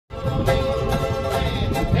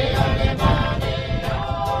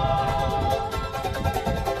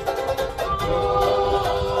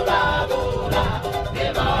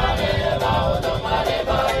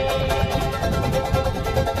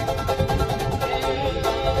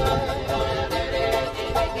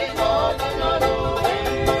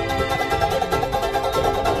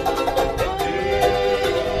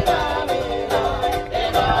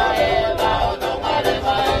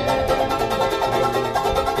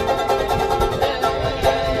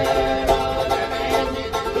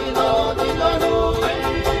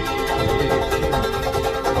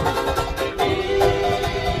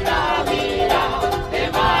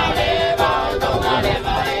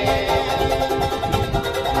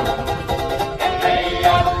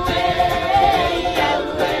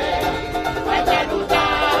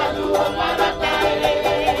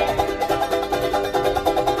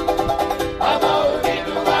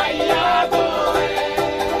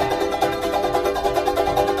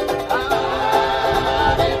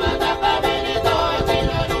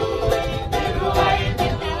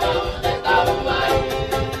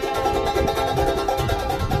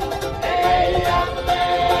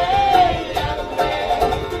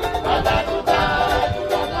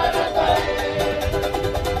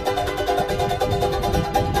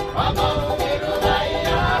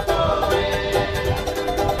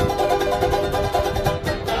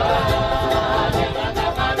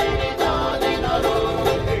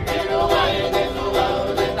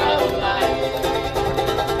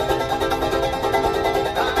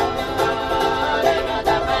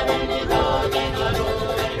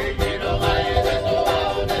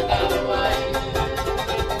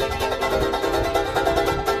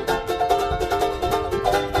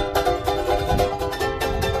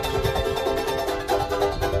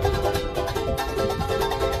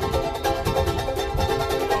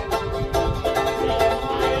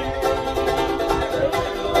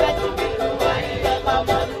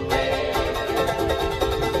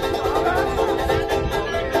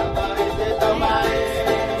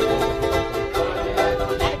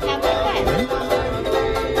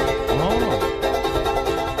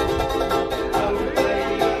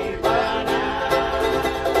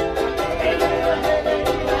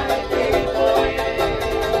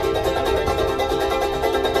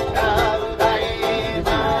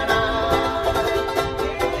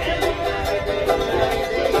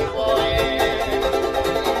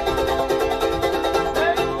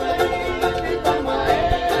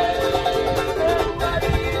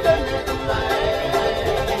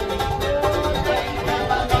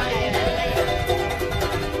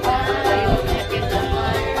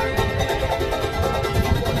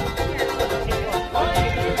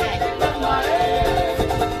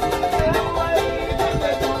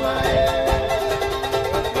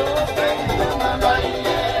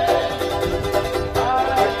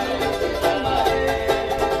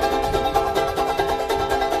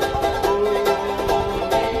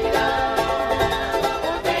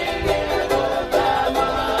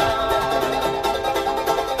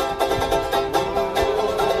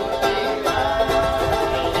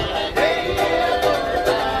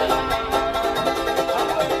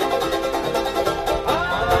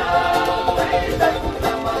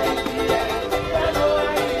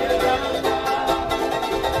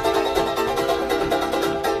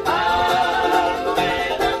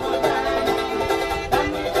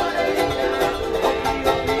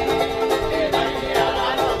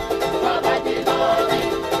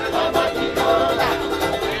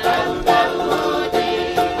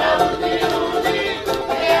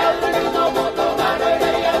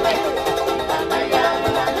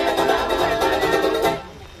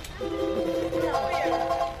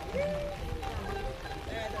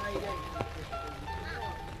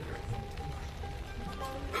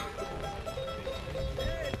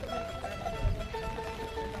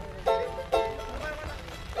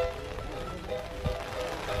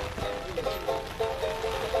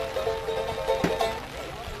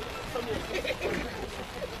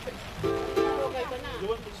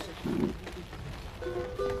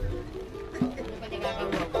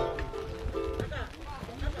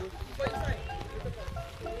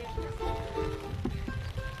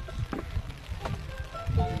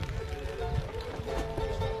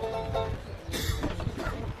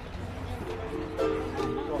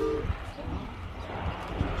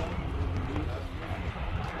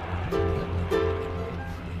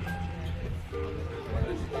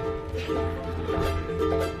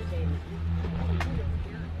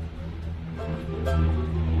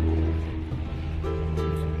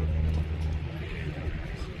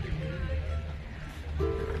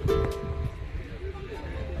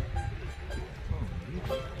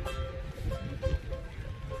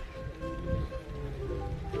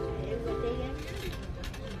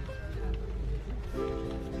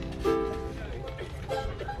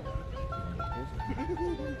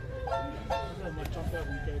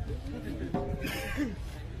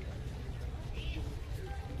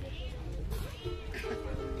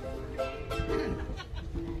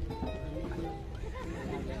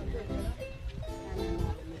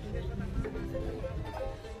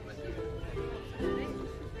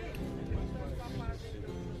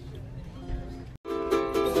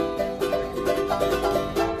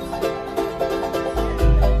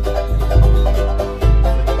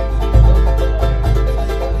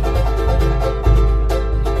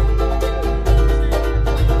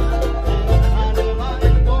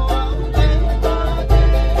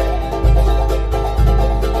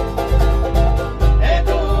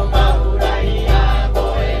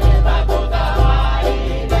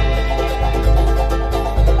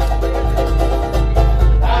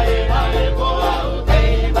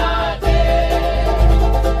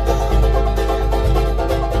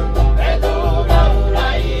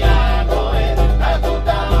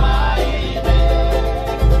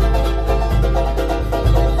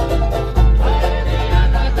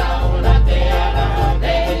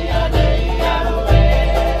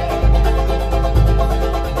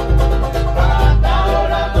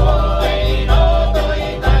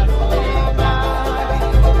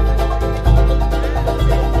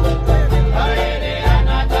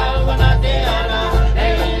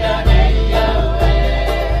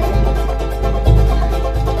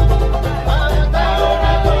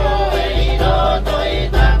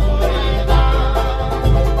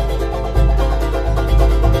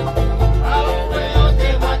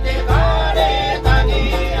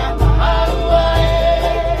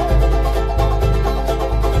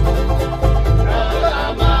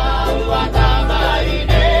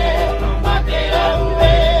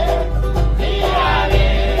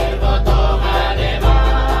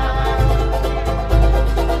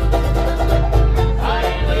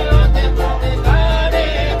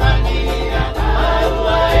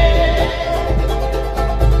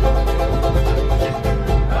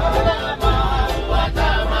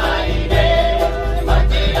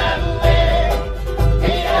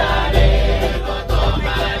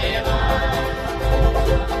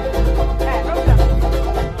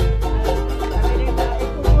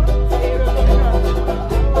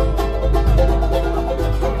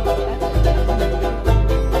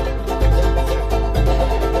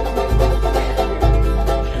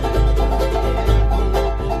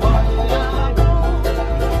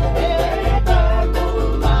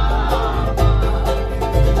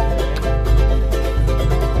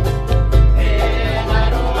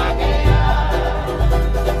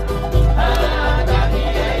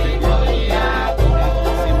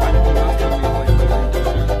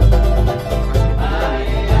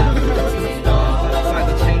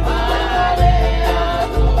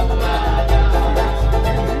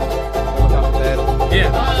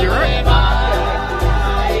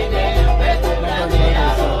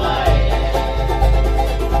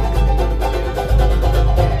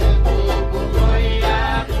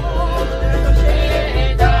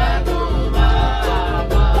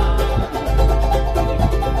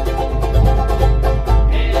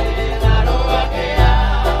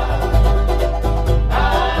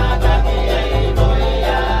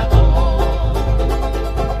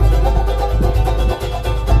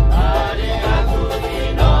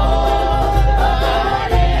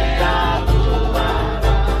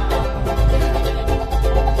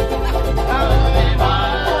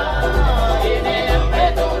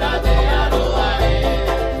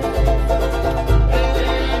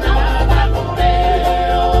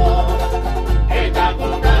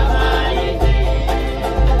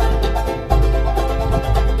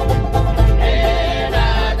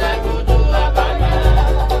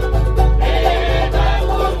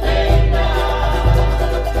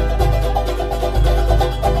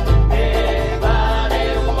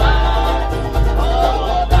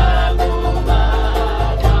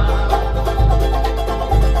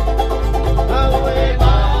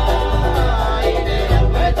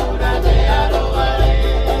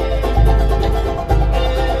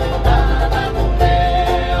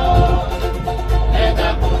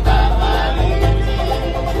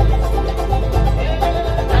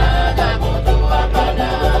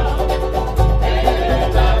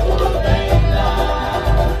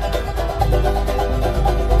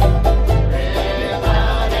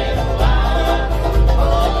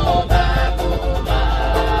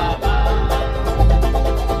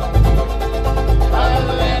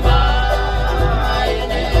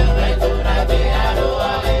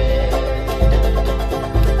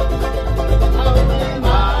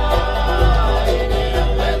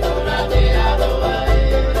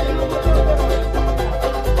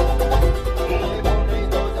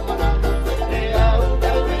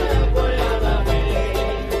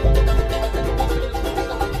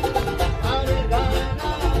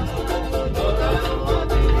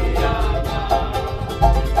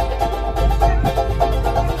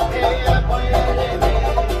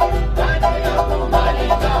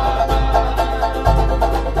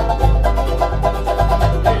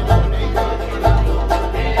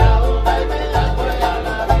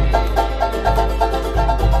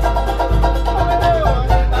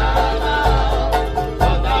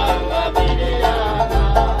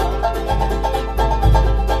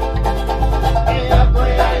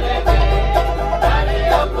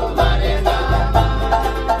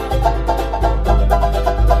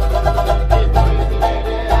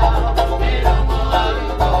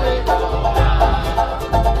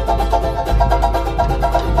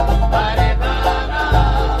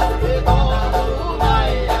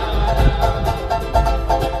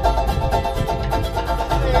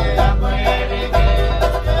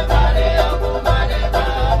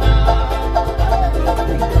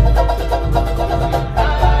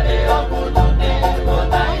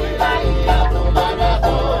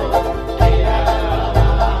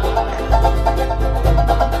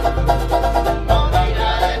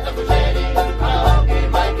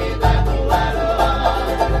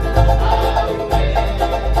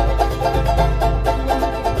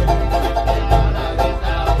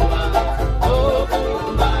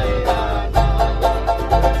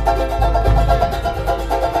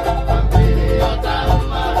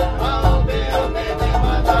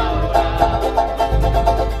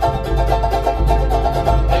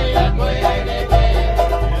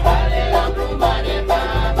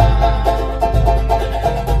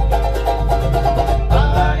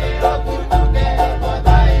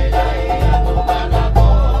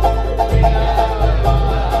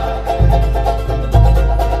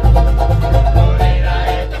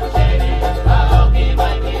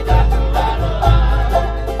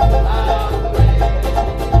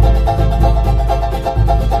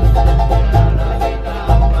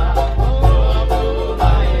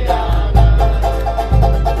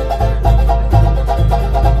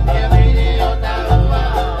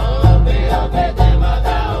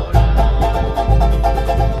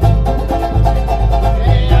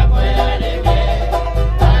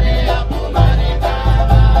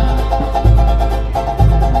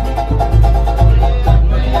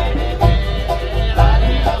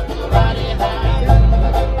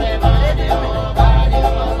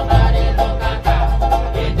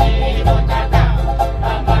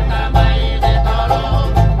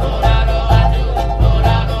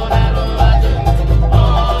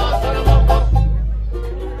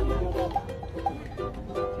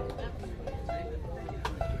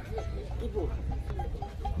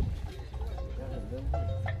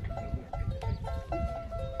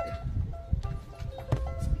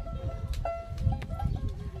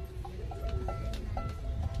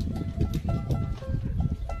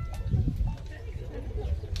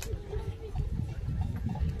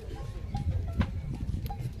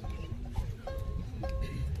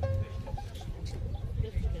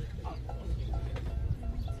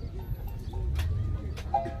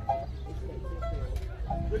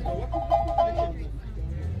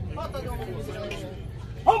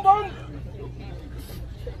本番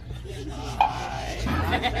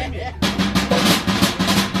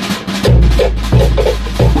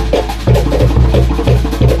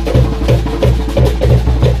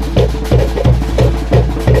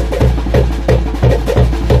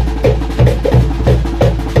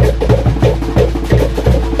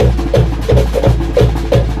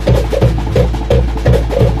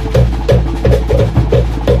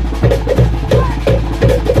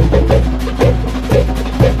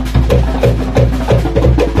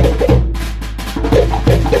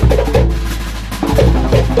You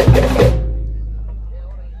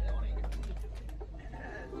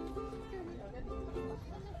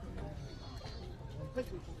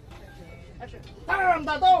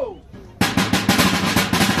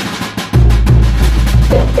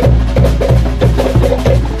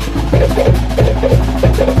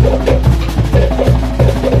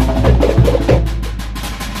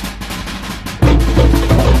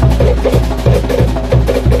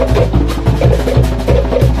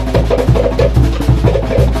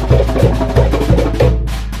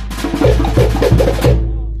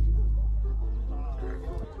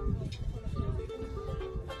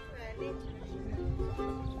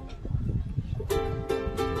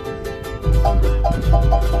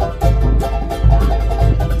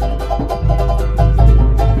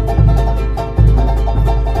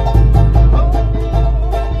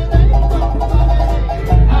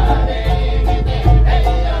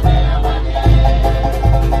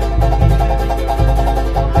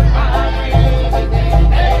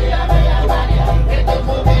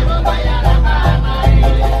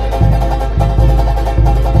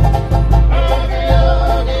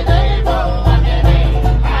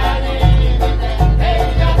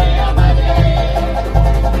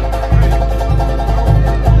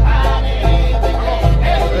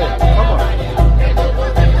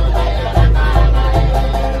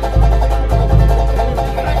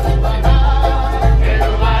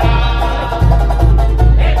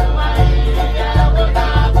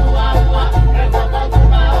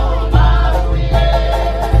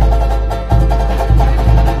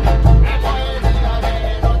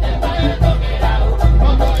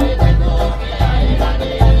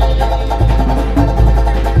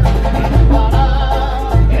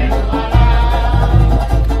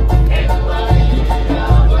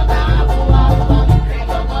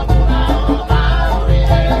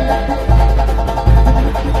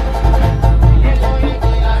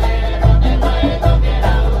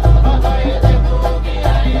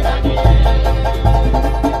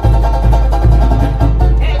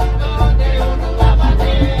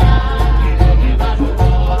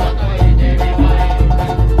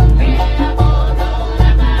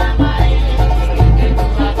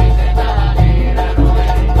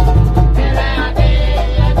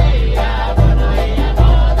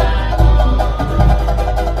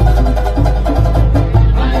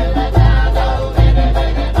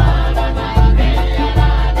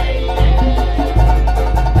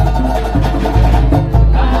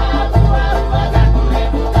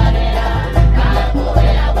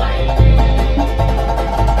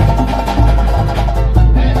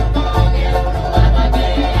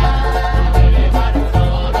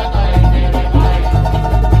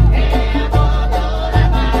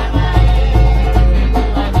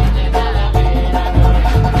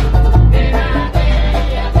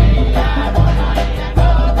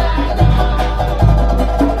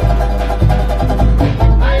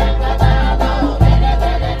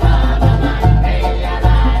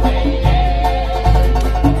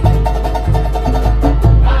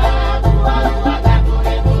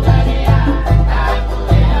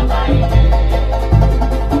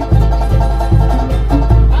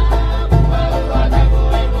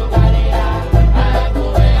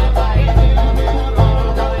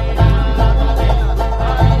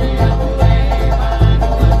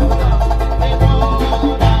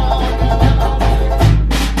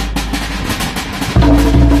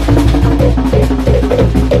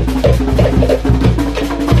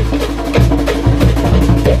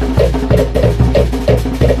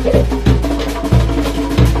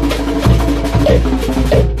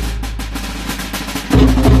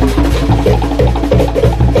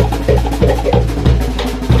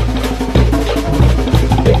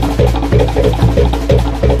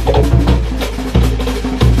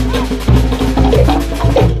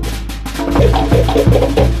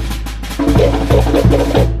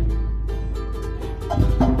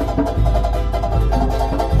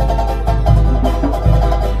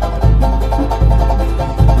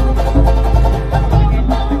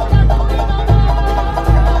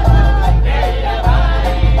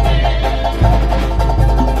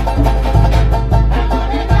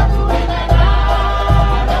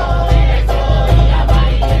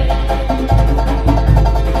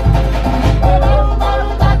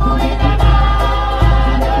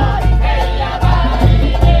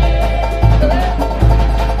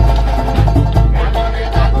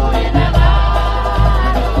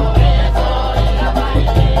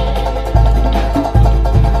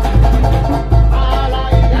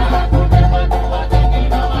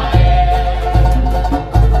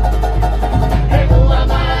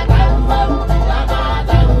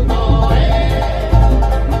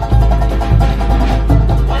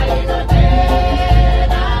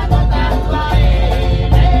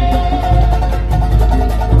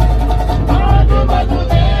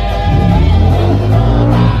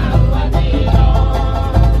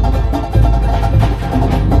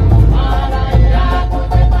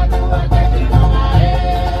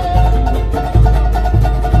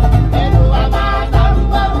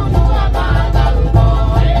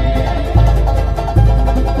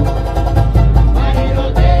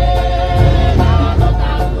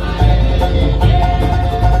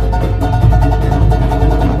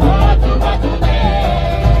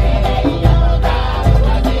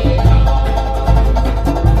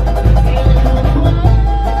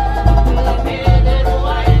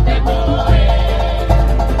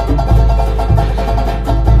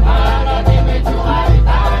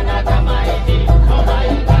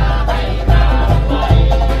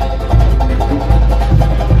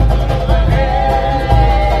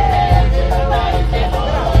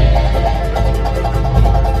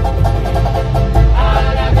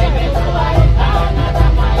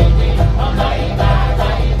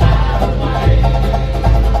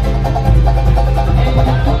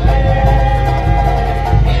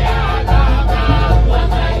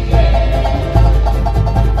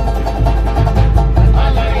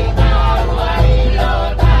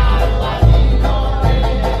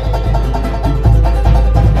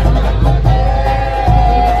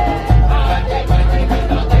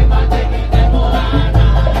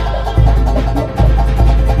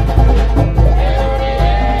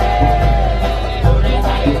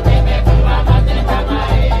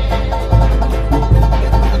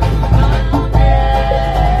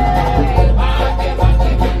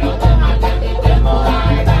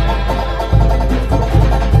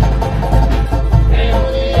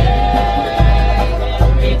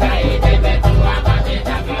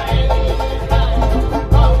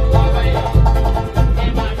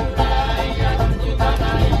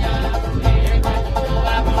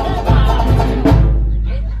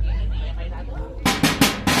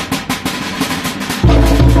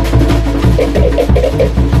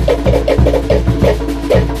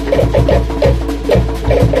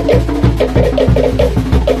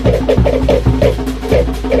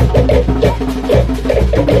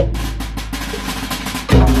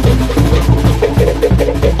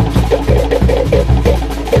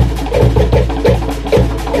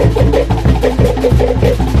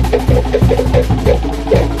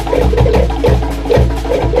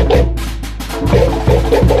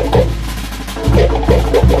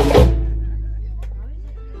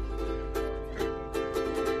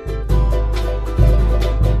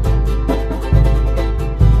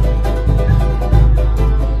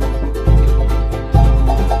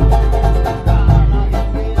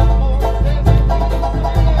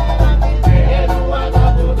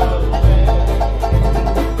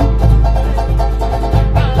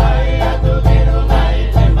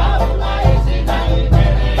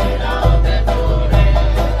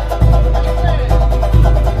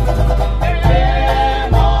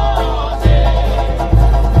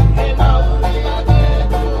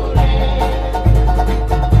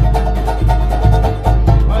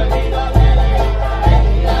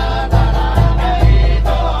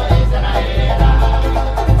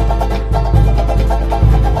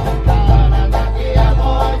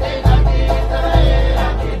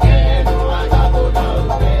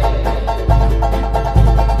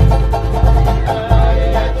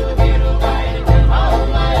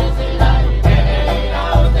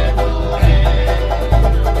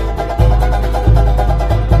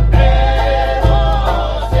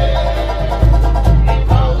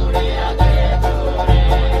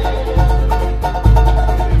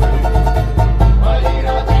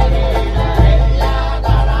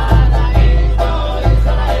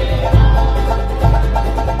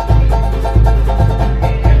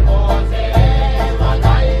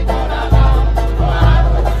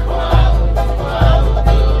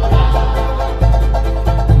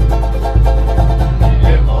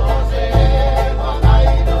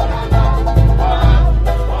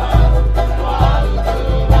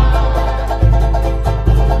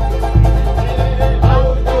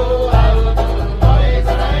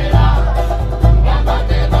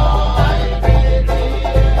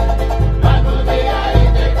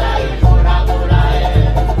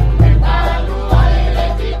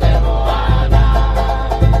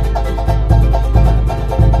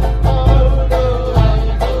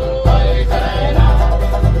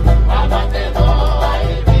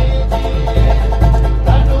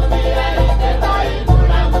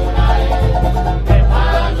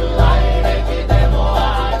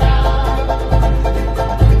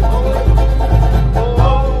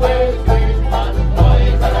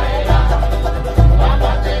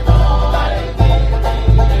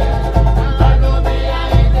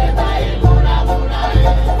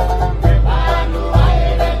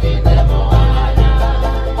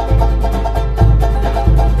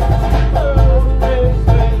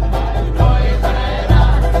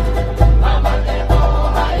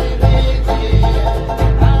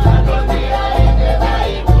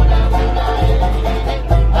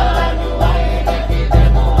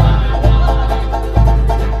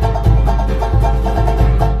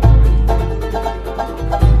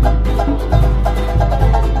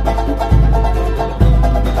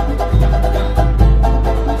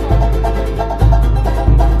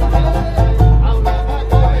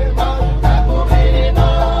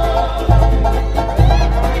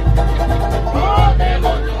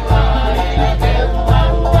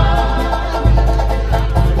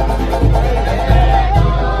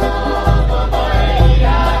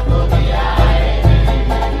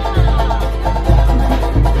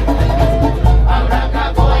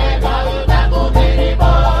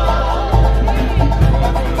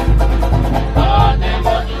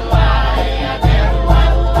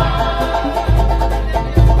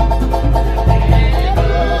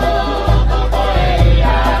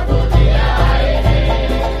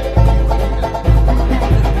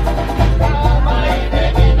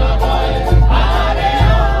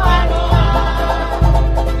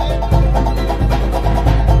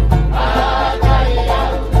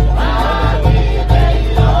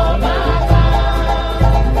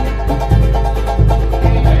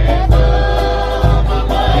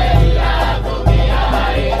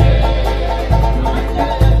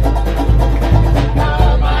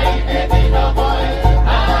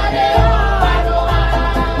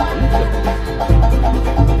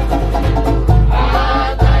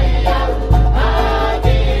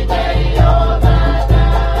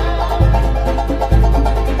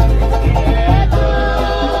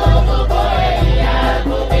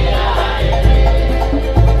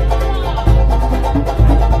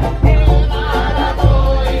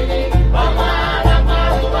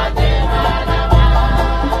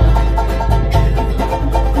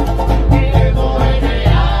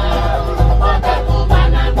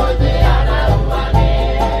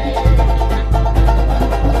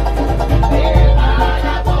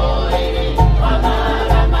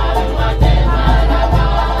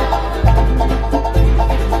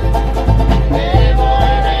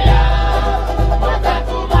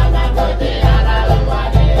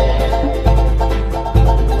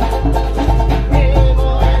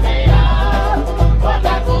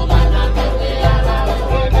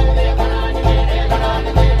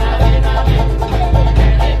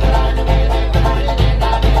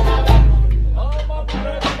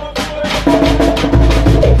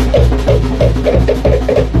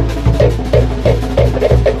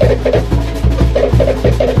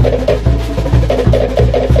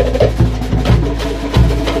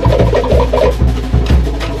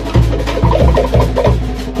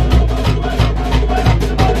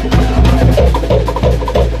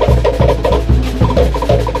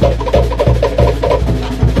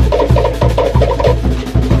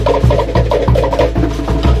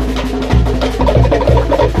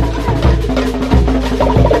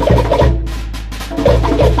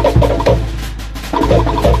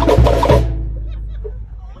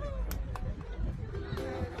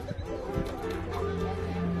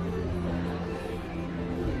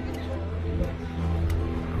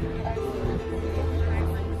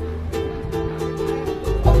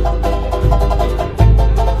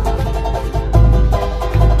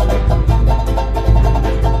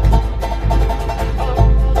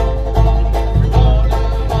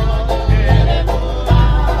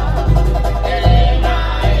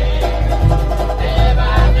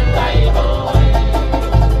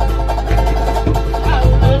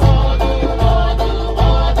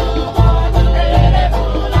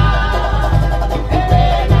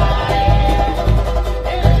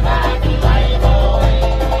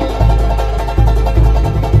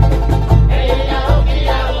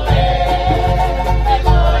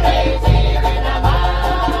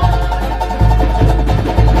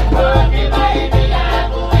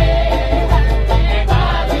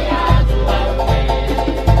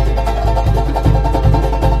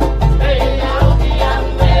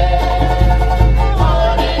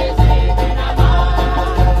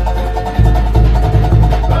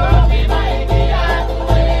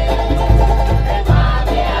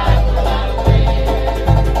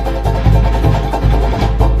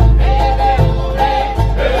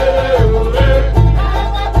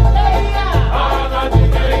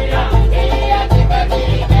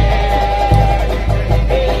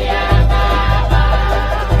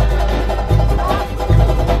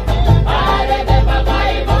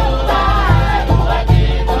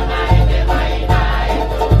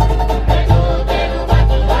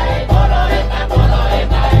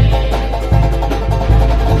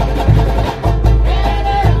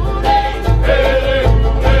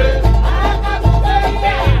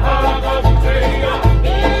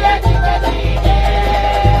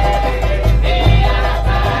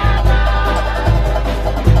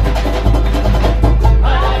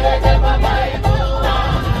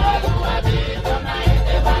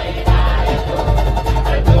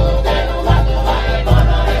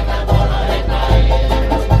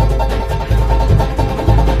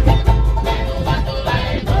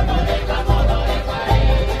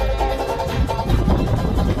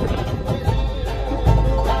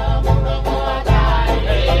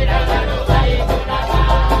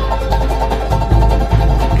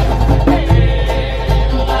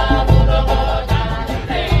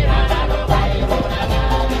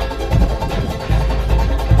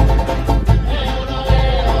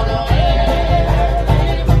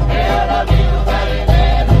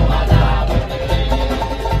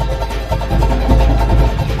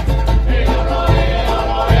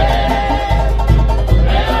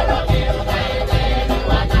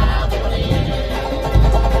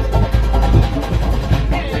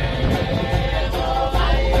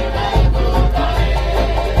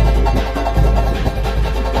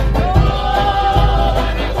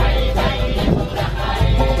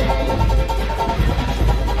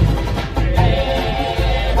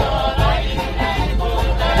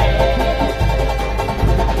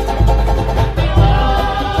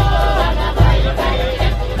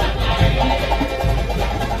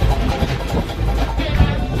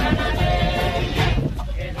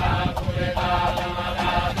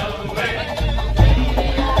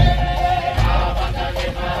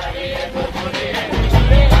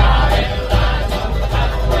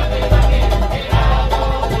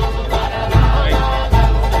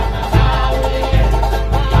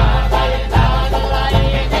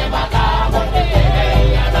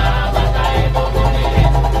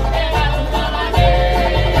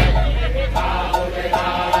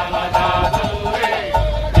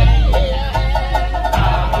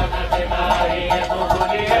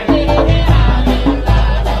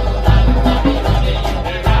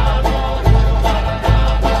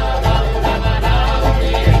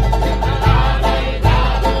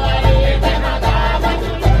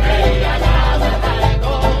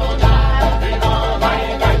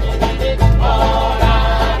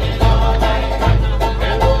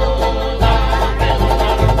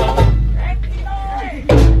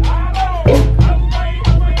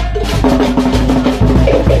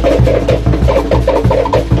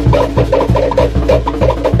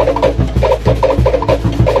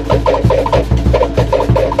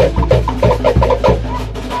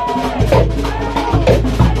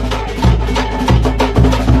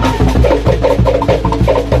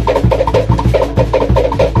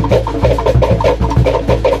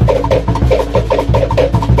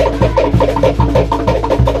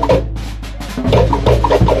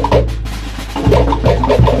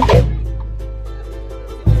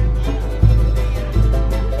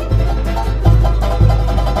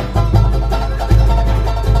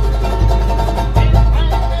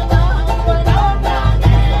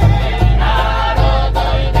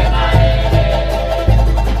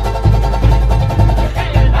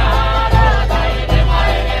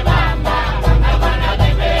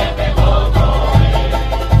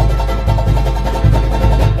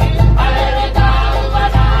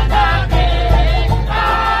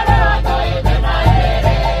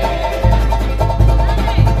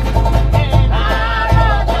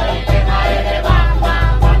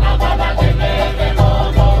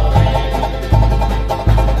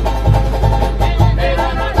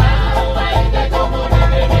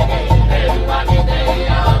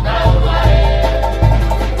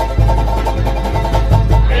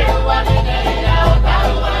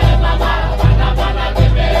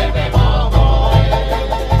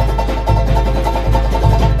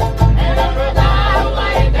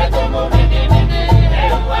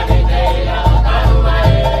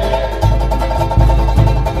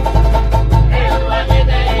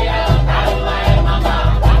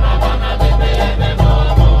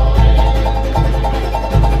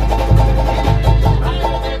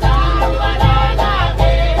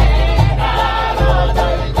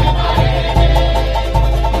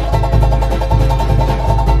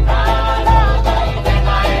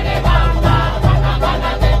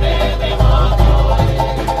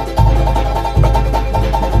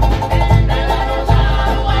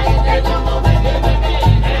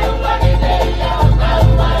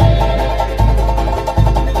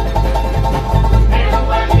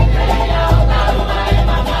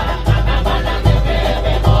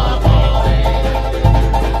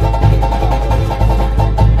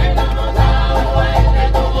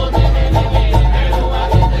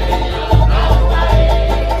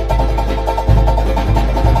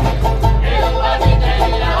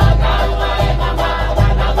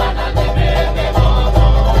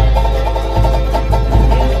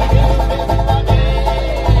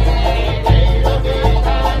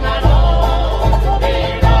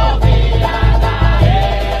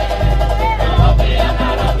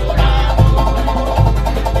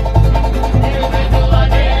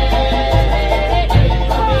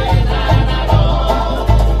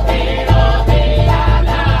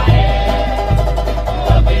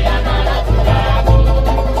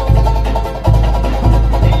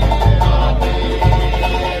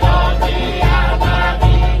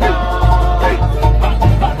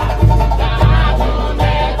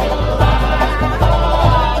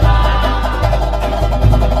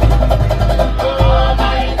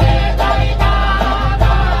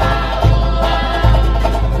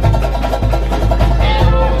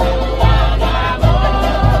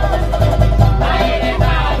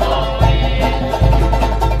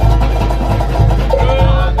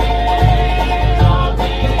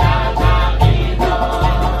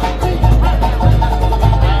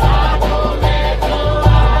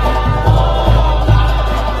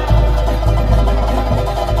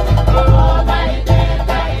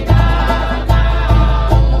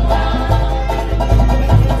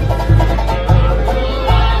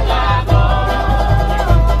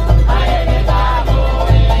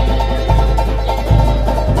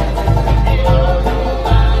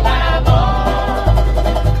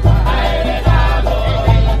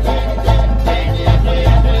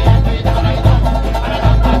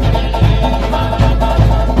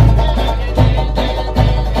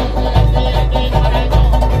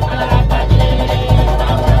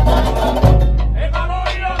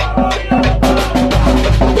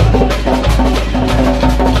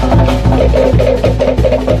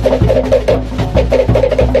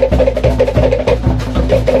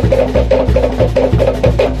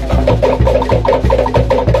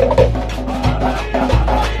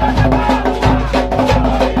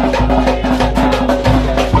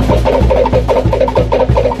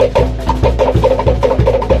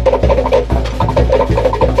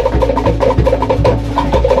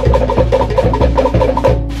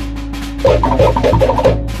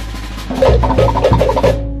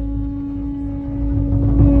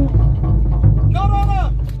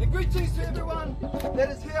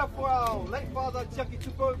prayer for our late father Tiaki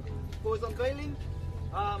Tupou for his unveiling.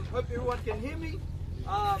 Hope everyone can hear me.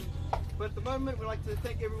 But at the moment, we'd like to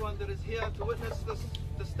thank everyone that is here to witness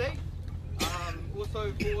this day.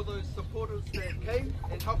 Also for all those supporters that came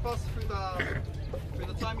and helped us through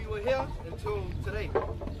the time you were here until today.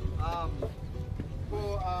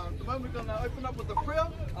 For the moment, we're going to open up with a prayer.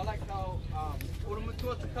 I'd like our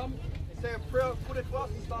Oramatua to come and say a prayer, put it for us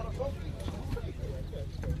and start us off.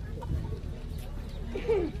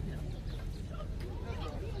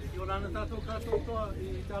 Kia ora ana tātou katoa toa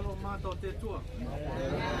I talo mātou te tua.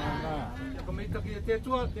 Ia ka meitaki e te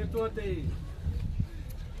tua te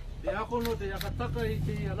akono, te akataka I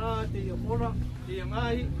te ia rā, te ia mora, te ia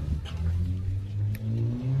ngāhi.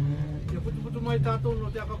 Ia putuputu mai tātou no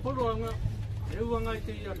te akakoroanga, e uanga I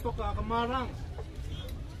te ia toka akamāranga.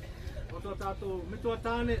 O tō tātou mitua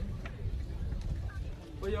tāne,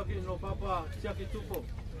 koiaki no papa Tiaki Tupou.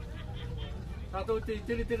 Tātou te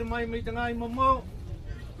tere mai me te ngāi mamau,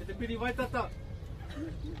 e te piri waitata.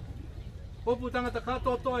 Popu tangata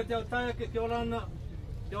katoa toa e te au Tiaki ke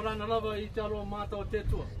orana lava I te aroa mātou te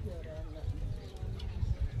tua.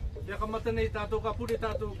 Te akamata nei tātou ka puri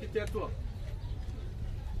tātou ki te atua.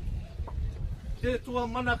 Te tua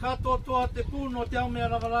mana katoa toa te pū no te au mea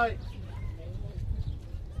rawarai.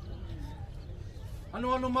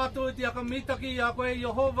 Anu mātou I te akamitaki I a koe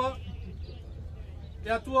Jehova. Te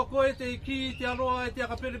atua koe te iki te aroa e te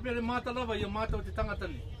akaperepere mātalawa I a mātou te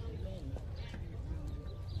tangatani.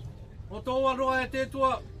 O tō aroa e te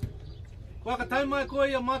tua, waka taimai koe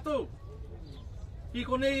I a mātou. I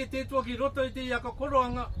konei e te tua ki roto I te I a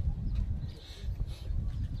kakoroanga.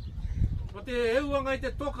 O te heuanga I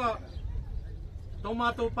te toka, tō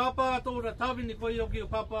mātou papa tō ura tāwini koe o ki o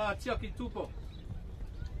papa Tiaki Tupou.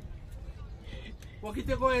 Wa ki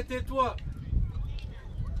te koe e te tua,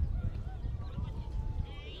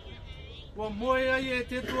 wa moe ai e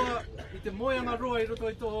te tua I te moeanga roa I roto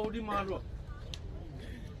I tō rima roa.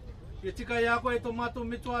 Ia tika I a koe tō mātou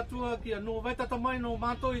mitua atua kia no waitata mai no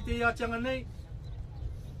mātou I te iatianga nei.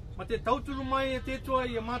 Ma te tauturu mai e te tua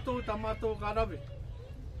I a mātou ta mātou ka rawe.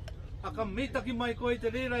 Aka meitaki mai koe te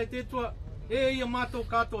reira e te tua e I a mātou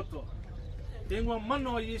kātotoa. Te ngua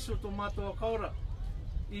mano I Yesu tō mātou kaora.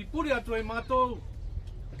 I puri atu e mātou.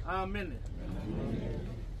 Amen.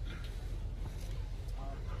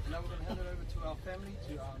 Now we're going to hand it over to our family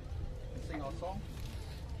to sing our song.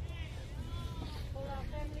 For our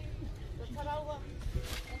family, the tarawa,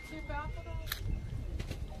 and two bāwhara,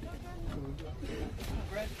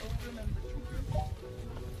 Grandchildren and the children.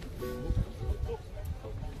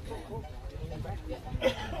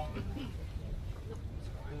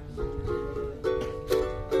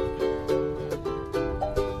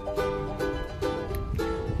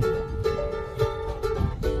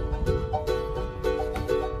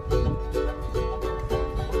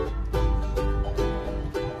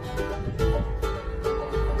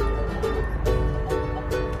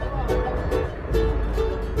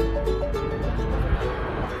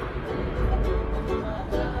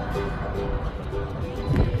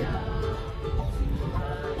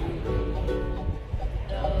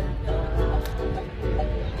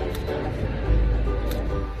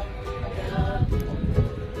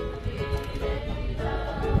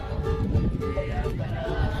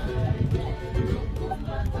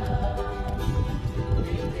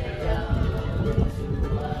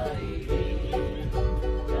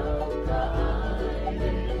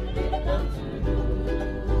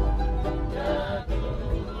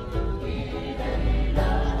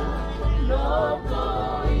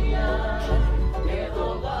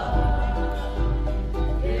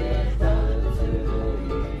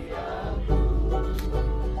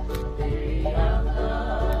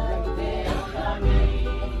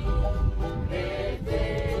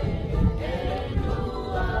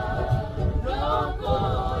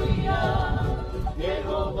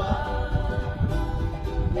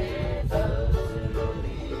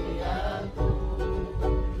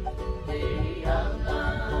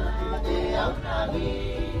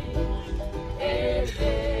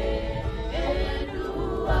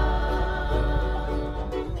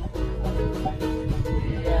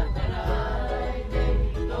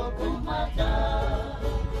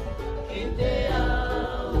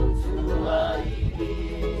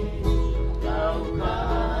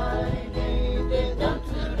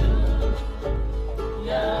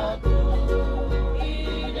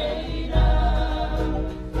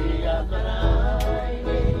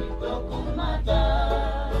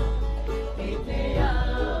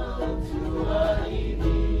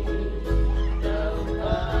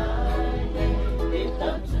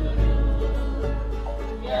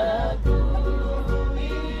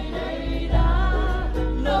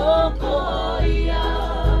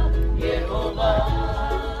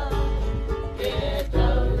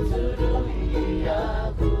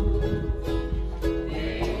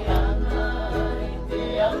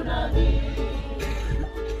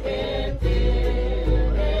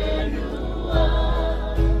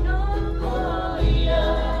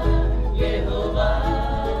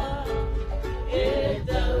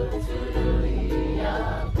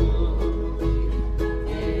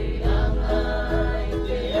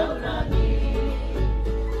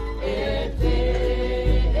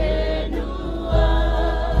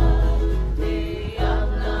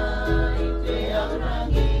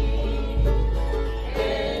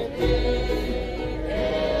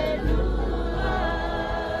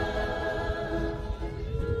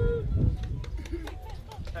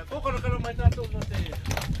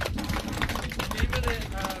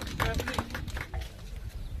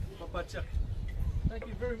 Papa Tiaki. Thank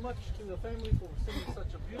you very much to the family for singing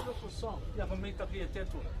such a beautiful song. Ia ka meita ki e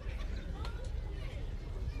tetua.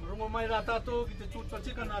 Rongo mai rā tātou ki te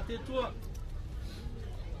tūtua nā tetua.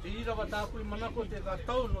 Te irawa tāku I manako te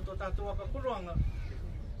kātau no tō tātou aka koroanga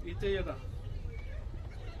I te ira.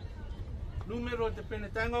 Numero te pene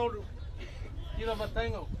taingauru, irawa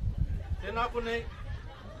taingau. Tēnā konei,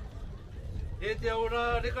 e te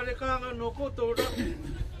aura reka rekanga no koutou ra,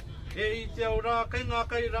 e I te aura kainga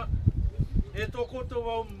kaira, e tō koutou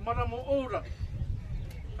au maramo oura.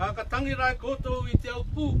 Ka tangi rai koutou I te au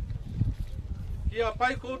pū, Ia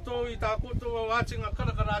pai koutou I tā koutou au ātinga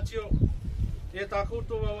karakarātio, e tā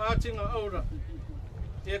koutou au ātinga aura.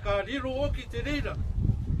 E ka riro oki te reira,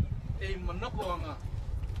 e I manako anga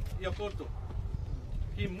Ia koutou.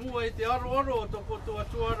 Ki mua I te aro o tō koutou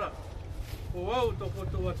atuara, o au tō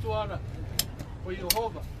koutou atuara, o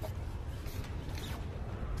Yehova.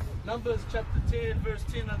 Numbers chapter 10, verse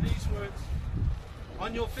 10 are these words.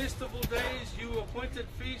 On your festival days you appointed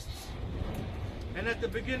feasts, and at the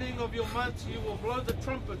beginning of your months you will blow the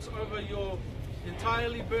trumpets over your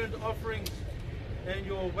entirely burned offerings and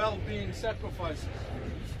your well-being sacrifices.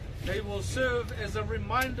 They will serve as a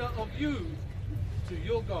reminder of you to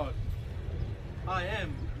your God. I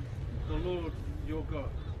am the Lord your God.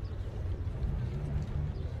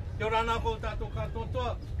 Kia ora nā kou tātou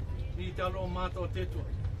katoa, I te aro mātou tetua.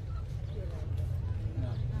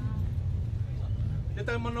 Te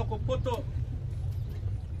tai mana ko poto,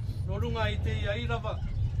 no runga I te ia irawa.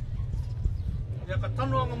 Ia ka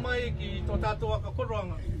tanoanga mai ki tō tātou aka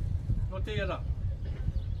koroanga, no te ira.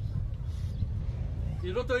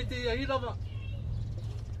 I roto I te ia irawa.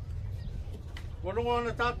 Warongo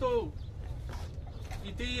ana tātou,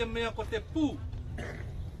 I te ia mea ko te pū.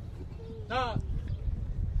 Nā,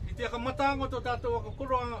 I te aka mataanga tō tātou aka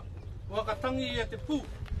koroanga, o aka tangi ia te pū.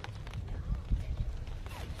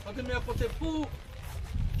 O te mea ko te pū,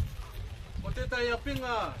 o te tai a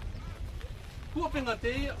pinga, kua pinga te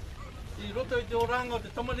ia, I roto I te oranga o te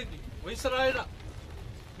tamariki, o Israela.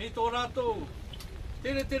 Me tō rātou,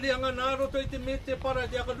 tere anga nā roto I te me te para,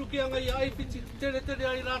 te aka rukianga I aipiti, tere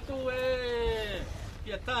ai rātou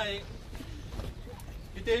kia tae,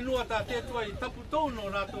 I te inua tā tētua I tapu tau no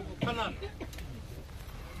rātou ko kanana.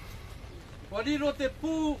 Wariro te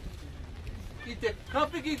pū, I te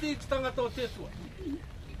kapiki te tangata o tētua.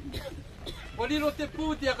 Wariro te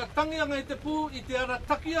pū, te aka tangianga I te pū, I te ara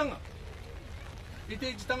takianga, I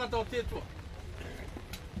te tangata o tētua.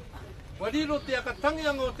 Wariro te aka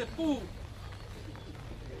tangianga o te pū,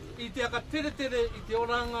 I te aka tere I te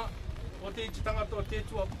oranga o te tangata o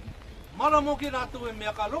tētua. Maramo ki rātou e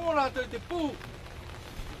mea ka rongo rātou I te pū,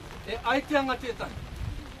 e aiteanga tētai.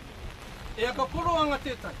 E aka koroanga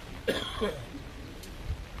tētai.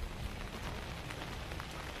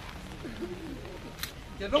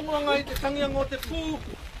 Te rongoanga I te tangianga o te pū,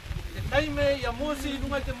 te taime I a Mose I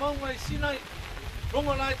runga I te maunga I Sinai,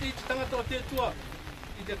 rongo nā I te iti tangata o tētua,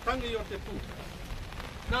 I te tangi o te pū.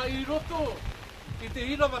 Nā I roto, I te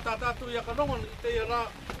hirawa tā tātou I aka rongo I te rā.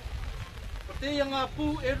 O te ia ngā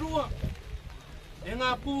pū e rua, e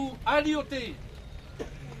ngā pū ari o te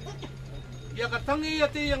I aka tangi I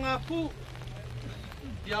te ia ngā pū,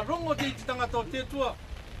 I a rongo te iti tangata o tētua,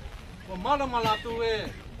 o marama lātou e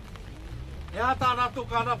ata rātou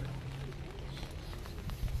ka rape.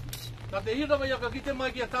 Ka te hirawa I aka kite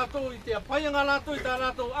mai ki a tātou I te apaianga rātou I tā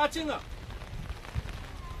rātou ātinga.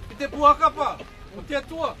 I te puakapa o te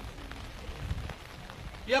atua.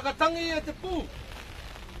 I aka tangi I te pū.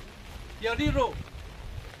 I a riro.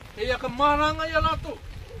 E aka maranga I a rātou.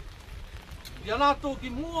 I a rātou ki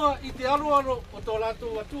mua I te aroaro o tō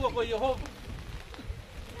rātou atua ko Yehova.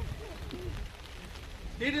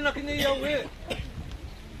 Tirina ki nei au e.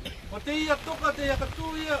 O te ia toka te aka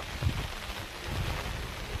tū ia.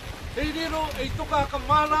 Te riro e toka aka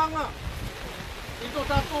maranga. I tō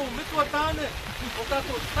tātou metua tāne, o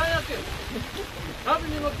tātou taiake.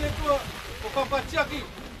 Rawini no te tua o Papa Tiaki.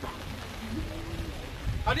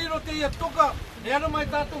 A riro te ia toka, e ana mai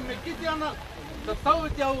tātou me kite ana, ta tau e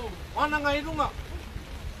te au whananga I runga.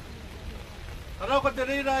 A rauka te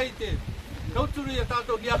reira I te kauturu ia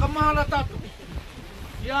tātou, ki aka mahara tātou.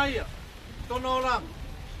 Ia ia, tōna o rāma.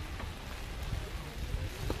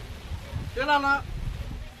 Te rana,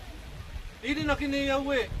 irina ki nei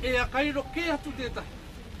au e a kairo ke atu tētahi.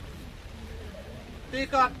 Te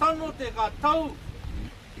kā tano, te kā tau,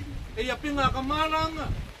 e a pinga ka maranga.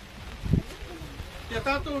 Te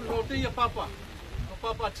tātou no te ia papa, no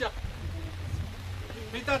Papa Tiaki.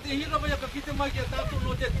 Me tā te hira vai aka kite mai ki a tātou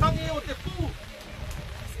no te tangi o te pū.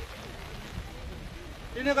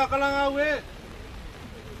 Ine ka kalanga au e,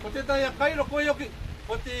 o te tai a kairo koe oki,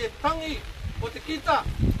 o te tangi, o te kita,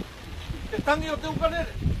 Te tangi o te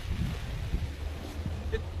ukarere.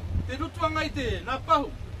 Te rutuanga i te nā pahu.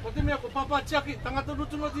 O te mea ko Papa Tiaki, tangata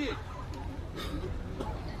rutunga ti.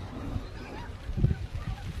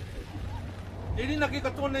 Te rina ki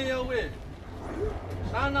ka tōne i au e.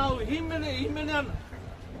 Nāna au himene ana.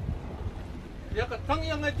 Ia ka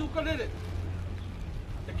tangi anga i te ukarere.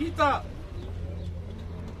 Te kita.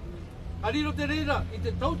 Ariro te reira i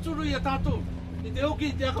te tauturu i a tātou. I te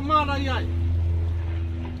oki i te akamara i ai.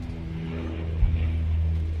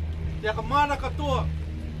 Te akamara katoa.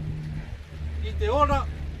 I te ora,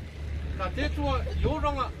 ka tetua i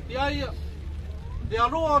oranga i aia. Te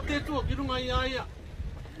aroa o tetua ki runga i aia.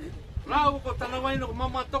 Rāu ko tana waina ko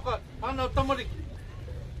mama toka, pana o tamariki.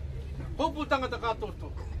 Hopu tangata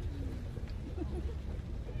kātoto.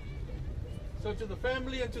 So to the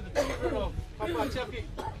family and to the children of Papa Tiaki,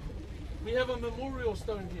 we have a memorial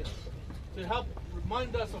stone here to help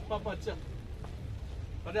remind us of Papa Tiaki.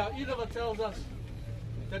 But our Irava tells us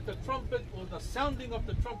that the trumpet, or the sounding of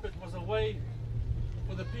the trumpet, was a way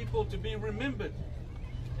for the people to be remembered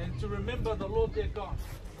and to remember the Lord their God.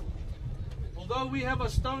 Although we have a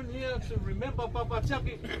stone here to remember Papa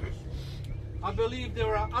Tiaki, I believe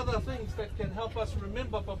there are other things that can help us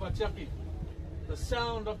remember Papa Tiaki. The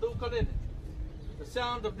sound of the ukulele, the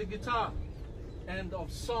sound of the guitar, and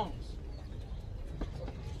of songs.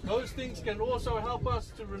 Those things can also help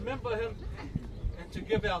us to remember him and to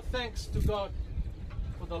give our thanks to God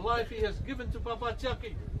for the life he has given to Papa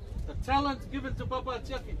Tiaki, the talent given to Papa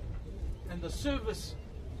Tiaki, and the service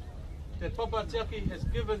that Papa Tiaki has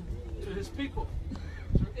given to his people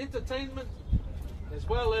through entertainment as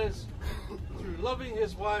well as through loving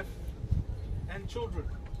his wife and children.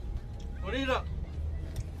 Orira,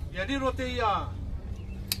 ia riro te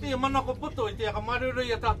ia mana ko poto i te akamarero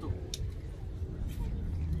ia tātou.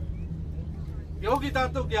 Ia hoki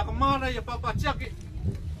tātou ki akamara ia Papa Tiaki.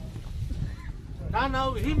 Nāna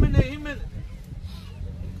au himene.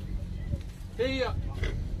 Te ia,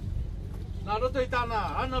 nā roto i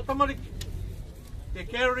tāna ana tamariki. Te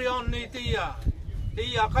carry on ni te ia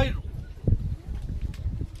kairu.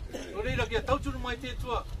 O reira kia tauturu mai te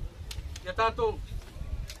tua, ia tātou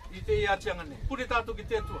i te ia tiangane. Pure tātou ki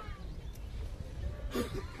te tua.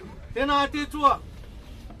 Tēnā te tua.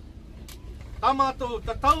 Tā mātou,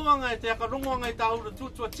 ta tauanga e te akarongoanga i tā ura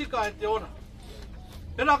tūtua tika e te ora.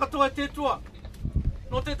 Pera katoa e te tua.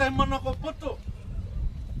 No te tai mana ko poto.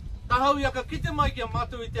 Ta hau i aka kite mai ki a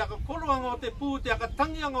mātou i te aka koroanga o te pū, te aka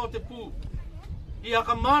tangianga o te pū. I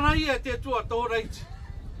aka mārai e te tua tō reiti.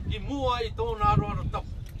 I mua i tōna aroaro tapu.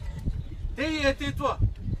 Te e te tua.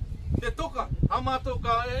 Te toka, a mātou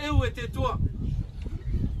ka eu e te tua.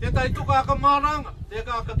 Te tai toka aka māranga. Te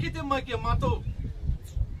aka kite mai ki a mātou.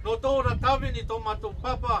 No tōra tawini tō mātou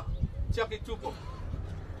Papa Tiaki Tupou.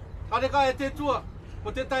 Kareka e te tua.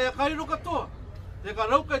 Ko te tai a kairo katoa. Te ka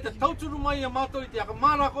rauka i te tauturu mai a mātou i te aka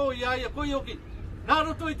mārako i aia koi oki. Nā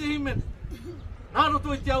roto i te himene. Nā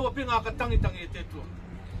roto i te aua pinga aka tangitangi e te tua.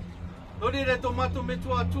 Nori re tō mātou me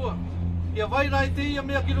tua atua. Ia vaira i te ia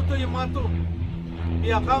mea ki roto i mātou.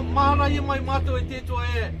 Ia ka māra i mai mātou e te tua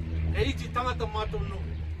e iti tangata mātou no.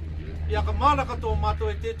 Ia ka māra katoa mātou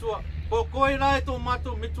e te tua. Ko koe rai tō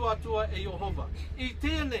mātou me tua atua e Jehova. I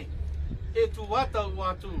tēnei e tu watau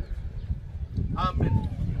atu. Amen.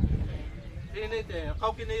 Tēnei te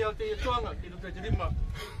kaukine iau te tuanga ki roto i te rima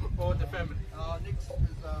for the family. Next is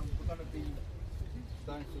we're going to be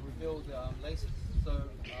starting to reveal the laces. So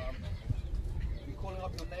we're calling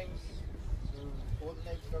up your names. So all the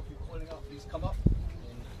names that we're calling up, please come up.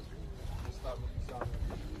 And we'll start with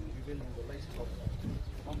revealing the laces of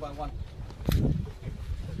one by one.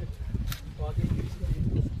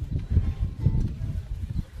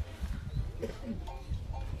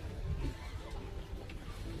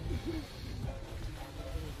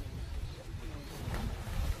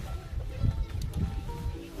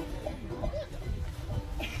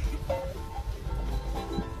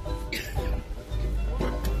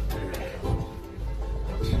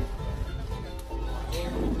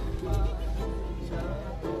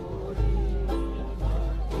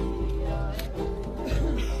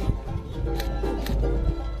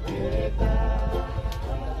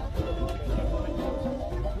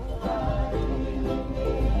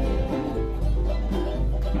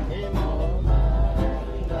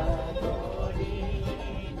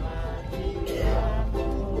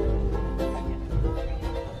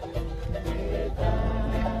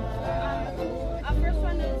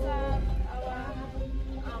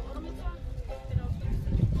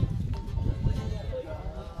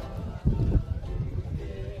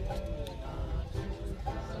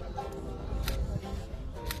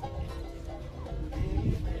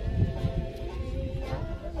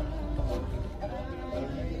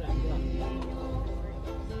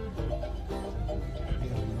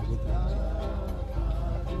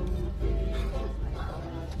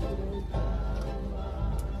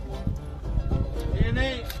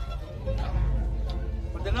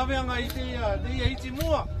 laweanga I te iti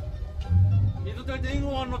mua. I roto te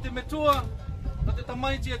ingoa no te metua, no te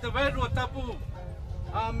tamaiti e te wairua tapu.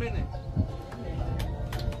 Āmene.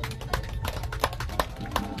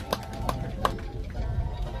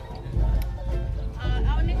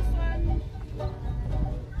 Our next one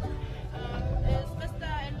is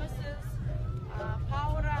Mr. and Mrs.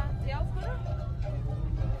 Paura Teaukura.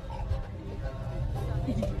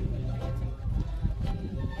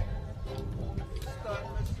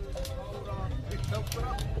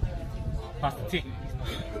 Pastor T.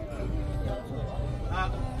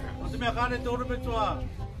 O te mea kāre te orometua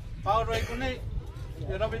Paura I konei,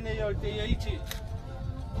 e rawe nei au te ia iti.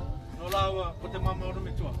 No laua o te mama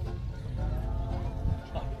orometua.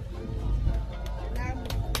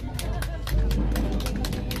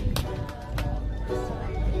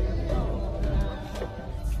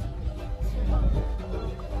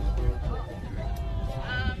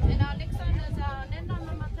 And our next one is Nena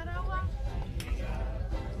Mamatarawa.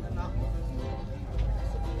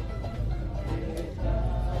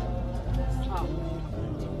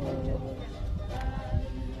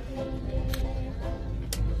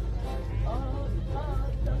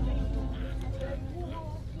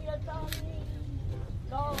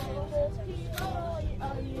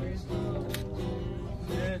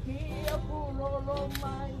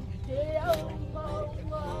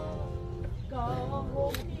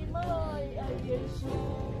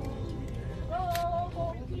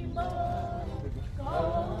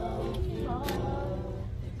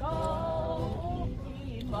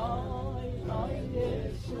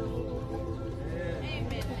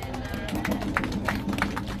 Amen,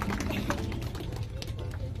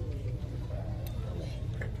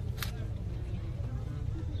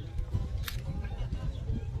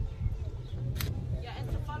 yeah, and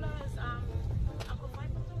to follow is Uncle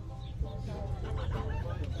Waipato.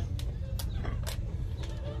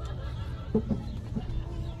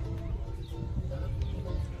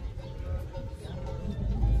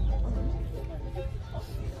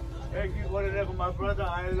 Thank you, whatever, my brother.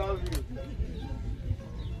 I love you.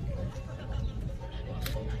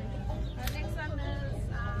 Our next one is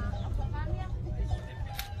Uncle Pania.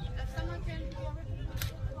 If someone can be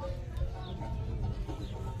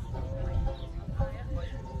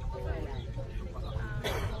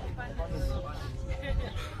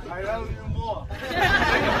I love you more.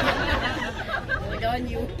 Good on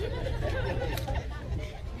you.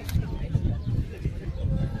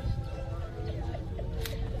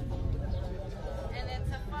 And then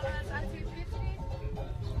to follow us Auntie Brittany.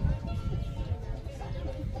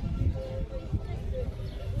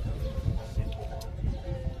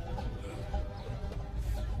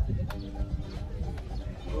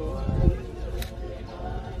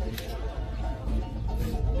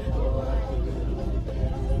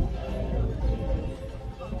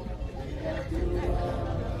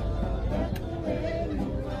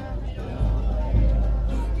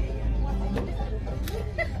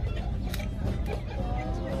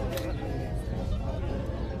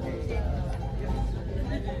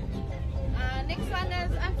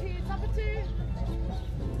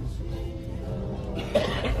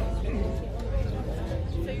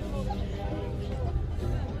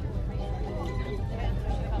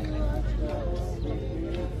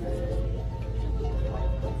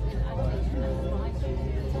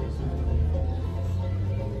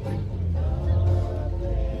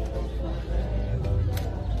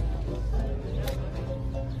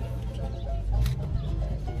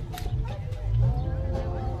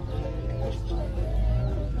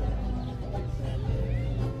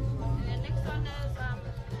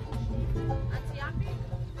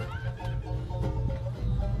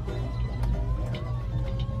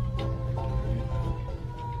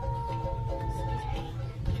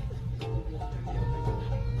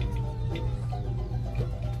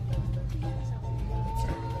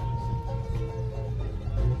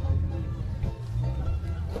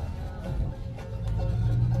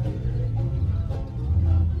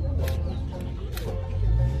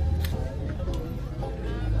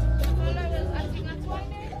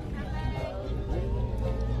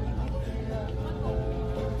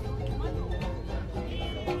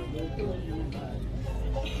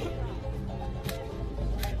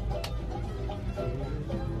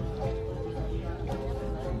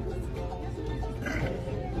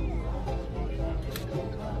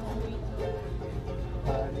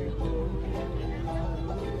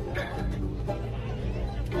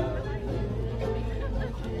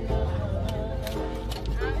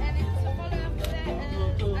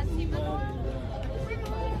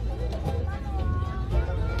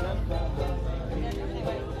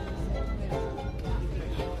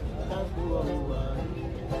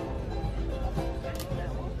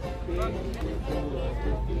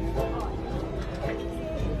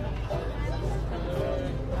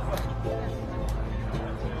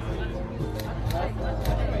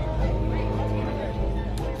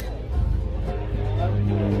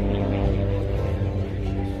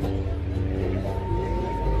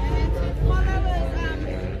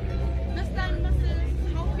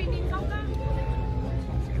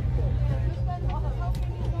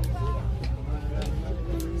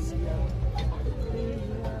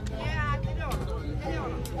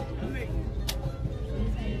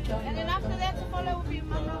 And then after that to follow will be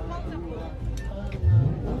Mama Multiple.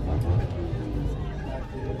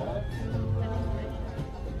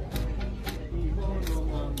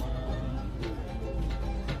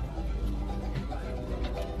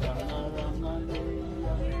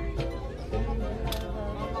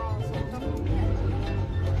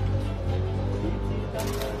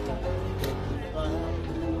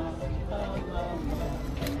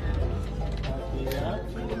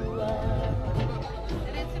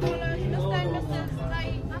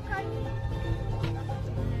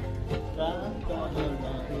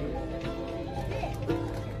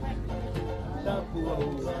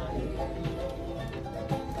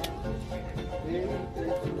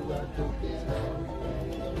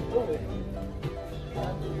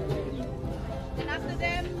 And after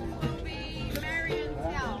them will be Mary and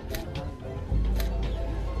Tel.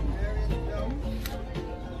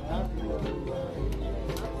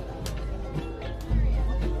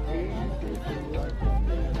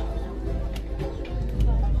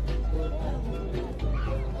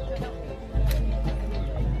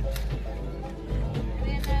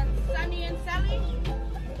 And then Sunny and Sally.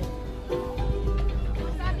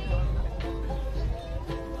 Sunny.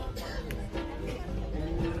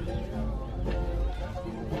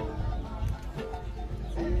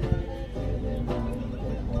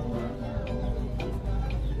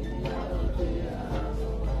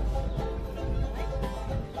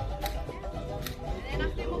 And then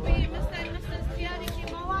after will be Mr. and Mrs. Tiaki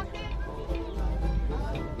Tupou.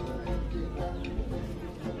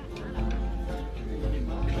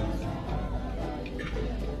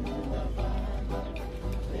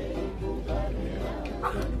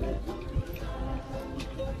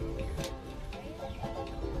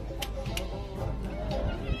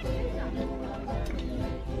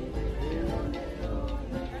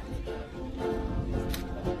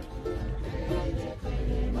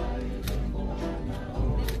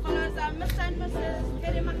 Follows Mr. and Mrs.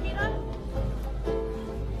 Tere Makira.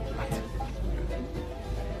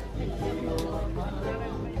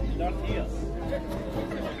 Not here.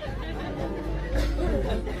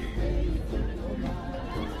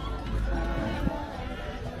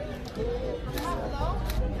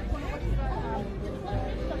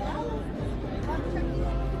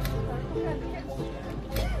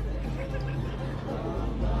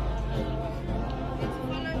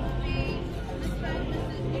 Follow will be Mr. and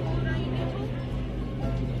Mrs. Ibrahim.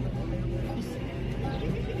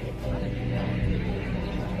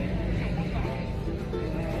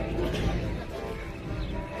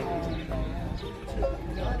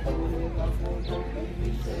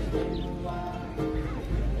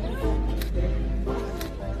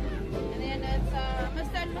 And then it's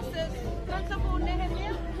Mr. and Mrs. Principal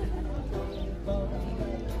Nehemiah.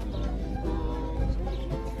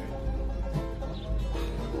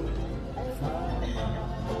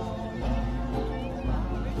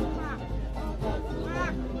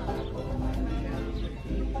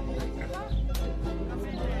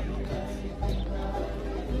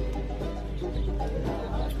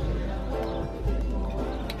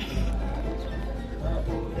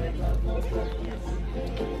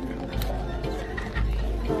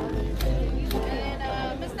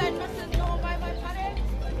 And Mr. and Mrs. No Bye Bye Pare.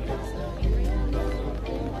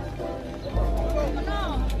 No.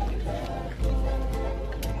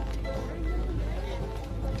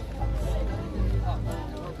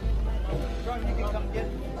 John, you can come get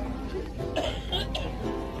it.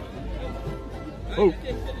 Oh,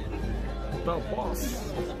 the boss.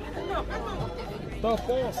 The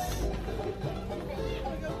boss.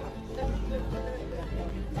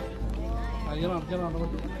 Get on.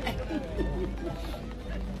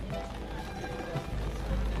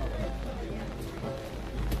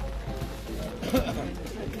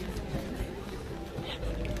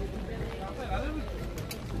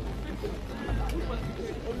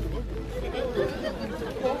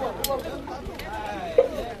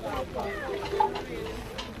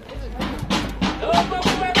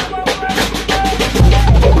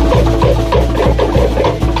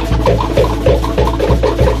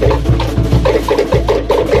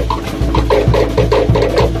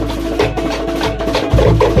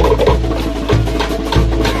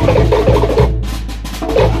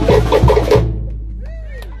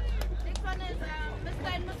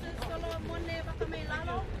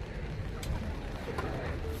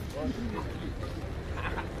 Next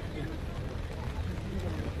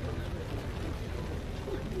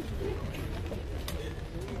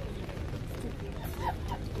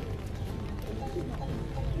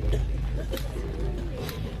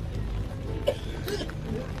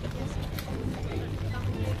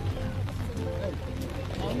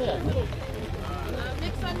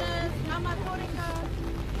one is Mama Torika.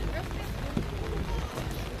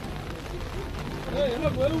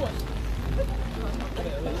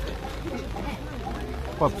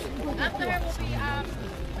 After her will be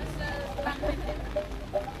Mrs. Langton.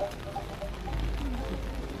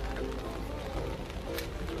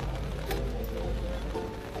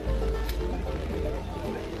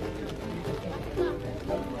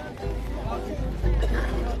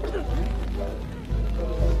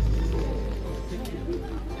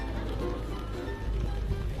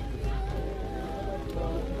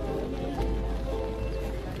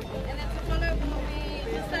 And then to follow will be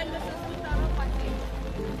Mr. and Mrs. Utaro Pati.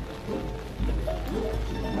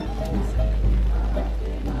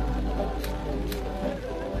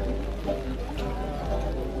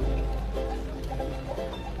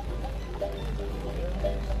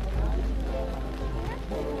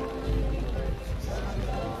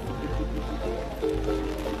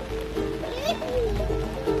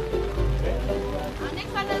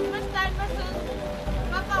 Next one is Mr. and Mrs.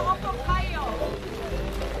 Makaopo Kayo.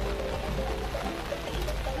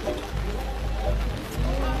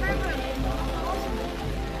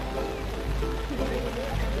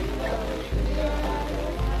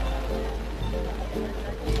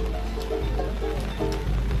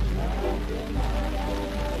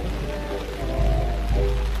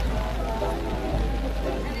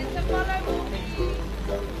 And then to follow will be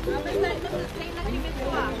Mr. and Mrs. Tina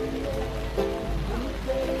Kimitua.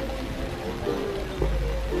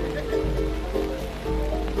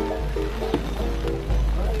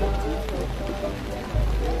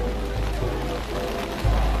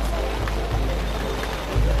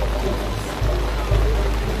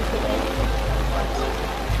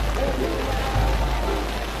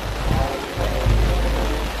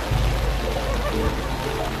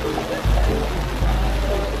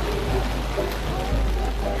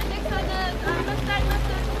 And next one is Mr. and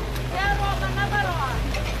Mrs. Zero Manavaroa.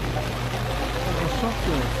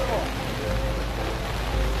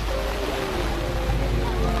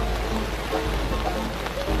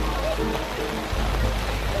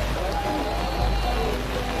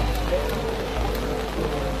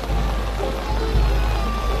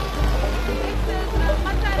 Next is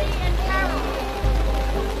Matari and Carol.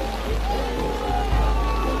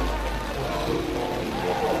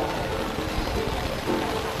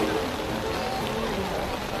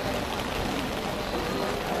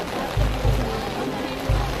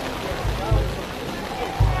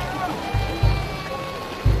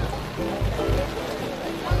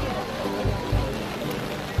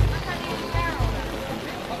 Matari and Carol.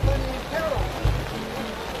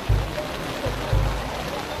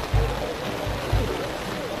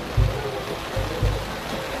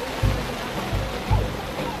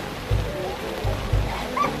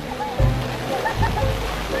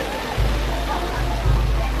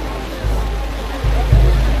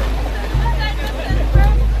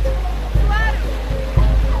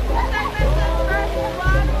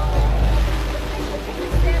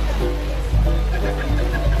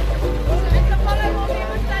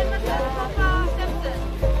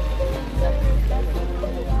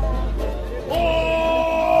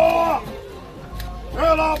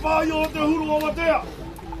 Ela vai o te huru o watea.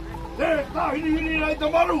 Te tahini hini nei te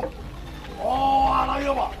maru. O ala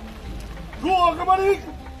iwa. Tua ka mari.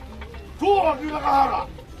 Tua ki nakahara.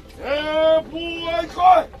 E pu ai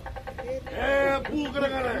koe. E pu kare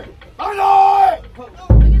kare. Tanoi!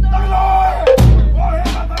 Tanoi! O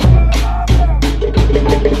hea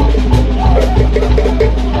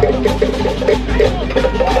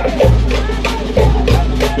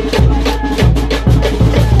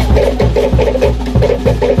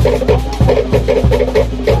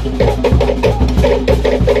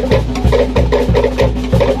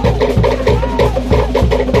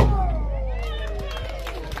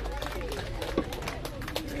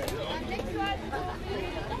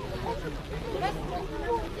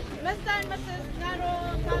Mr. and Mrs. Naro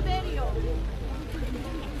Caverio.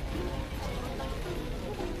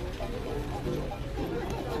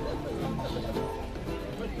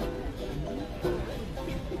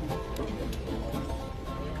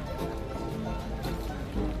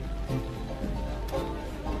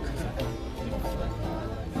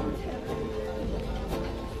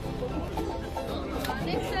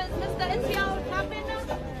 Next is Mr. Isiao Tapena.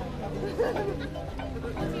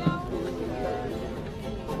 Isiao.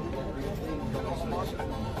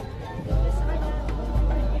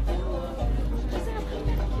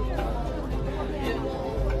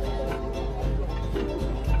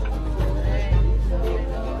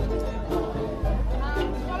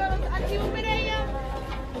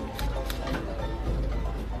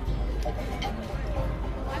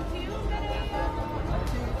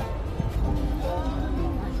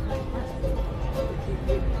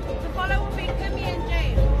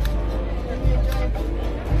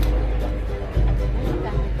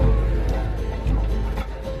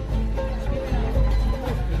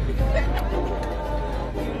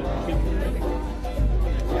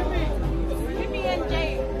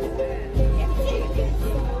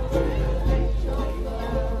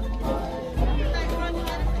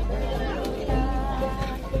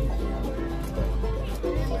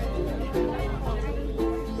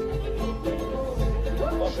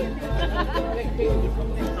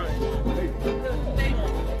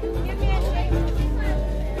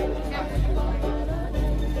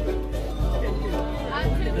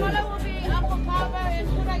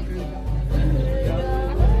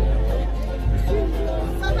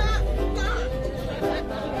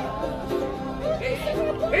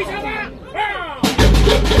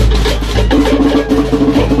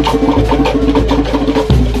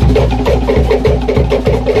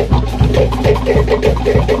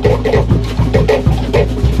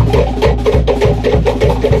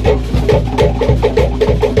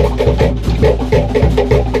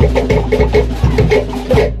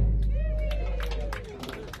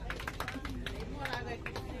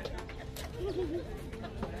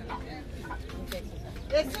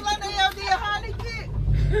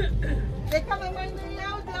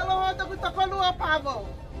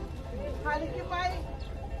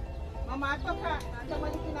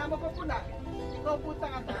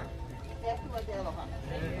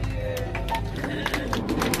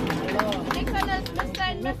 Next one is Mr.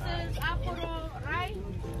 and Mrs. Apuro Rai.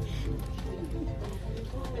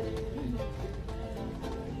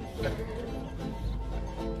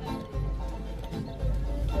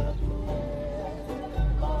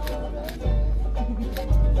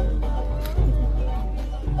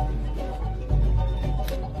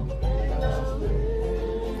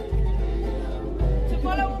 To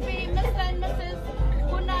follow will be Mr. and Mrs.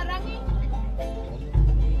 Punarangi.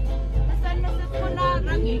 Mr. and Mrs.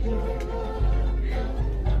 Punarangi.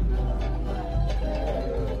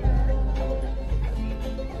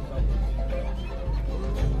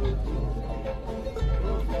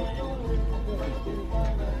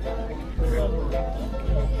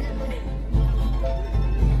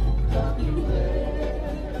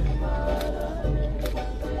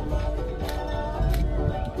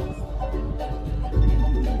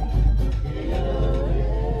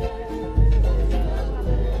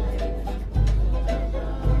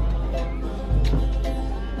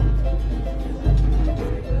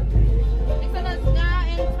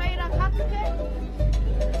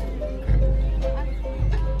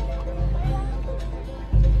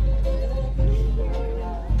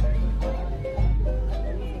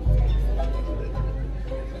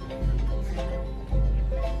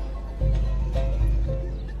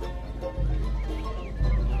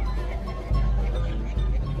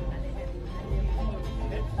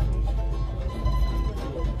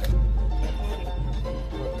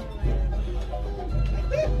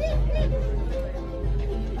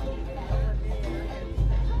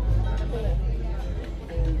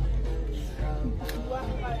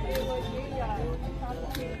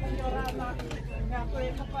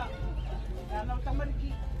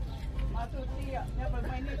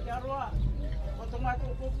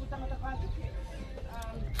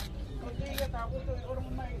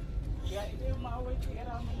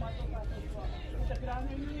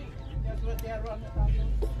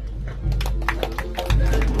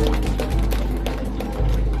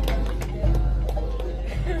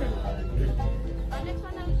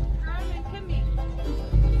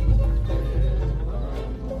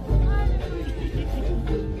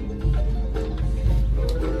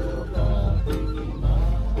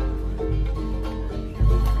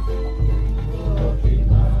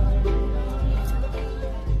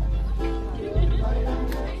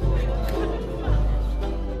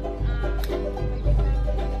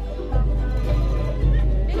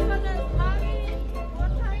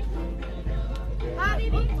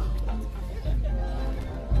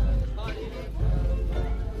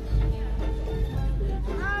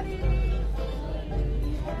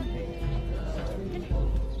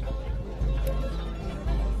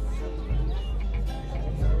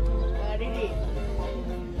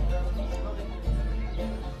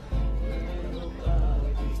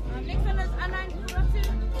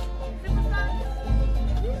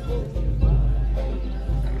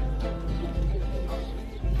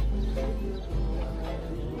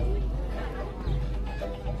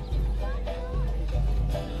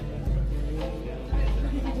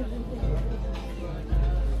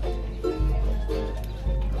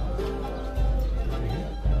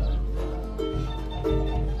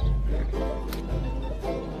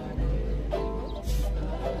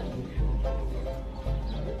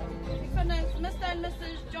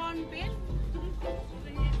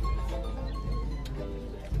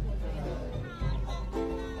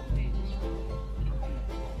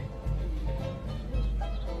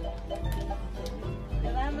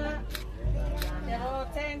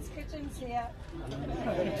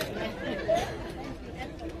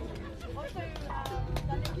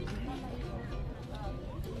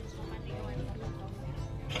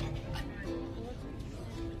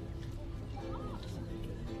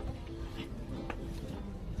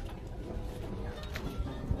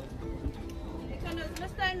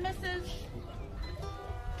 Mr. and Mrs.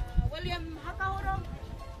 William Hakahoro.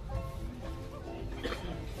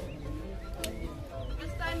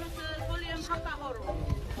 Mr. and Mrs. William Hakahoro.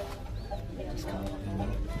 And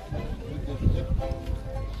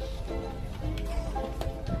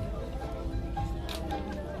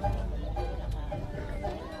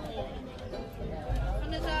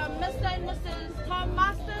there's Mr. and Mrs. Tom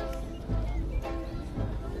Masters.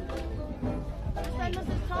 Mr. and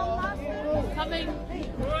Mrs. Tom Masters coming.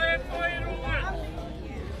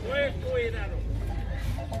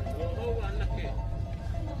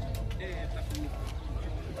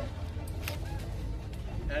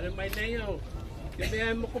 Ada mai nei au. Ke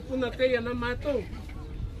mea mo kupuna teia na mātou.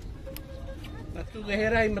 Atu ke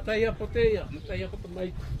herai matai apo teia. Matai apo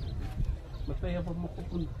tamai. Matai apo mo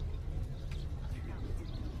kupuna.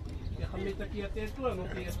 Ke hamita ki a te tua no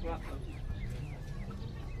te esplata.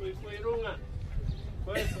 Koe runga.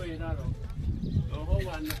 Koe raro. O hou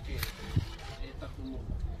anake. E taku mo.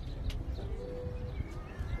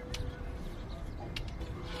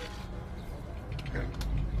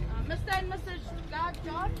 Mr. and Mrs.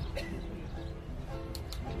 John.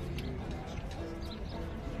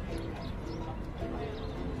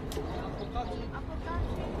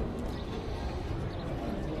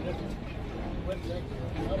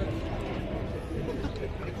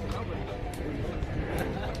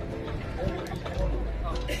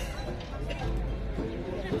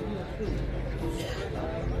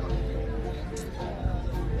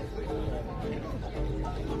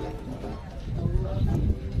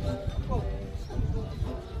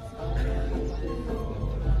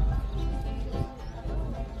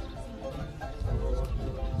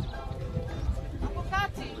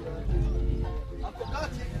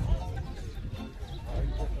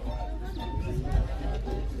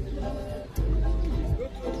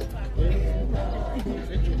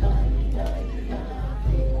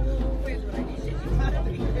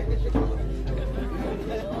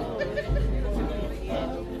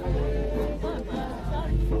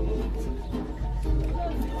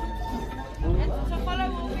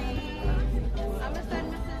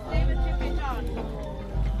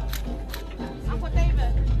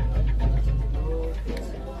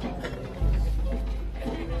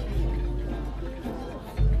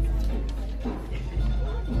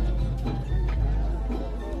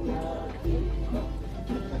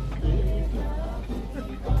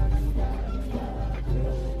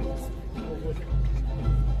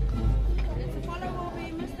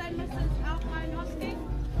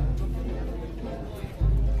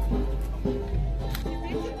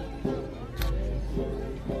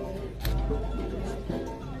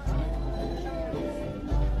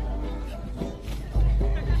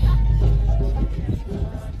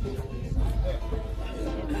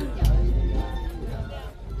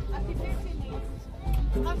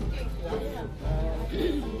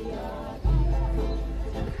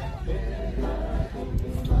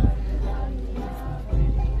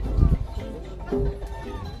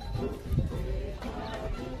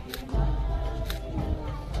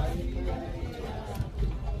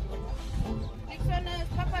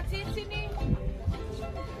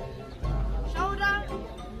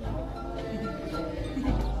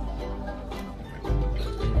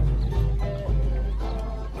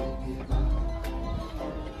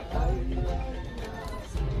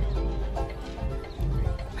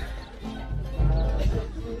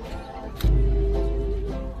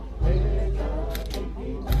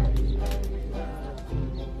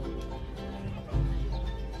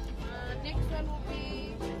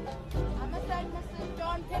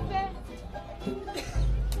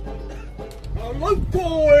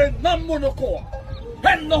 Lauko e namono koa.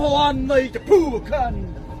 He noho ana I te pūkani.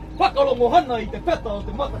 Whakarongo hana I te peta o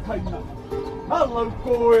te matakaina. A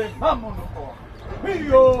lauko e namono koa.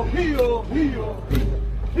 Hio, hio, hio,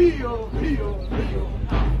 hio, hio, hio, hio.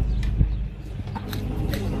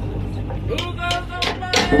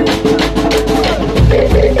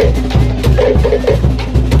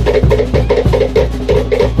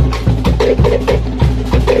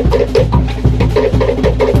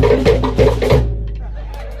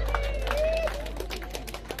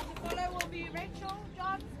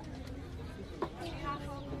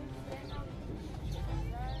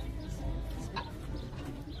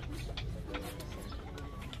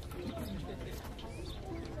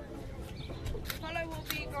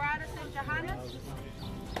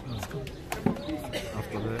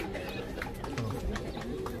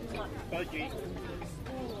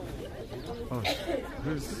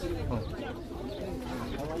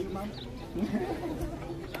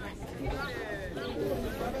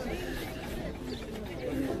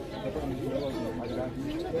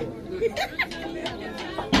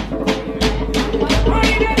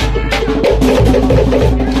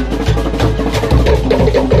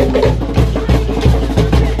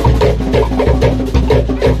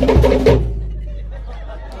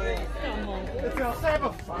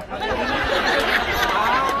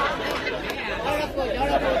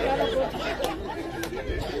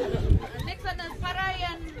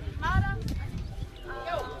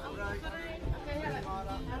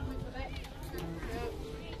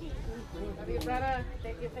 you, brother.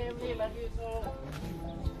 Thank you, family. Love you so.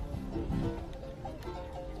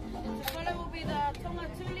 Tomorrow will be the Tonga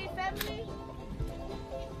Tuli family.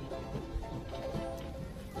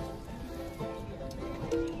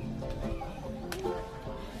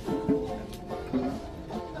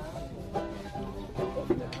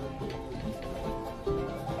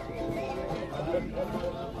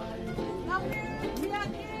 Love you,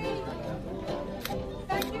 Tiaki.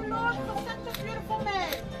 Thank you, Lord, for such a beautiful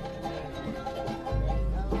man.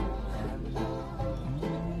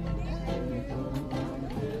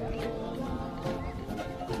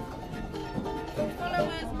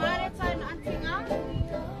 Followers, Marita and Antinga.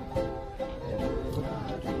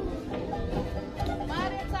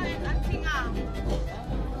 Marita and Antinga.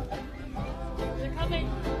 They're coming.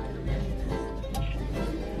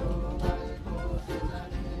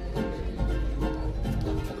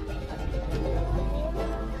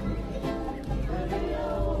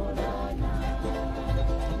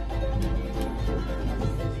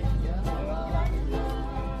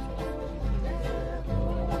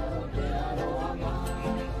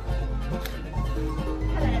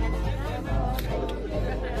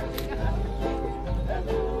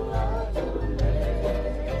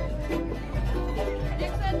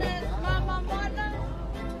 Dixon is Mama Mona.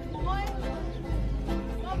 Moi.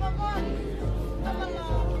 Mama Mon. Come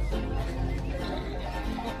along.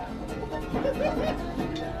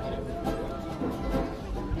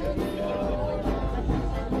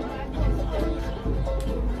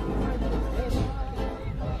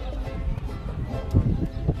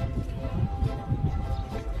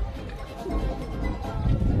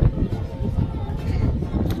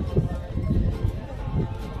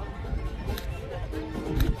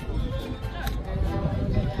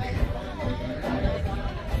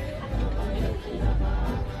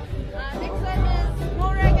 Dixon is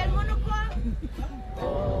Morag and Monokwa.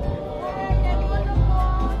 Morag and Monokwa.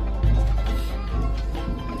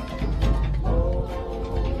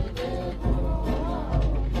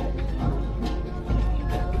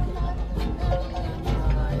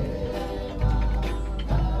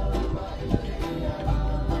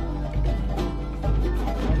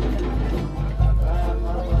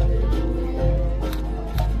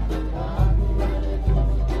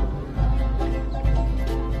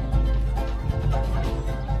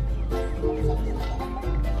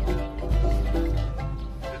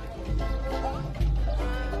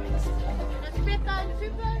 Respeta and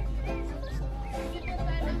super.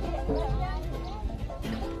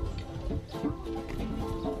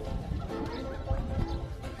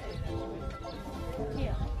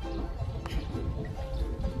 Here.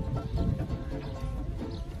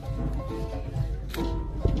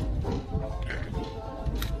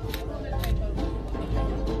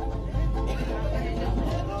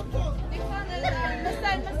 Dixon is Mr.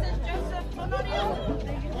 and Mrs. Joseph Honorio.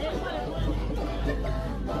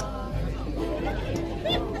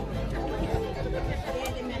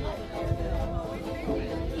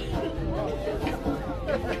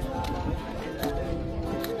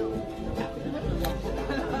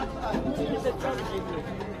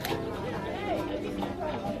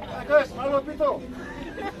 Guys, malo pito.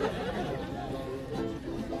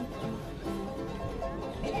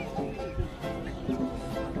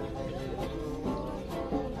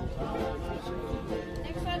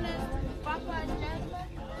 Next one is Papa and Jasmine.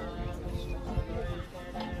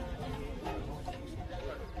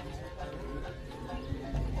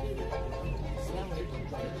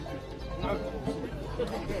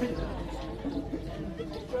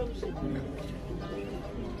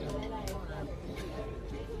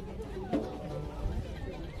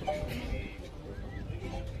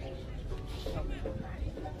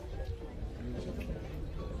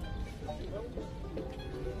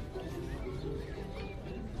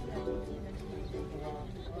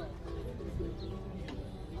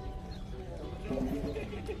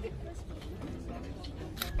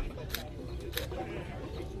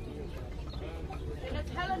 And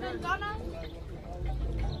it's Helen and Donna.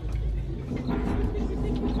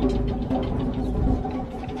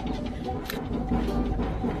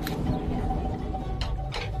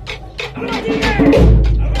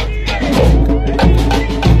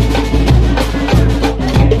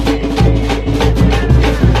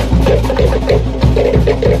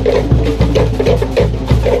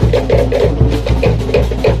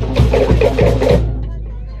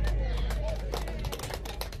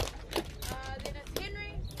 Then it's Henry.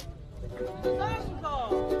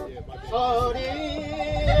 Sorry.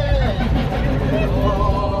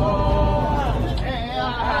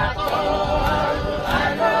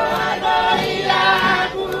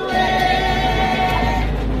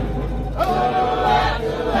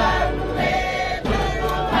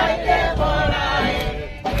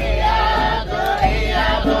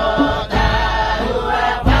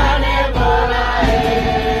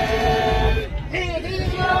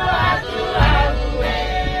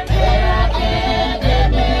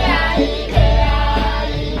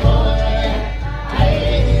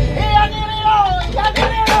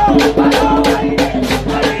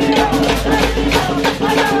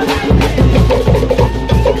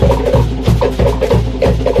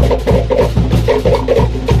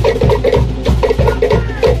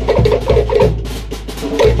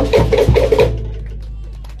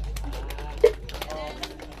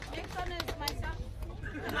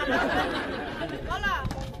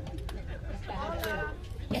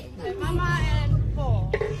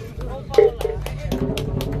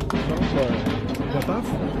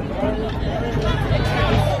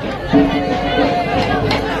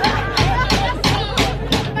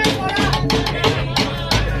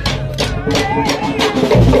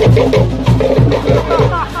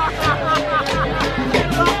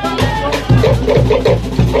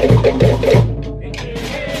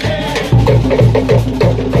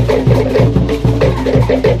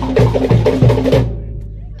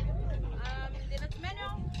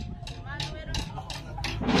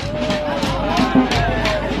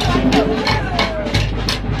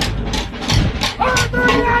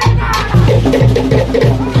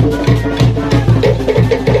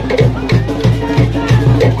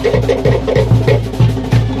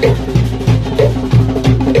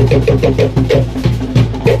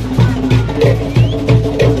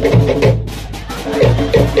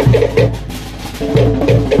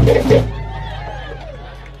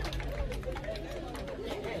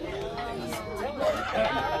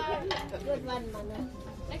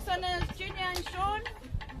 Next one is Junior and Sean.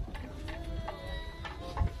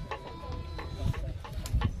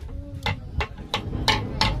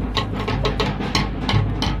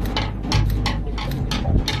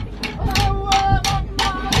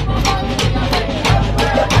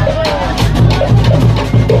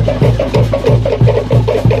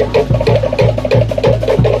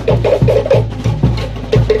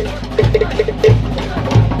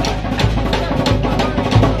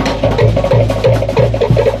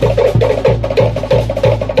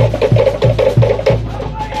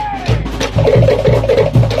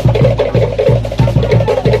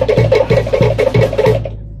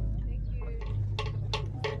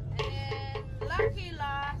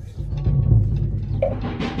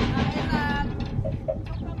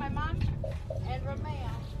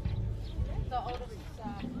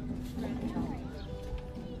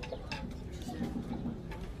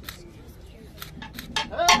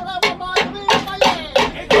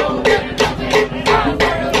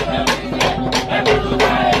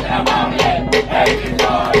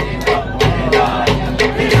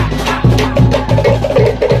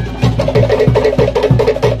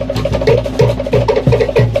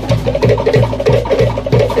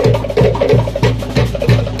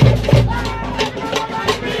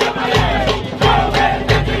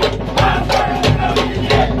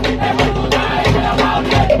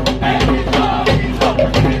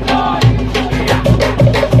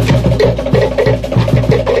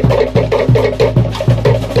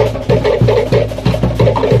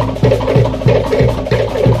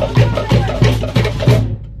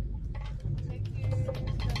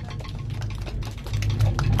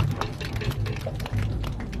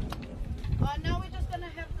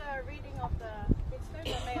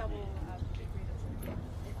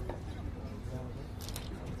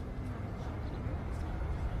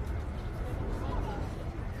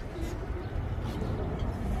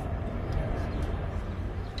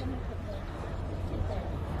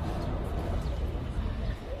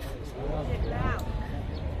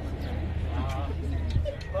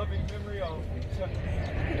 Loving memory of Tiaki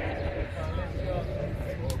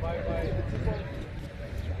Tupou,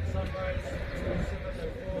 sunrise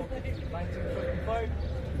 1955,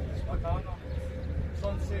 Makana,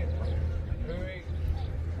 sunset, very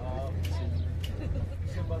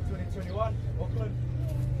December 2021, Auckland.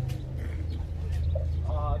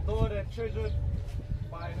 Adored and treasured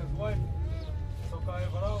by his wife, Sokai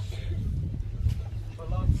Varao,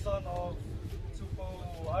 beloved son of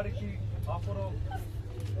Tupou Ariki, Aporo,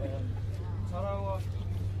 and Tarawa,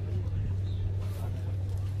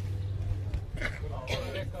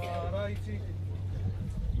 Reka Raiti,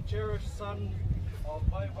 cherished son of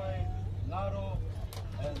Vai, Naro,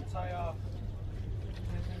 and Taya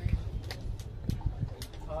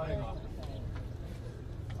Taiga.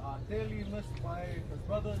 Dearly missed by his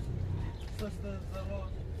brothers, sisters,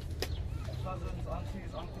 in-laws, cousins,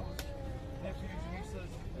 aunties, uncles, nephews, nieces,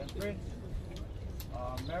 and friends.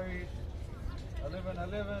 Married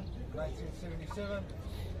 11/11/1977,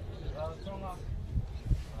 Rarotonga.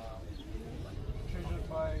 Treasured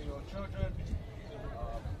by your children,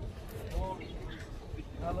 Paul,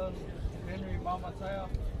 Helen, Henry, Mama Taya,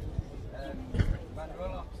 and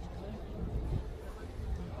Manuela.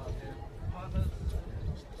 Their partners,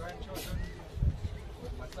 grandchildren,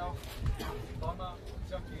 with myself, Donna,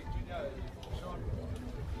 Tiaki, Junior, and Sean.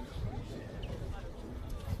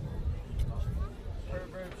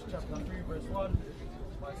 Proverbs chapter 3 verse 1,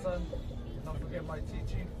 my son, do not forget my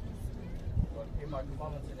teaching, but keep my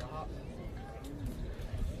commandments in your heart.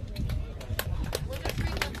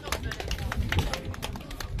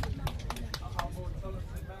 A humble,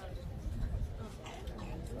 talented man.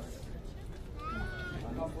 A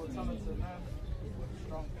humble, talented man with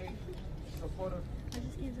strong faith, supported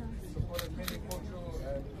many cultural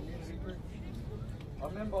and community groups. A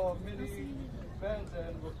member of many bands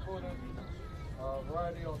and recorded a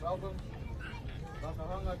variety of albums.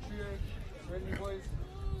 Nakahanga Trie, Sweni Boys,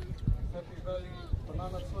 Happy Valley,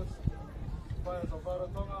 Banana Twist, Fires of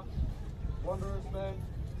Varatonga, Wanderers Band,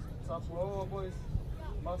 Tapuaoa Boys,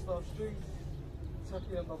 Master of Strings,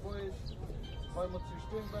 Tiaki and the Boys, Vaimoti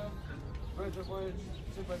String Band, Virgin Boys,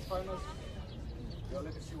 Timber's Finest. Your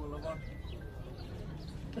legacy will live on.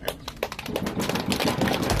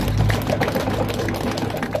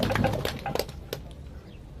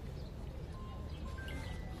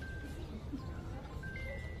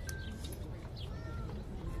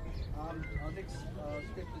 Our next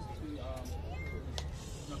step is to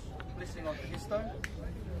blessing of the headstone. I'll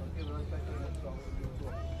give it back to the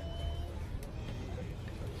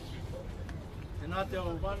Tēnā te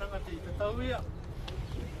o wānanga te i te tauia,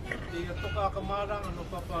 te ia toka akamaranga no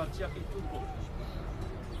Papa Tiaki Tupou.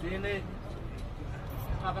 Tēnei,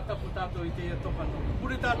 akatapu tātou i te ia toka no.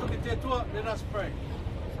 Puri tātou ki te tua, let us pray.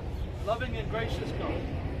 Loving and gracious God,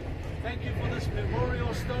 thank you for this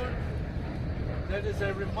memorial stone that is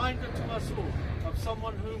a reminder to us all of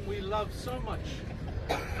someone whom we love so much,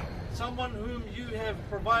 someone whom you have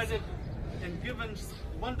provided and given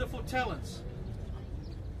wonderful talents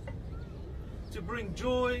to bring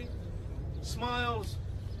joy, smiles,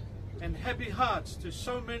 and happy hearts to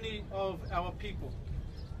so many of our people.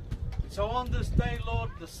 So on this day,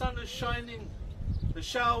 Lord, the sun is shining, the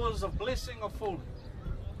showers of blessing are falling.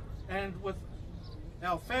 And with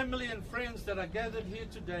our family and friends that are gathered here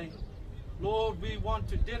today, Lord, we want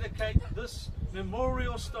to dedicate this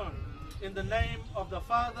memorial stone in the name of the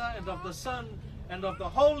Father and of the Son and of the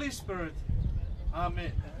Holy Spirit.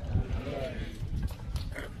 Amen.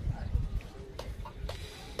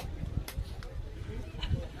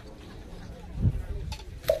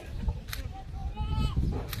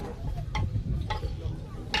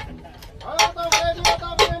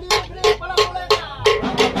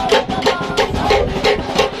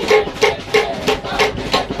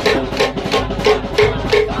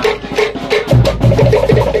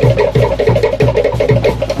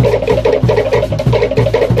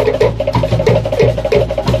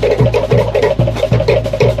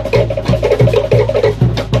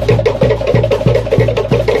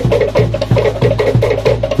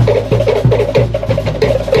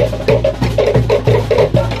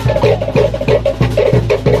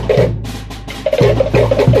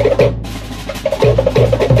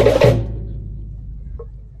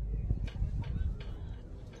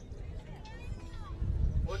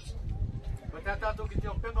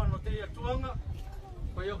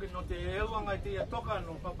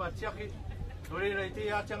 Papa Tiaki, Torira i te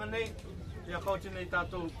ātanga nei, ia kauti nei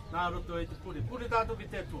tātou nā roto e te puri. Puri tātou ki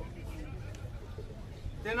te tua.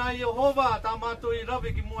 Tēnā Jehova, tā mātou I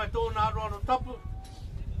rawe ki mua e tō nā roaro tapu.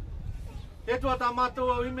 Te tua tā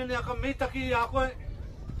mātou au imene aka meitaki I a koe.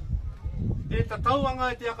 Te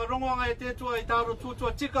tatauanga e te aka rongoanga e te tua I tāro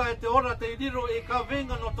tūtua tika e te ora te iriro e ka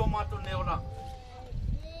venga no tō mātou ne ora.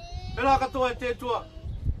 Pera katoa e te tua,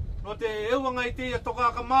 no te euanga I te ia toka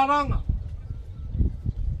aka māranga.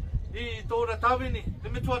 I tōra tawini, te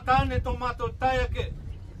mitua tāne tō mātou taiake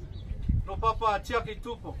no Papa Tiaki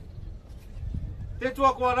Tupou. Te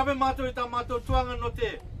tua kua rawe mātou I tā mātou tuanga no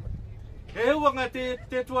te heuanga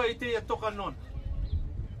te tua I te ia toka non.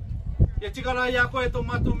 Ia tikara I a koe tō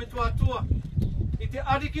mātou mitua tua. I te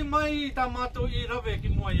ariki mai I tā mātou I rawe ki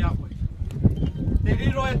mua I a koe. Te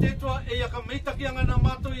riro e te tua e ia ka meitaki anga nā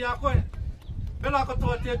mātou I a koe. Pela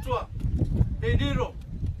katoa te tua, te riro,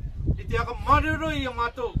 I te aka mariro I a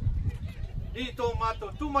mātou. I tō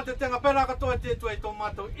mātou tūmate tenga pera katoa te tua I tō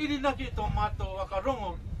mātou irinaki I tō mātou aka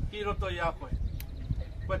rongo ki roto I a koe.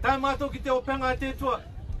 Koe tai mātou ki te openga te tua,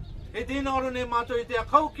 e tēnā oro ne mātou I te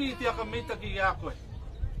akauki I te aka meitaki I a koe.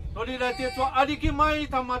 Nori rai te tua, ariki mai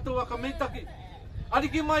tā mātou aka meitaki,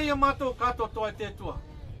 ariki mai I a mātou kato toa te tua.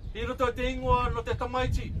 I roto te ingoa no te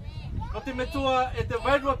tamaiti, no te metua e te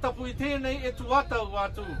wairua tapu I tēnei e tuata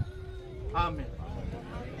wātu. Amen.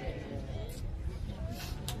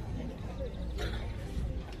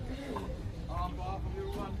 On behalf of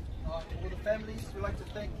everyone, all the families, we'd like to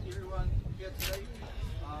thank everyone here today.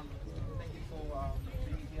 Thank you for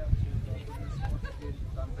being here to witness once again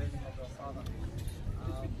the unveiling of our Father.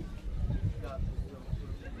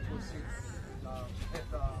 We'll sit at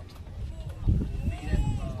the meet and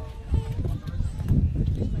Wanderers,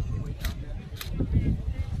 just making your way down here.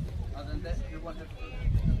 Other than that, everyone have a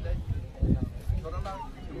good day.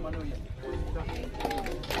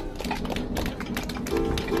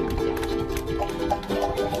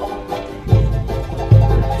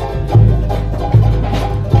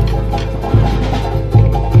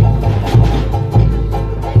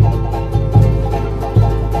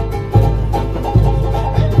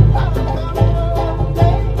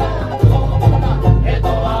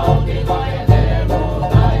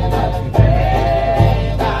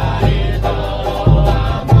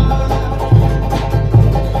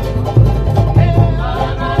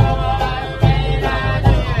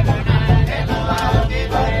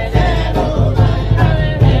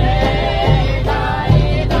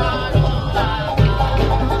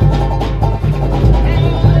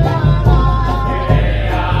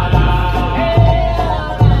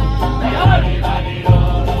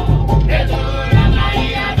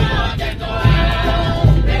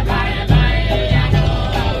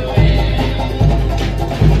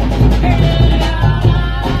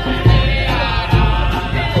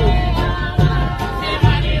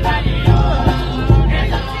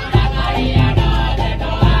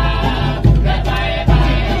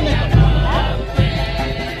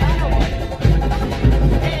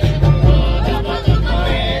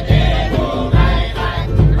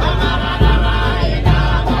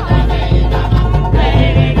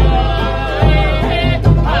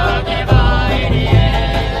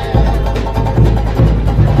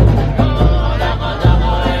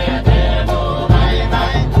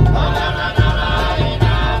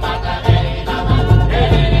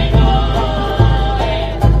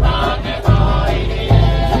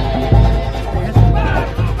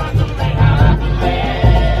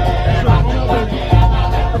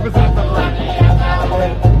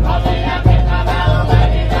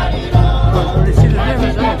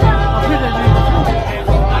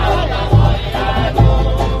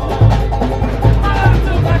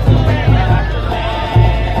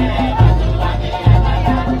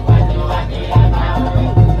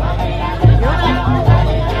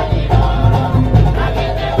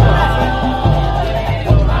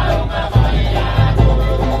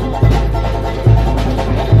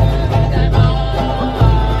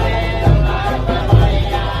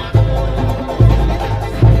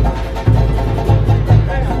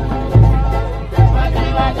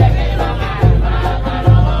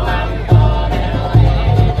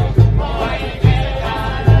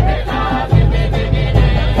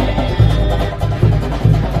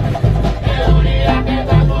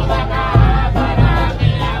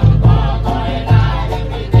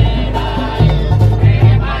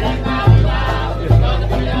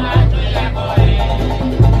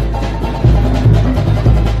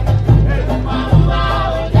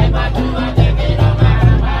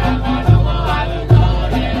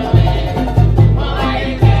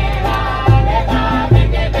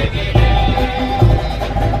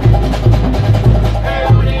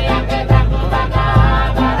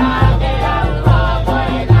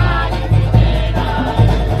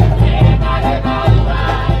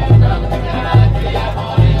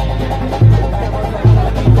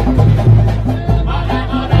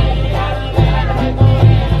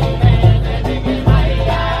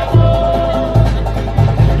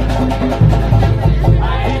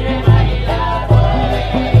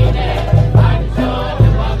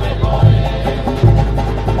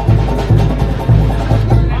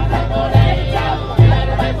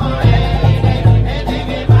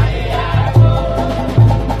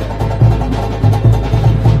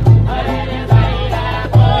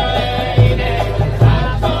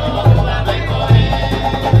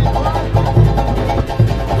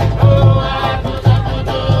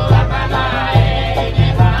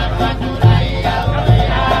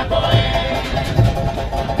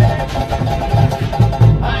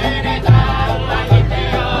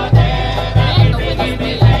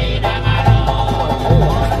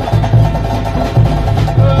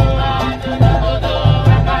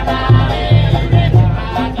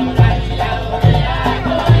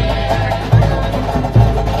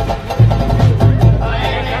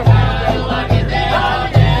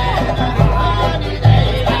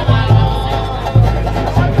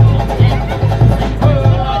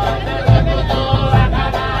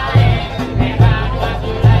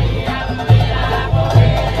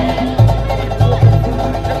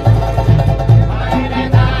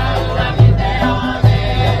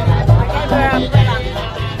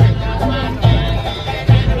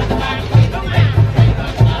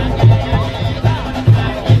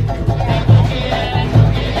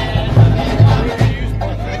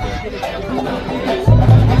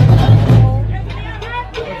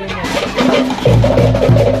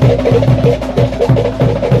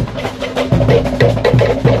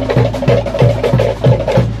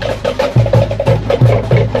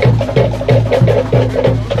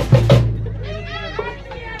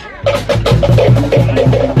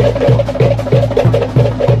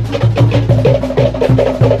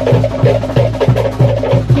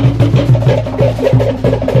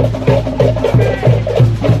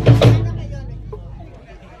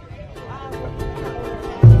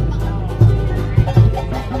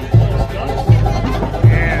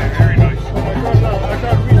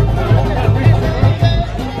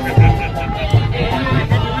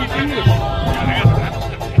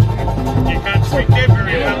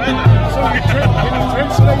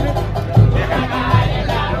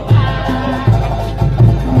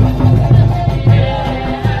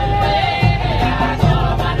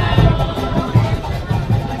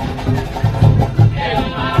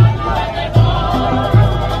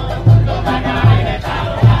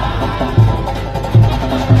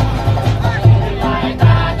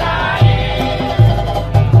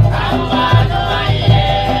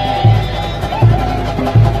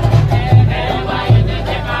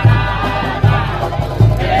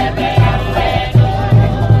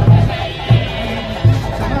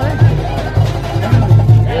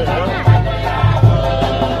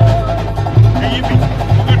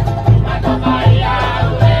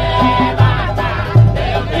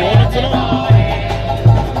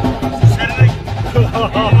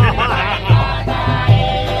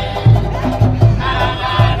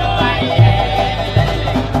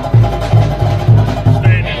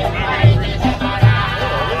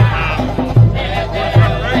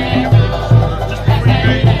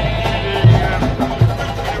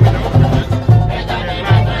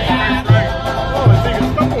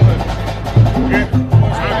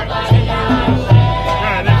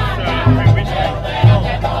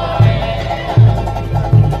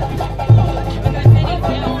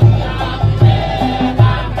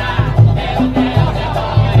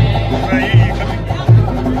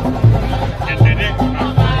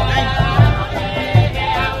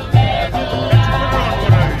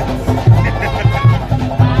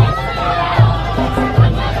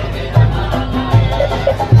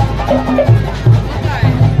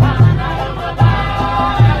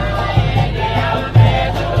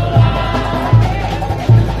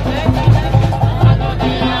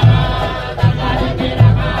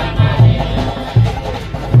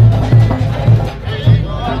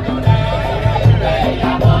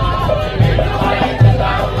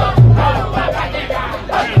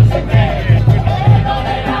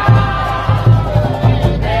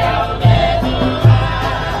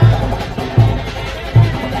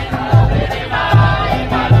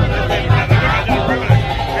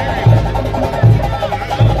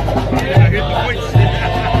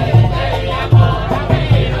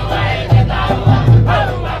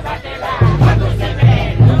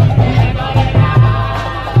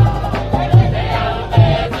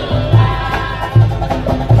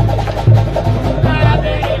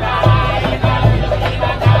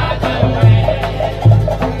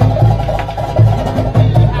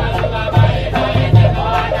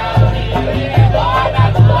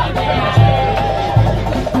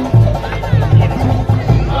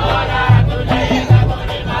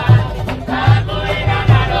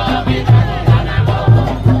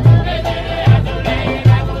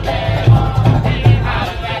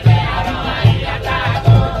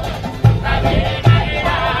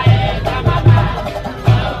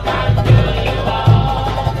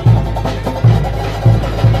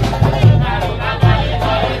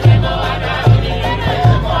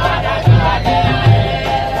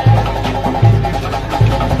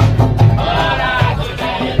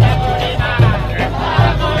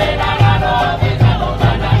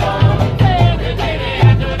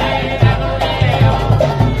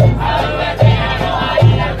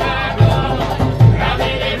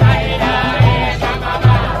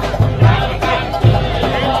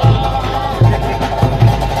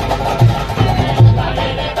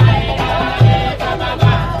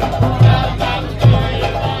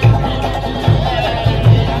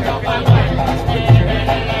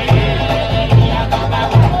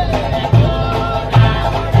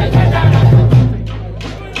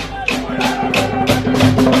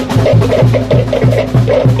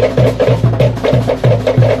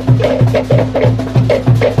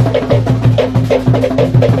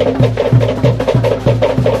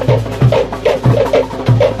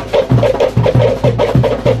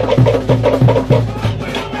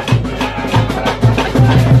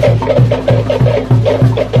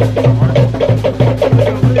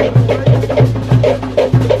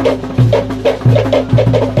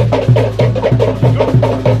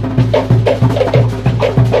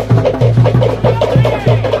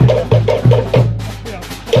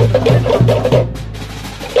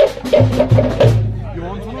 You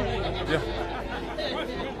want some?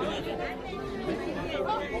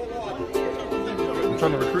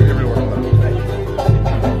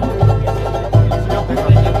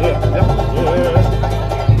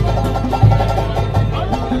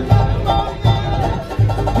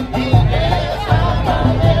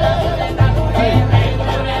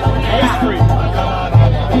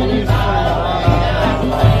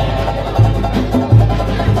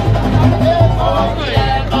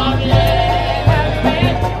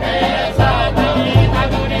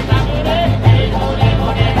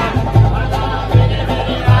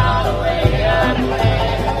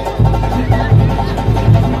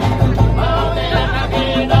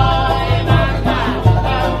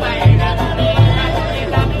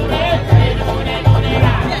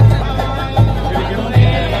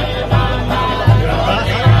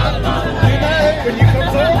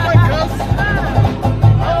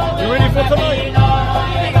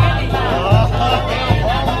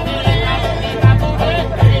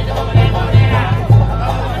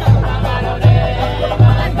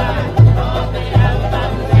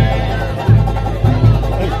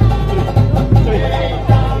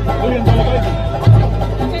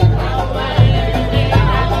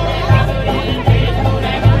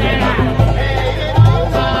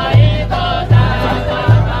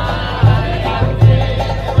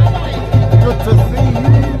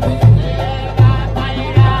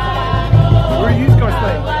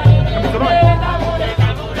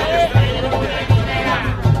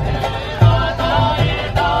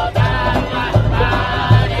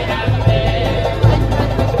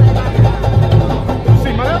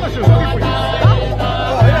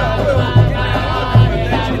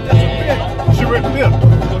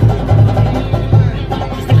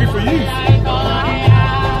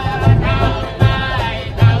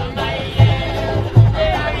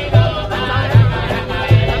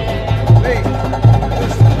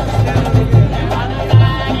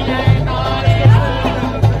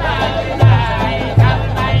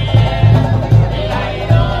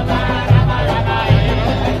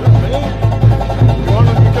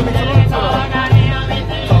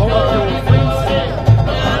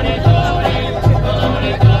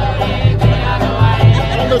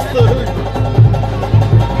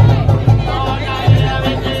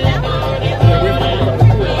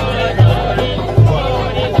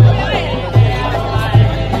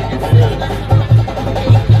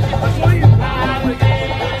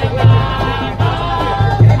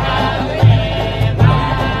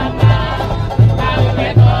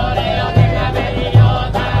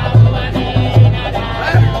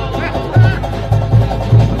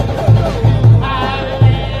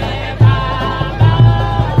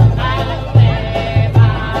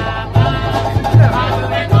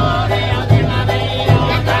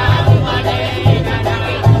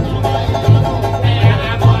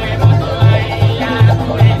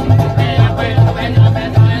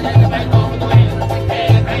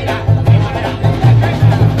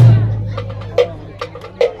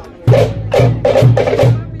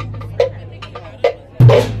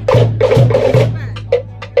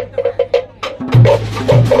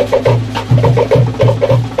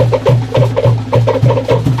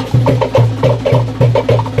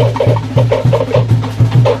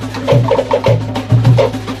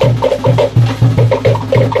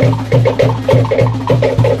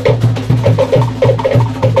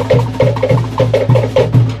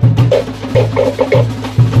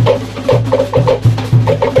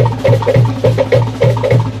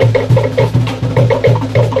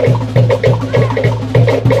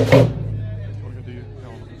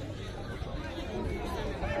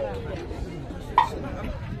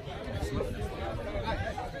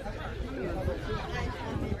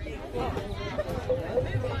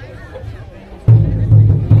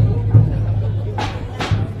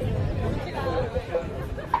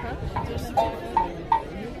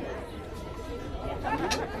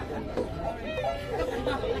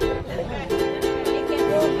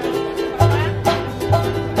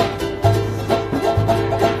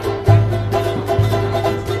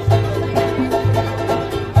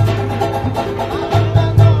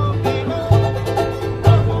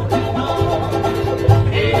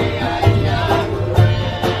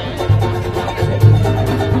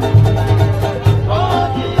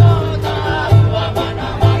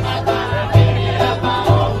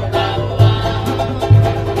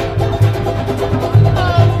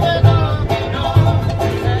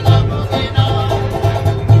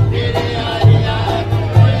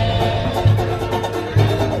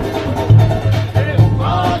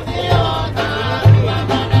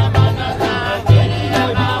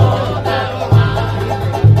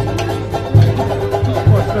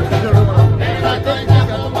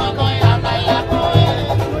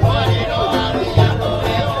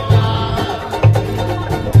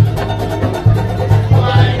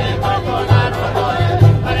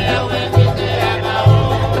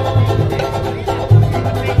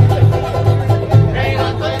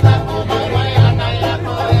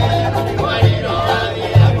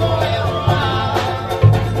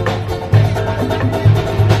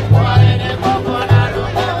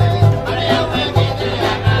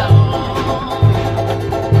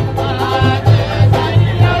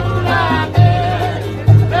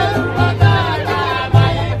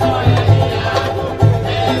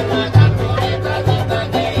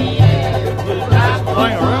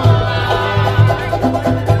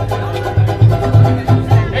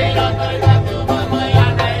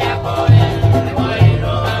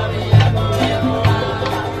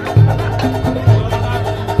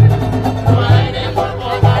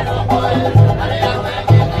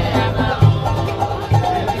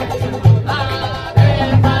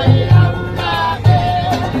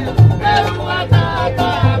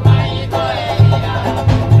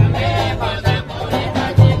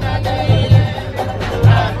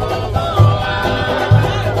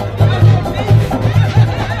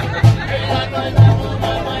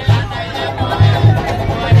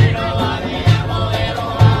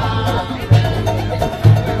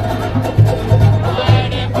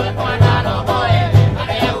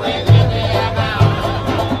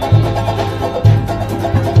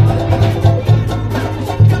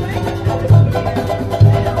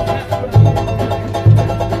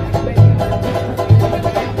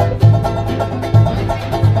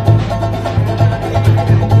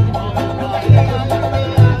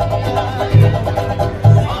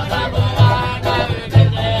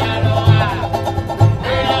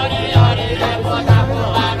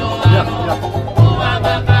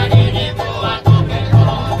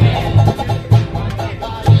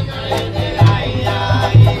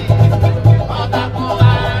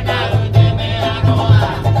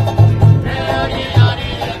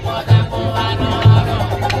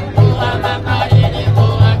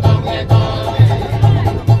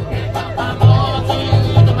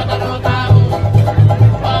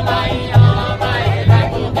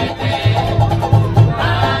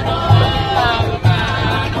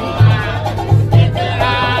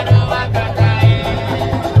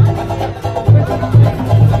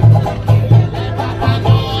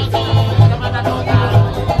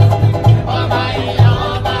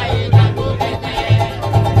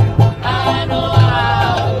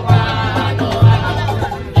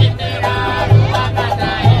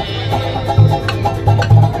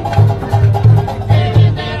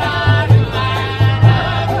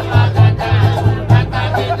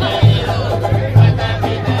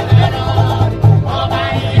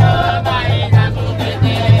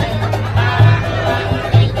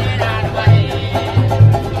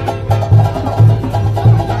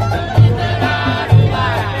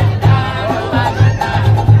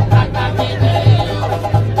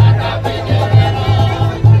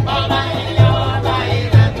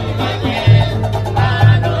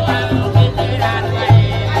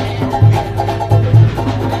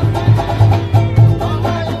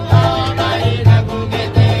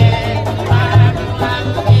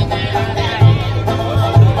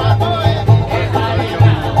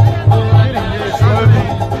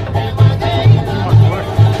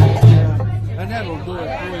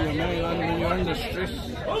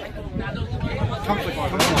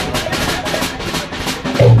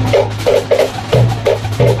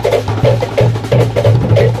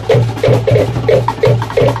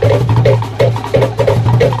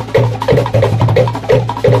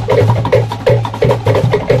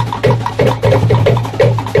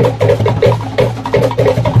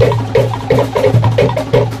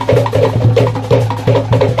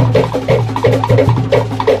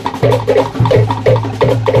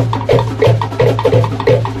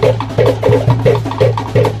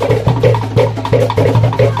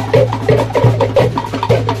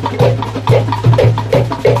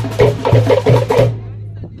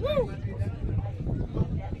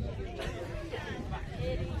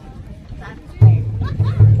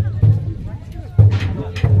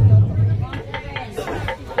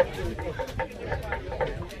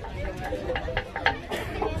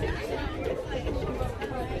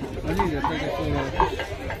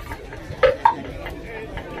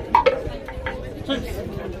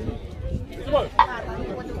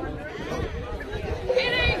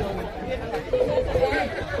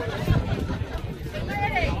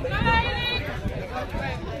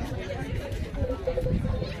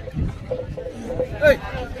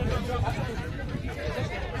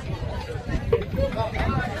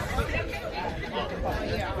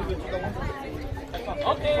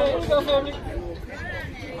 Okay, here we go, family.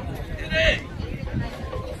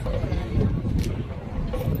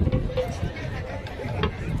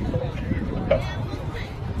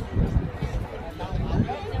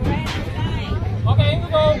 Okay, here we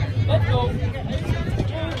go. Let's go. 3,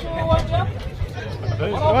 2, 1, jump.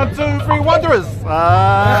 1, 2, 3, Wanderers.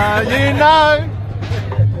 You know.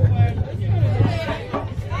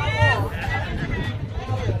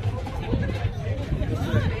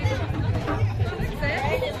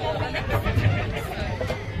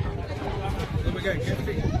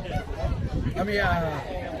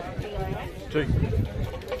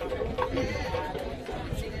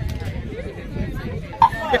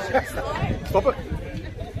 Stop it.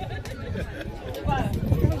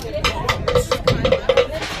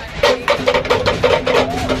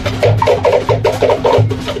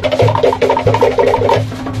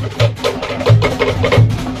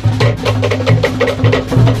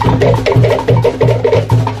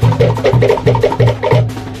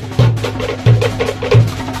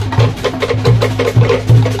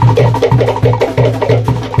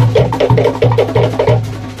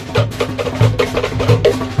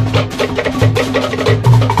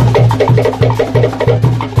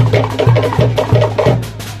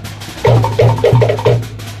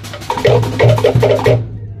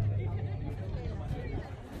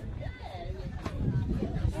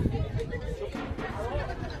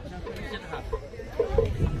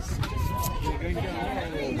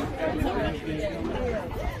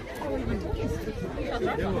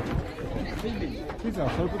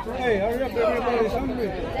 Hey, hurry up, everybody's hungry.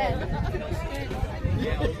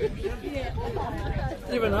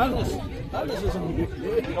 Even Alice is hungry.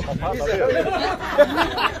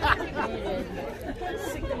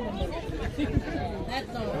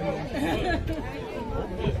 That's all.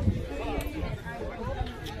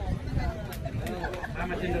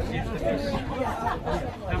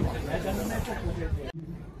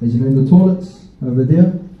 As you know, the toilets over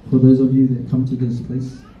there, for those of you that come to this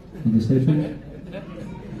place in the station,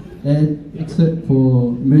 and exit for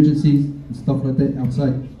emergencies and stuff like that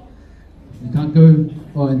outside. You can't go,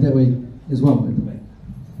 and that way as well, at the back.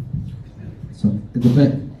 So, at the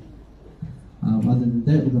back. Other than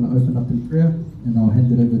that, we're going to open up in prayer, and I'll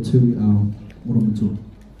hand it over to our Oromatua.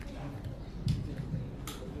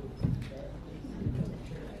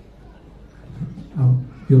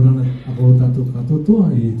 Kia ora na ako tātou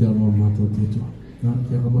katoa I te aroa mātou te toa. Nā,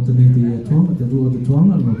 kia kamata nei te tuanga, te rua te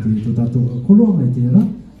tuanga, no te tātou koroa mai te ara.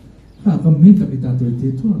 Ka mita ki tātou I te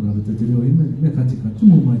toa, nā te te reo ime, me ka tika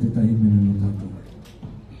tumu mai te tahi mene no tātou.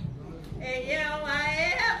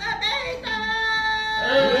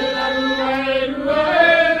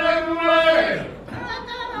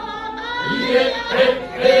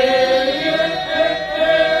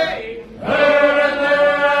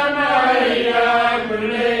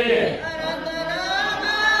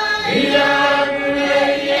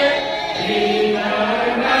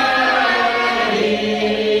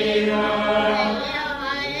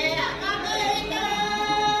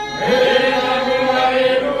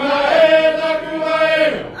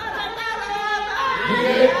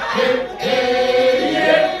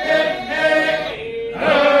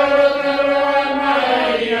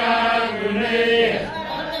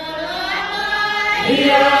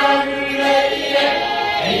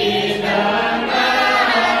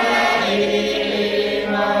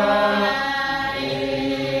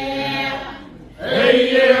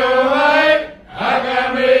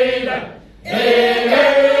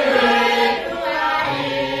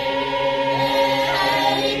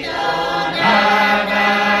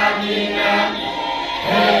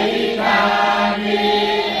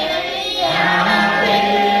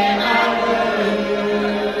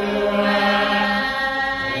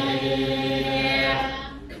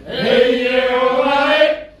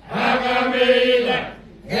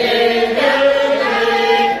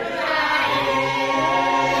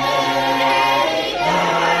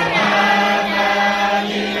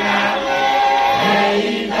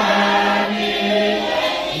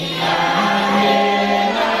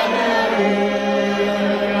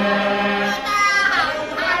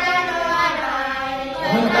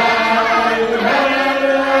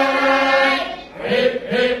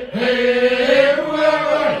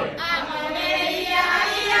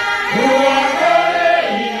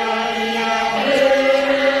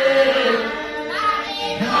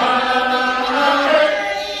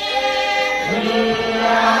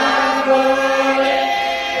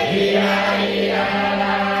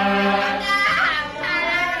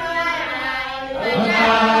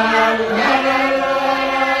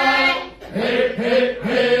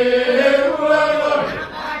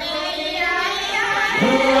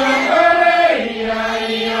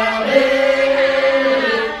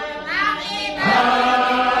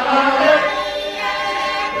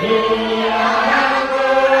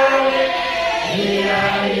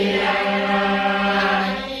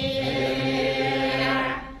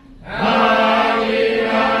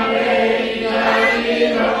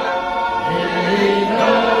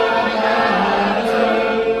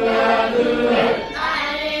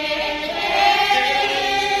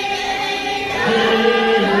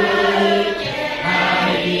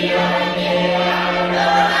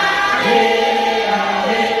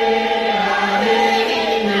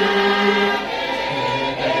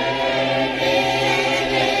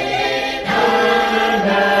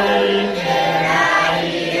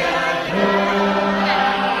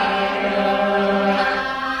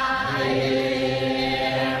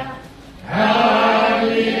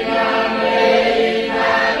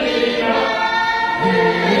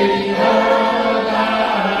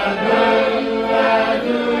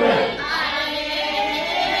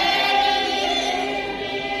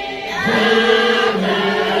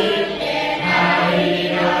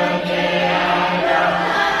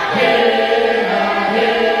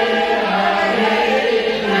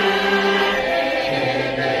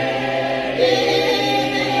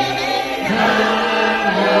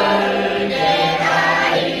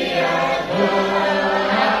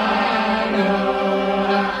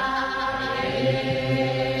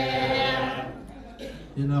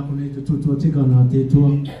 tika nā te tua,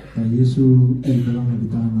 ta Yesu e karanga ki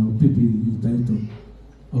tāna o pipi I taito,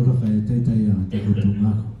 auraka e teitai a te koto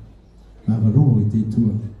ngāka. Kāka rongo I te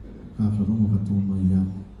tua, kāka rongo katoa mai a.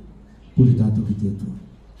 Puri tātou ki te tua.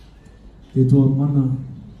 Te tua mana,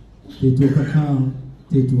 te tua kakā,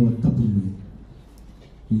 te tua tapu nei.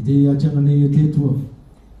 I te atianga nei e te tua,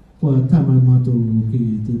 kua tamai mātou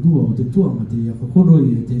ki te rua o te tuanga te ia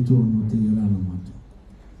kakoroi e te tua no te rana mātou.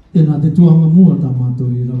 Tēnā te tuanga mua tā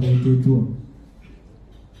mātou I rau e te tua.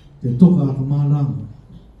 Te toka a kamāranga.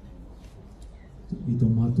 I tō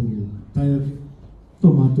mātou taiaki, tō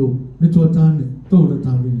mātou mitua tāne, tōra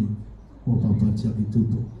tāwini, o Papa Tiaki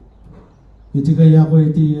Tupou. I tika ia koe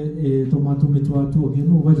e tō mātou mitua atua, ki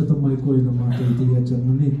no waitata mai koe na mātou I te ia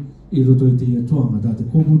tiangani, I roto I te ia tuanga, tā te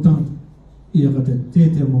kōputanga, ia ka te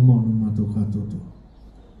tētea mamau no mātou kātoto.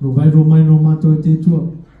 No wairo mai no mātou I te tua,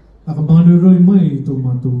 a ka mānu roi mai I tō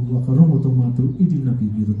mātou, a ka rongo tō mātou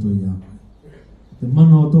irinaki ki roto I a koe. Te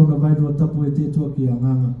mana o tōna wairo a tapu e te tua ki a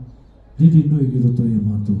nganga, riri nui ki roto I a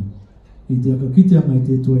mātou. I te aka kiteanga I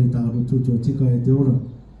te tua I tā roto tua tika e te ora,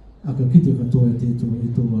 aka kite katoa e te tua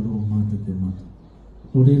I tō waro o mātou ke mātou.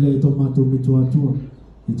 O reira I tō mātou mitua atua,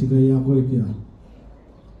 I tika I a koe ki a.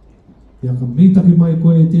 Te aka mitaki mai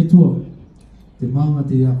koe e te tua, te maanga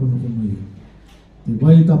te ia kono kono I. Te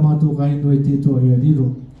wai ta mātou ka ino e te tua I a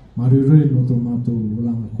riro, marurui no tō mātou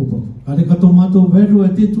langa kopapu. Kare ka tō mātou veru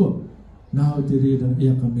e te tua, nā o te reira e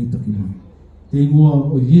aka mitaki mai. Te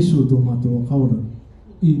ingoa o Yesu tō mātou a kaura,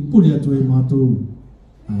 I puri atu e mātou.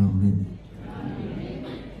 Amen.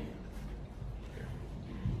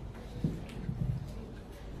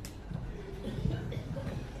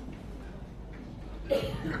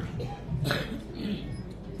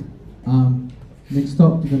 Next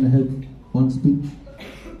up, we're going to have one speech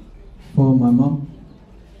for my mom.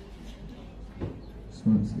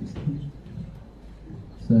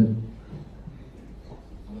 So,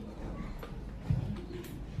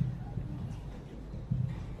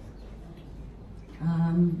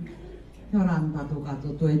 Yoran tatu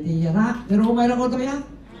katu tu eti yara, pero mai rako tu ya.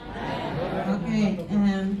 Okay,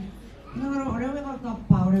 naro ore me ko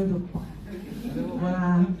tapa ore tu pa.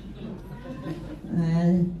 Wa,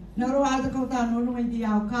 naro ada ko ta no no eti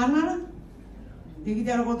au kanara. Te ki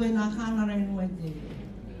tero ko tu ina kanara no eti.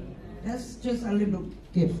 That's just a little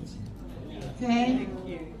gift. Okay.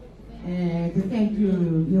 To thank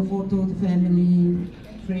you, your photo, the family,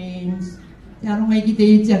 friends. Te aro mai ki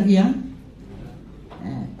te Tiaki ya.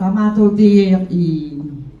 Tamato te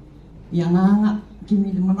I anganga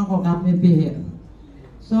kimi te mana ko ka pepe.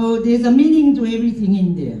 So there's a meaning to everything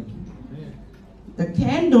in there. The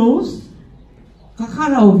candles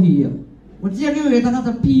kakarau here. O tia ki e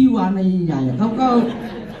tangata piu ana I ia. Kau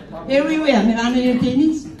everywhere me ana I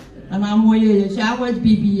tennis. Ana mo e shawa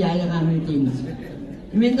pipi ia ana I tennis.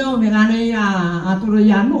 Even though me ana I atoro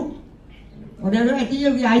ia no. O rero e tia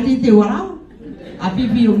vi ai te warau.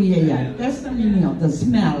 That's the meaning of the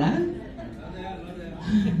smell, eh?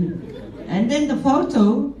 And then the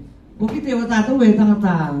photo, a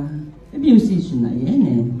musician,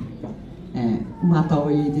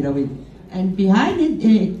 and behind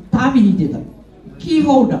it, Tavi did it. Key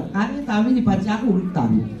holder.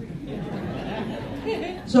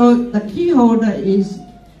 So the key holder is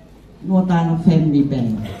not a family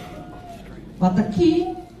band. But the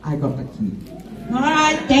key, I got the key. All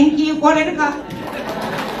right, thank you.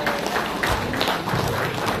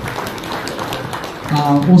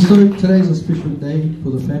 Also, today is a special day for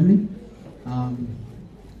the family.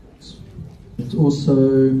 It's also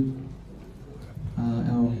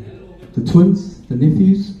the twins, the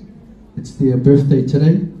nephews. It's their birthday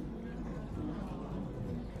today.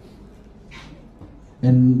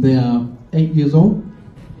 And they are 8 years old.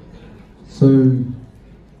 So,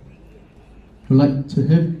 we'd like to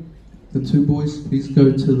have the two boys please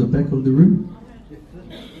go to the back of the room.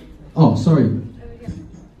 Oh, sorry.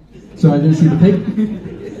 Sorry, I didn't see the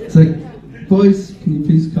pic. So, boys, can you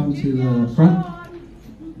please come to the front?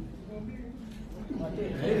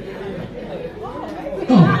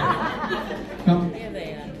 Oh, come.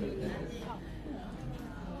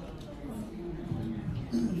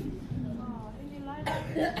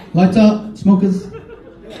 Lights up, smokers.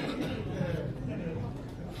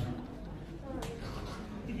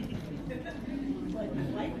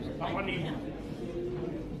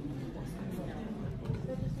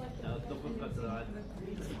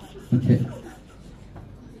 Okay.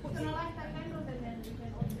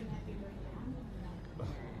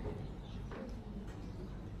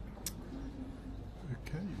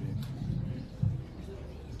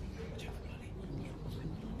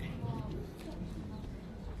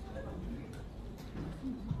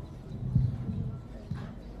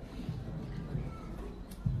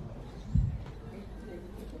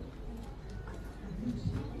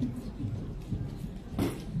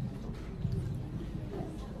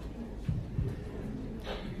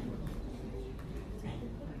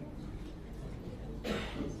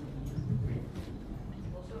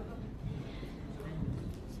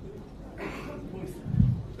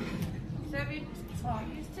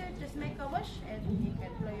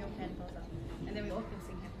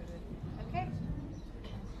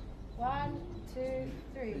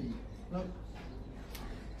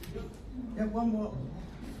 One more.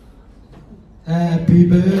 Happy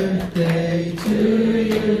birthday to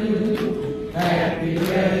you. Happy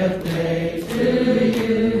birthday to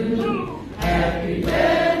you. Happy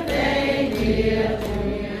birthday, dear to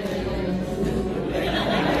you.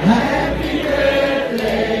 Happy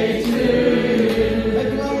birthday to you.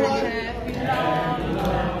 Happy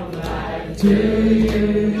long life to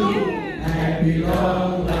you. Happy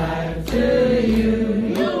long life to you.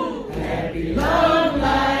 Happy long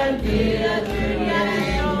life, dear Julia.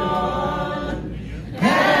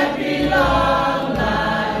 Happy long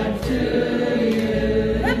life to you.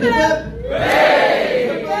 Hip hip. Hooray!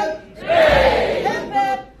 Hip hip. Hooray! Hip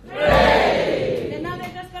hip. Hooray! And now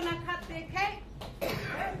they're just gonna cut their cake.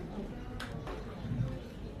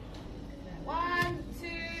 1, 2,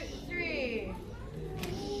 3.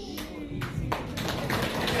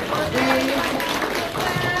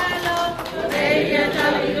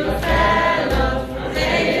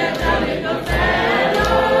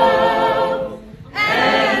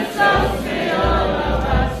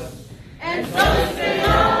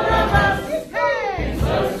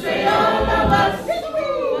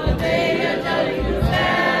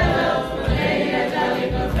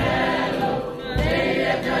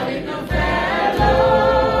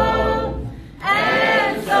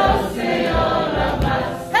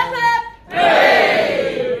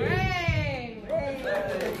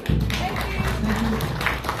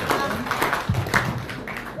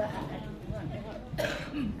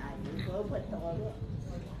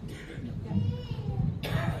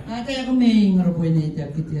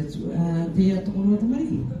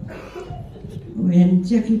 When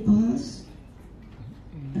Tiaki pass,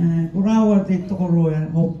 kurawa te tokoro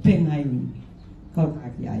ho pengai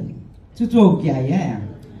kautaki ai. Tutoki ai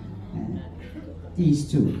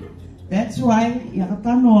these two. That's why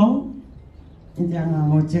yakatano indanga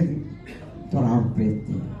mo Tiaki torau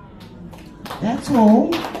pete. That's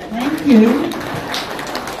all. Thank you.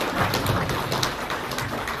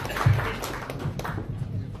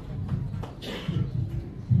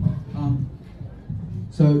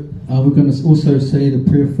 So we're going to also say the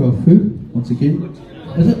prayer for our food once again.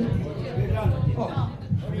 Is it?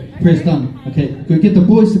 Prayer's done. Okay, go get the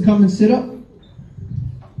boys to come and sit up.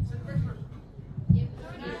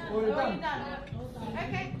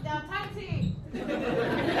 Okay, now time to eat.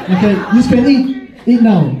 Okay, you just can eat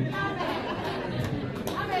now.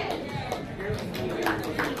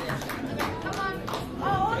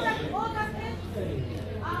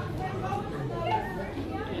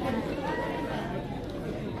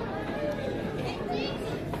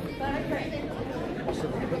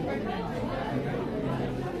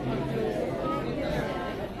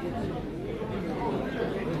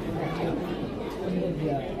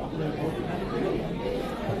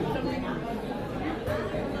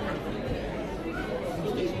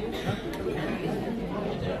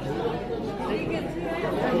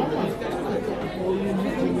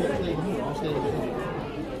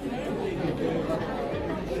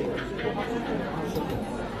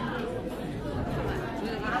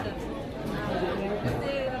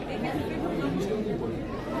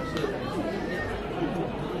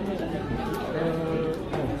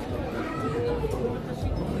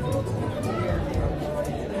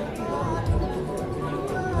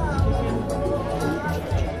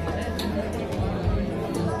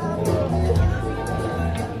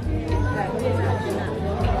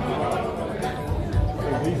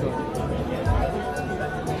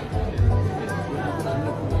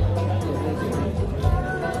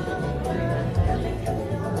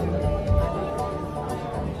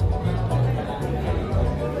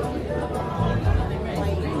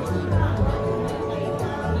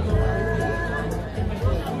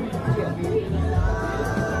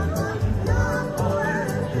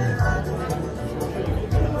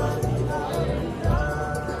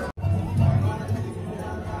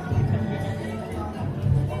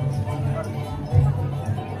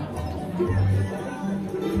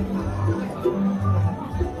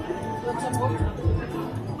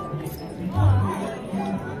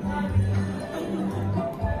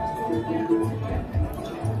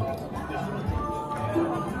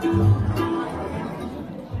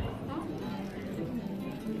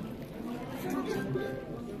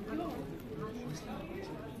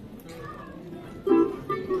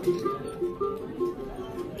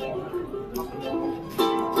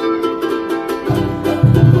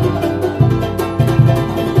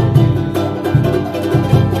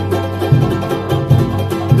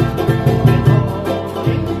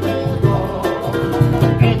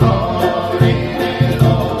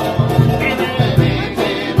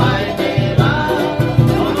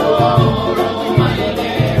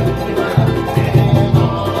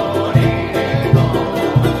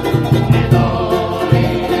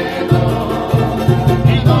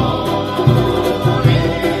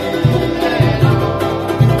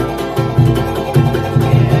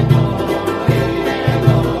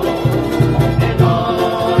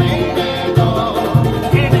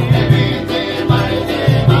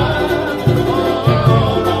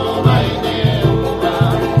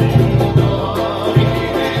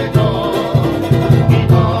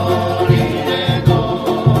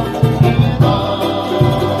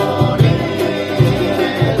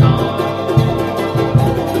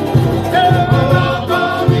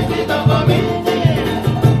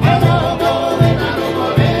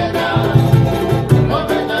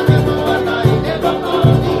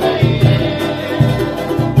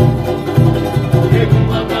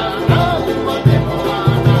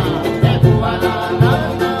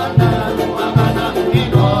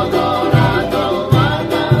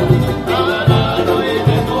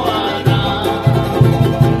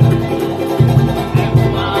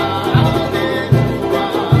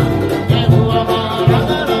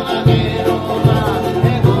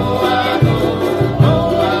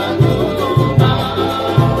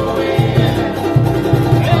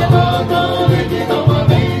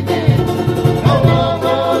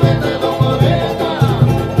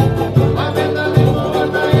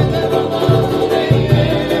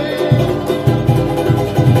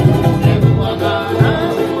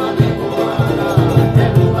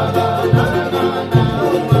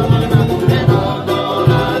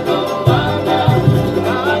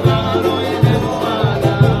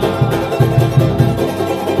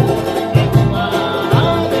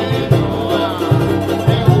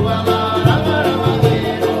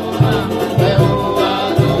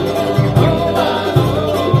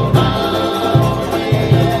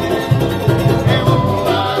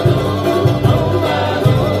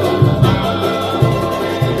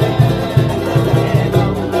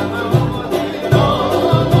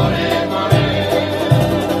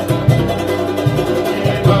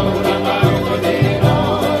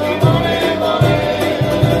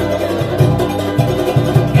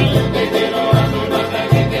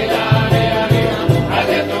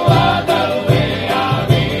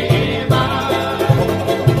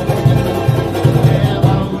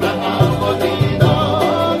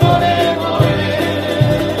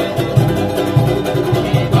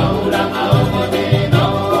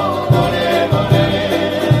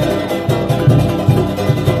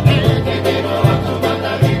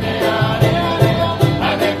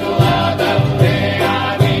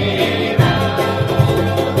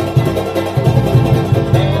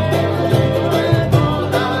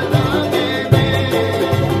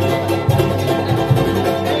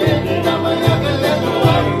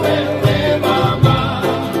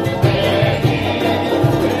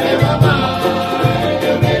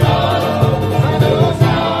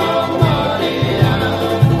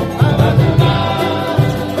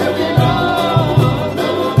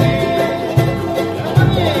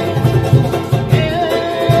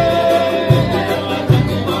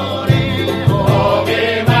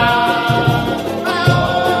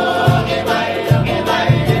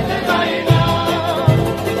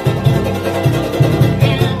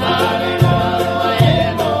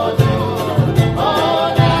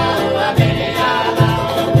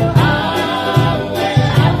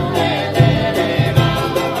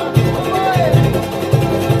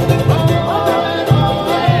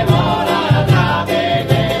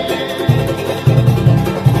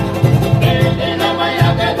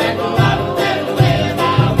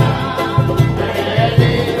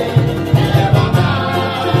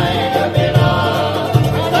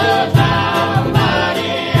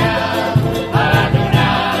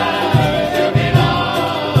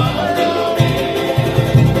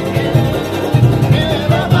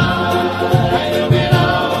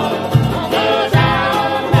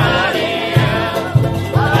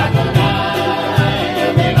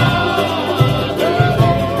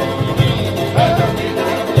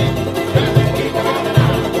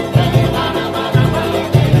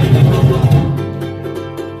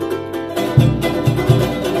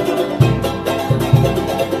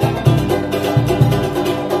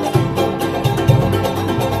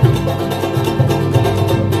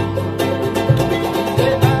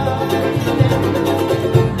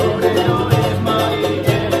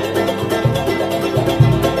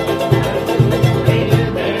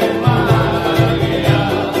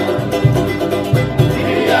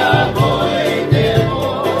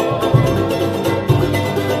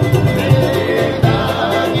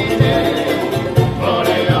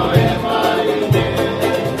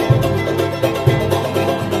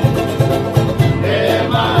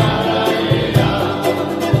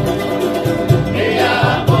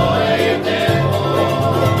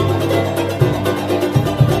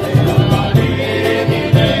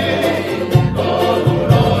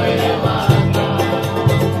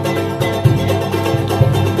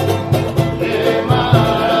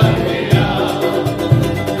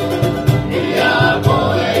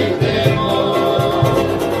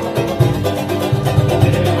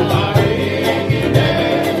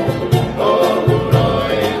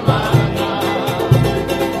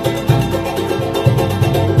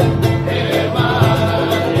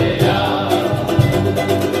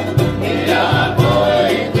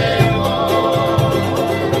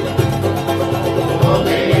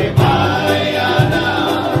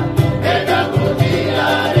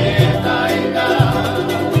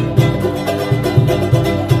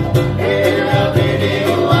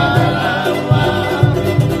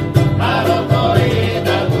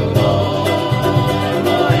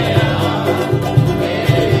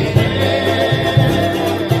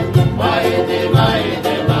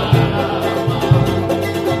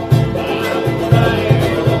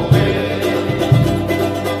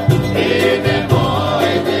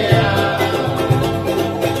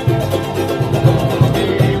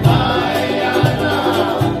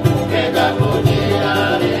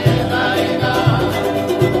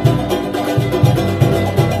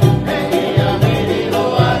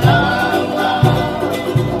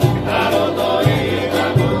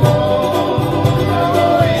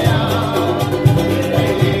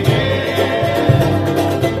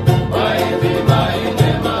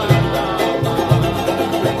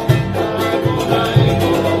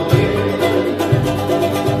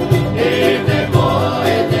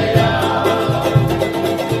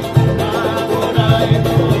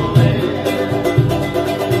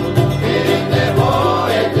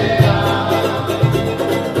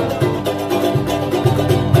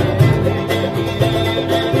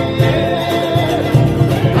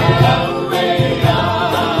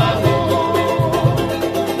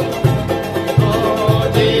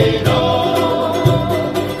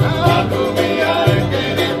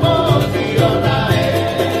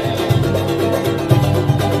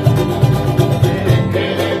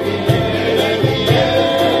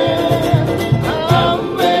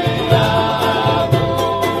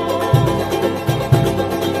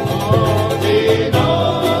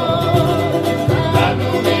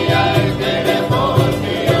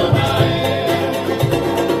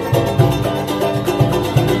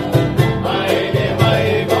 Ai de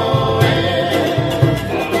vai